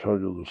can't tell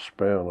you the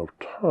span of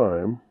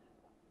time.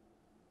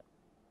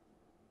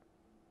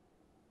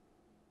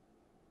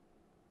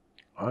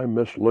 I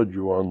misled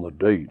you on the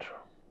date.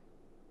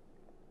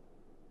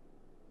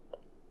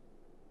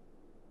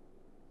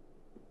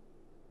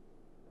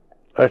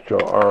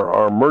 Actually,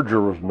 our merger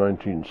was in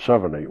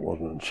 1970, it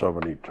wasn't in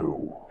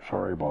 72.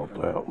 Sorry about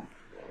that.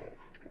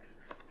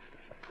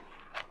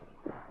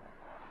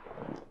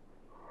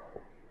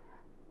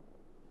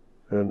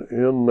 And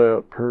in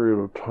that period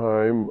of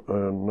time,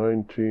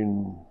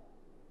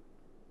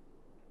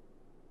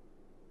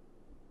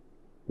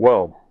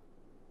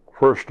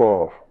 first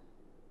off,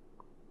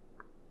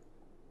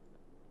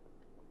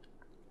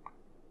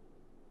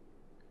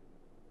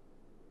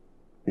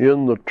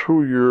 in the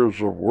 2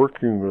 years of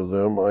working with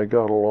them, I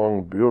got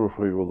along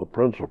beautifully with the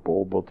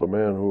principal, but the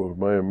man who was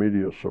my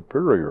immediate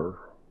superior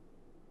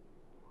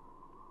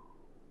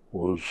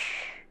was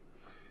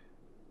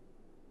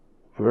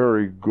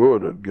very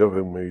good at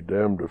giving me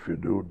damned if you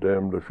do,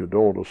 damned if you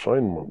don't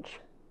assignments.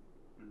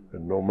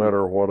 And no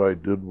matter what I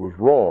did was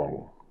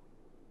wrong.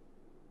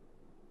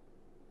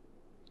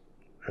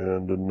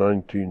 And in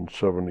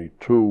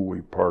 1972,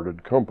 we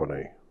parted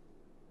company.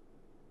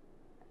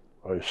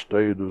 I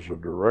stayed as a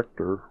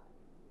director,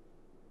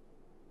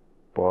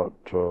 but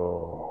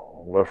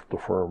left the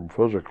firm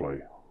physically.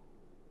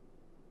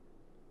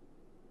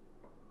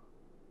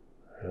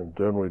 And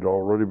then we'd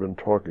already been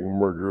talking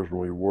mergers, and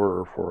we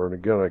were for, and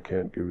again, I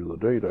can't give you the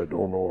date, I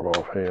don't know it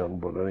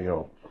offhand, but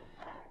anyhow,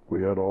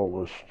 we had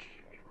all this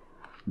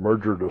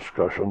merger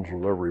discussions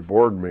with every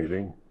board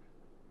meeting,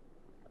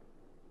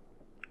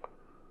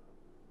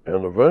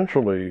 and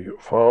eventually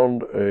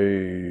found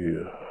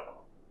a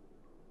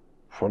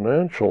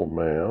financial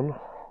man.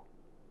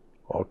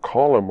 I'll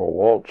call him a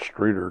Wall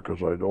Streeter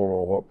because I don't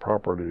know what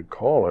property to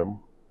call him.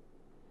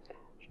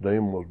 His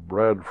name was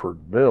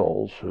Bradford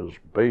Mills. His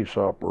base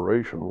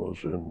operation was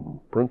in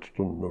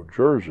Princeton, New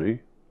Jersey,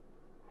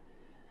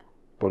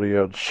 but he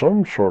had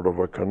some sort of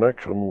a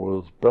connection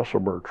with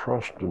Bessemer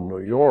Trust in New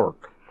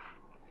York.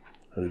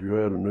 And if you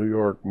had a New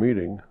York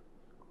meeting,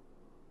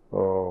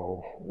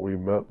 we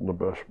met in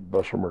the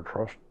Bessemer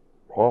Trust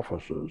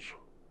offices.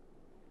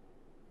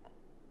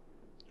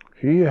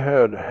 He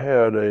had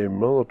had a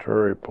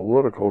military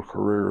political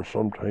career.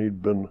 Sometime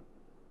he'd been,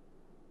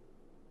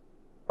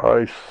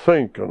 I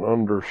think, an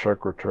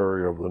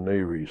undersecretary of the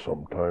Navy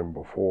sometime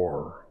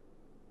before.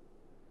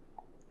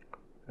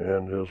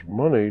 And his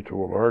money,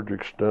 to a large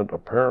extent,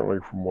 apparently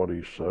from what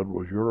he said,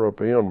 was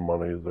European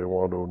money they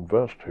want to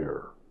invest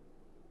here.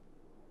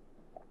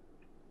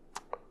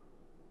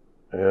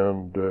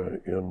 And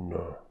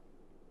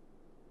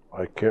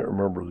I can't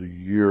remember the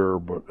year,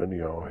 but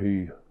anyhow,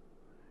 he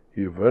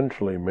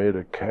eventually made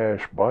a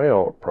cash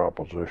buyout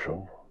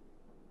proposition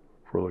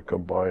for the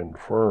combined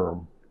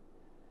firm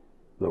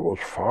that was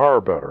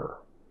far better,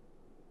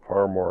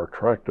 far more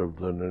attractive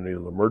than any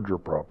of the merger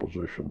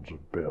propositions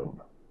had been.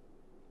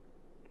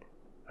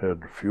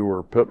 Had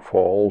fewer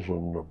pitfalls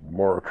and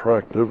more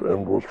attractive,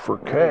 and was for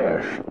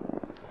cash.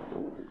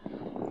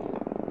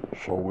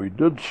 So we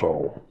did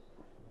so.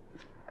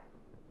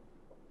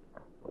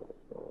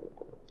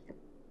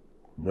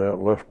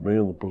 That left me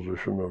in the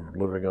position of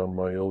living on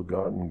my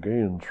ill-gotten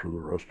gains for the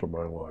rest of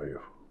my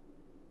life.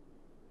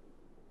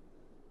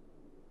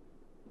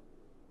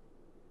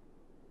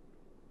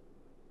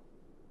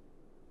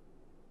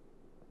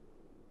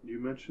 You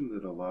mentioned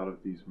that a lot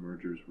of these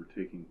mergers were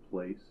taking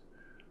place.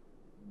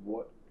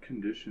 What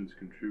conditions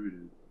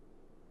contributed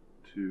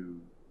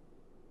to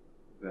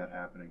that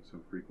happening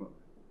so frequently?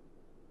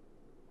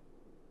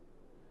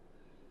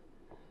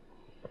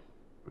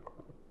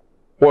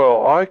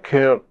 Well, I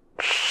can't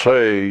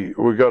say.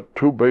 We got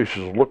two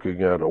bases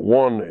looking at it.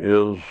 One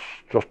is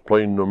just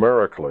plain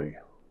numerically.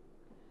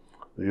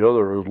 The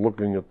other is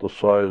looking at the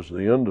size of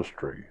the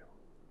industry.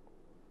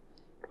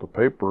 The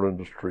paper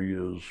industry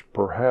is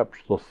perhaps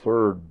the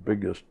third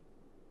biggest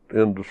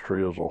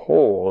industry as a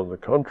whole in the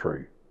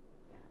country.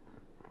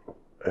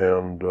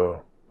 And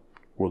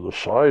with the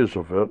size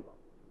of it,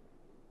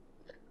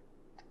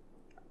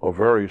 a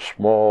very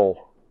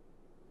small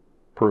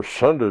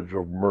percentage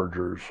of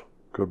mergers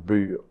could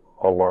be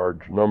a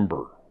large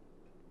number.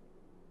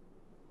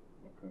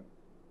 Okay.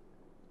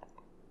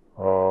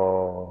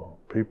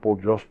 People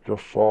just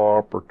saw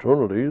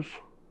opportunities,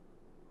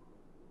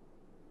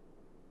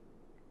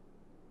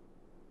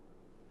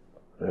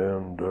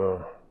 and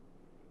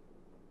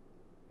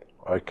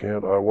I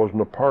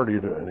wasn't a party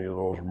to any of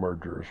those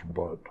mergers,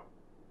 but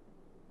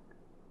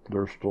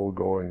they're still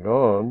going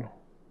on.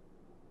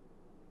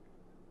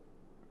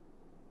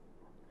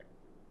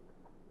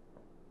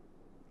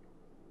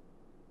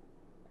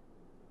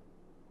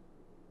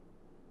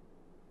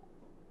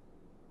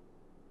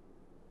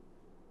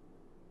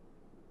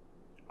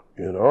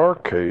 In our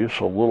case,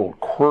 a little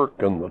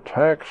quirk in the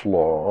tax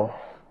law,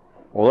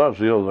 well, that's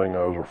the other thing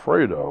I was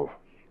afraid of.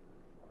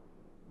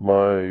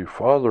 My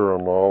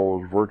father-in-law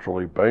was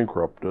virtually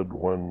bankrupted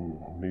when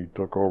he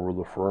took over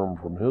the firm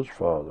from his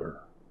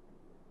father.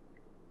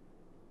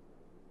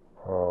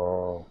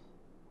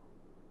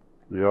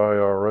 The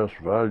IRS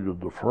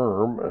valued the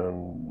firm,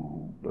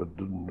 and it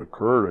didn't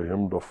occur to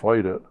him to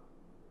fight it,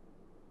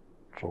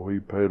 so he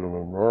paid an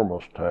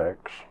enormous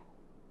tax,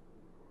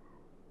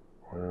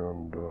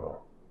 and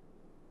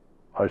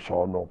I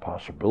saw no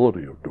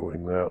possibility of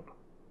doing that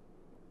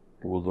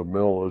with the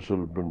mill as it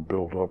had been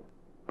built up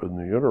in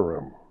the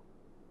interim.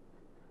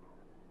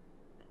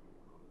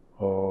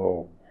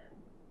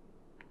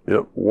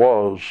 It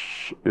was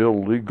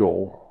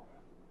illegal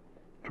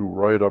to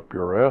write up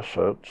your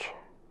assets.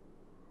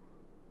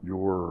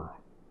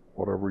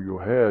 Whatever you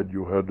had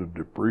to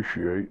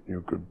depreciate.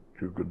 You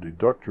could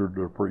deduct your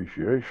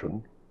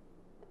depreciation,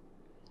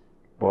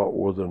 but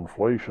with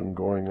inflation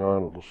going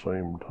on at the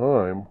same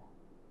time,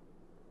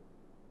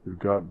 you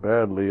got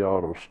badly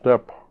out of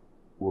step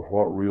with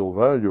what real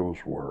values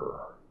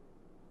were.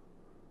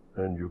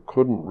 And you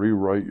couldn't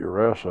rewrite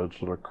your assets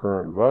at a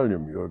current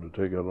value. You had to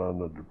take it on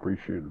the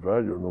depreciated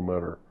value no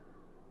matter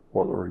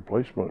what the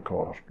replacement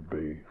cost would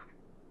be.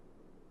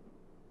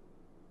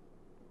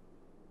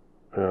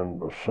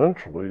 And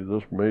essentially,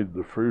 this made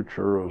the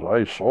future, as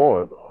I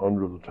saw it,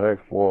 under the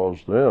tax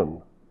laws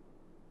then,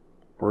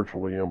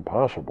 virtually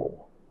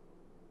impossible.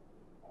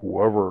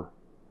 Whoever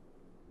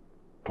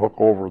took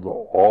over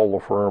all the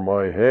firm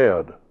I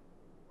had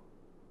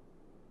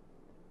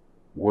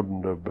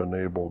wouldn't have been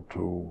able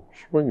to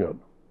swing it.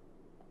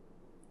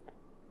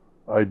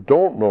 I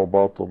don't know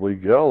about the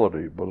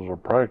legality, but as a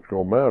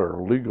practical matter,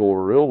 legal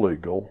or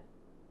illegal,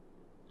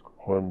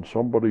 when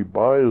somebody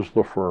buys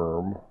the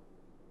firm,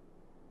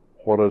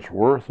 what it's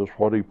worth is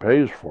what he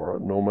pays for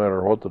it, no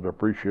matter what the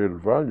depreciated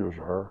values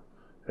are,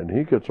 and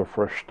he gets a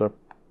fresh start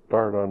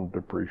on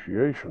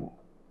depreciation.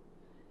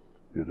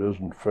 It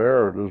isn't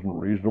fair, it isn't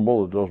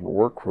reasonable, it doesn't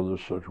work for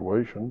this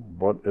situation,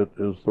 but it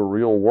is the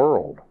real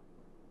world.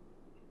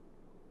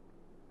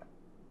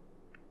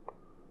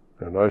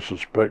 And I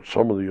suspect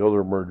some of the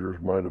other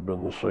mergers might have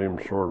been the same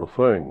sort of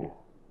thing,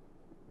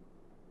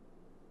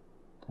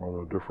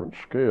 on a different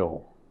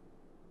scale.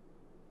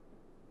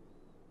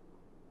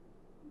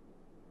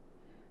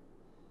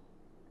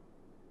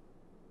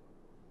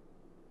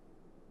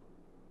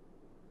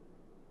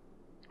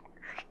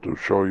 Just to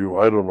show you,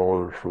 I don't know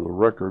whether it's for the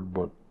record,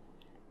 but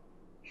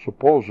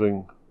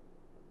supposing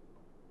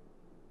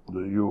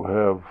that you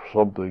have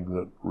something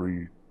that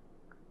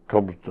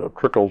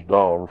trickles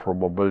down from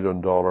 $1 million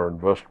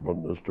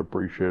investment that's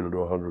depreciated to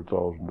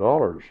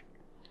 $100,000.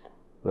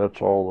 That's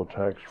all the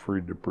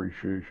tax-free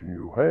depreciation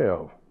you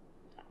have.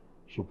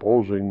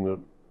 Supposing that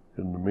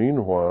in the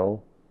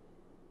meanwhile,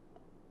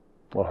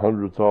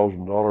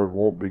 $100,000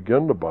 won't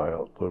begin to buy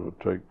it, that it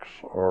takes,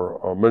 or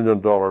 $1 million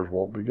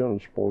won't begin,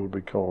 it's supposed to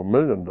become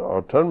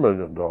a $10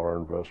 million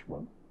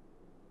investment.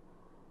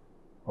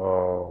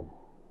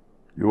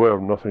 You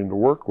have nothing to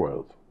work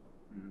with.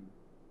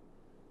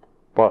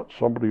 But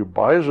somebody who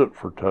buys it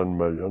for $10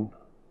 million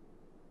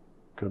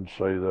can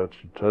say that's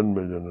a $10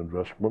 million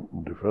investment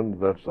and defend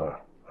that's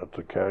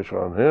a cash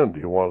on hand. Do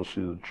you want to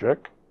see the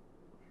check?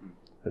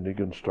 And he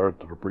can start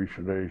the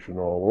depreciation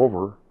all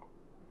over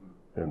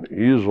and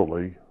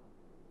easily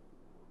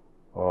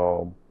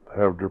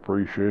have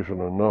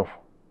depreciation enough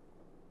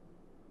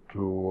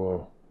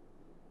to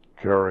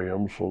carry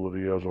him so that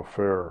he has a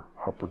fair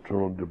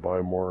opportunity to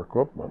buy more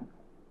equipment.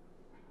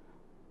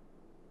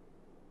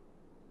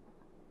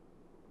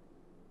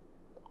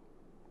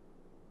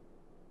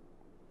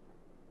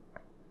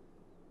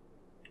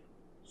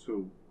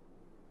 So,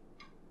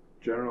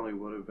 generally,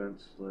 what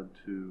events led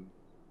to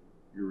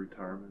your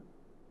retirement?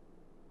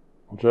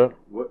 What's that?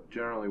 What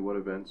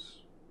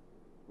events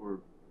or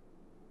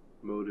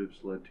motives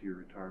led to your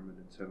retirement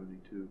in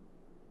 72?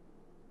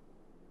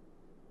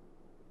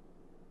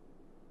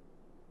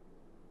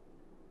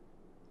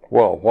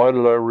 Well, why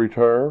did I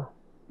retire?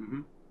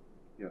 Mm-hmm.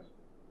 Yes.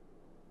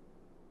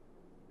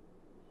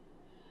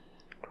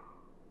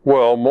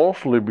 Well,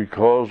 mostly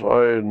because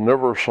I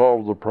never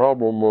solved the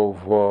problem of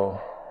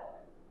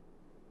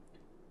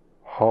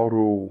how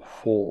to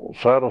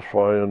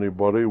satisfy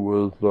anybody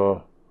with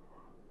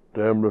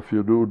damned if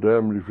you do,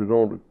 damned if you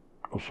don't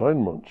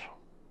assignments.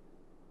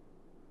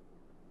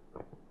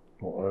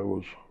 So I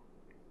was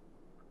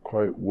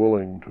quite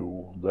willing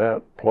to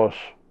that, plus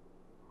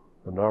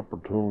an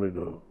opportunity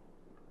to,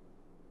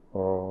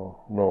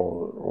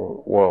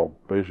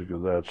 basically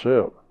that's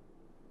it.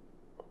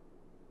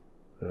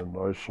 And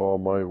I saw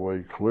my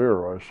way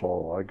clear. I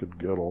saw I could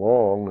get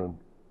along, and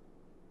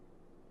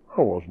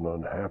I wasn't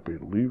unhappy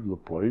to leave the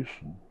place.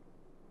 And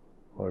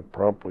I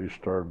promptly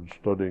started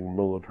studying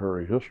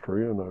military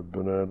history, and I've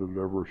been at it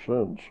ever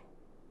since.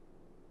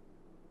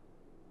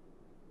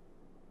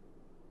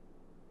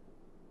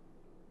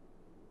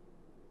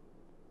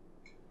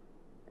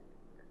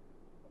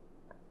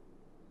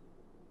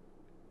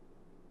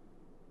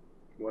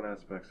 What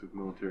aspects of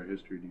military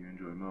history do you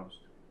enjoy most?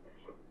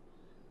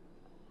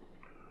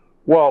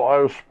 Well, I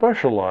was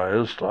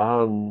specialized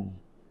on,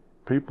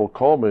 people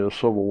call me a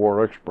Civil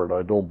War expert.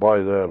 I don't buy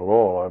that at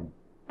all.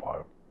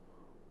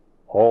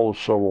 All the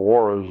Civil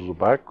War is a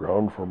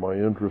background for my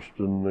interest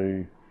in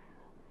the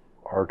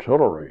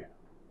artillery.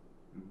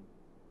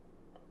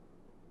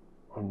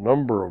 A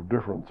number of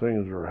different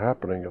things are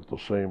happening at the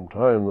same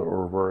time that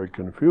were very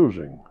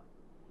confusing.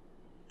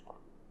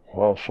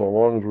 Well, so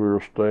long as we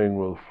were staying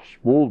with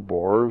smooth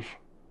bores,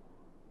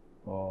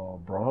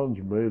 bronze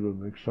made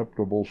an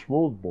acceptable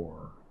smooth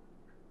bore.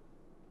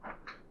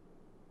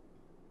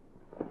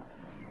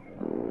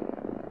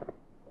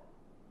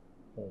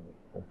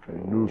 Okay,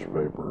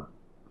 newspaper.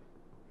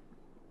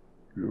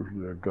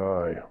 Usually a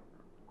guy.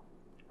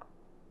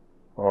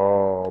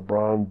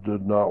 Bronze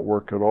did not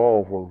work at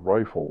all with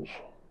rifles.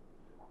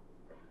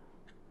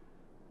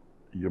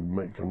 You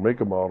can make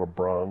them out of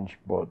bronze,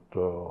 but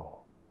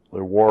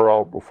they wore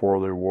out before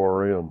they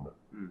wore in.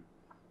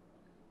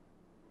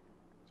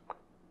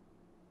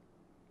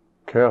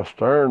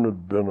 Cast iron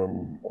had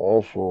been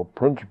also a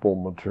principal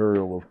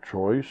material of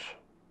choice,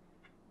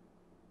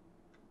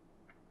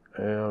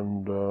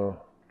 and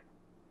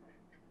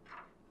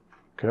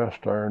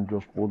cast iron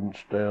just wouldn't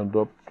stand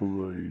up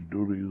to the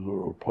duties that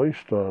were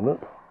placed on it.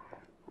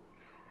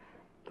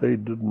 They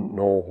didn't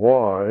know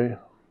why.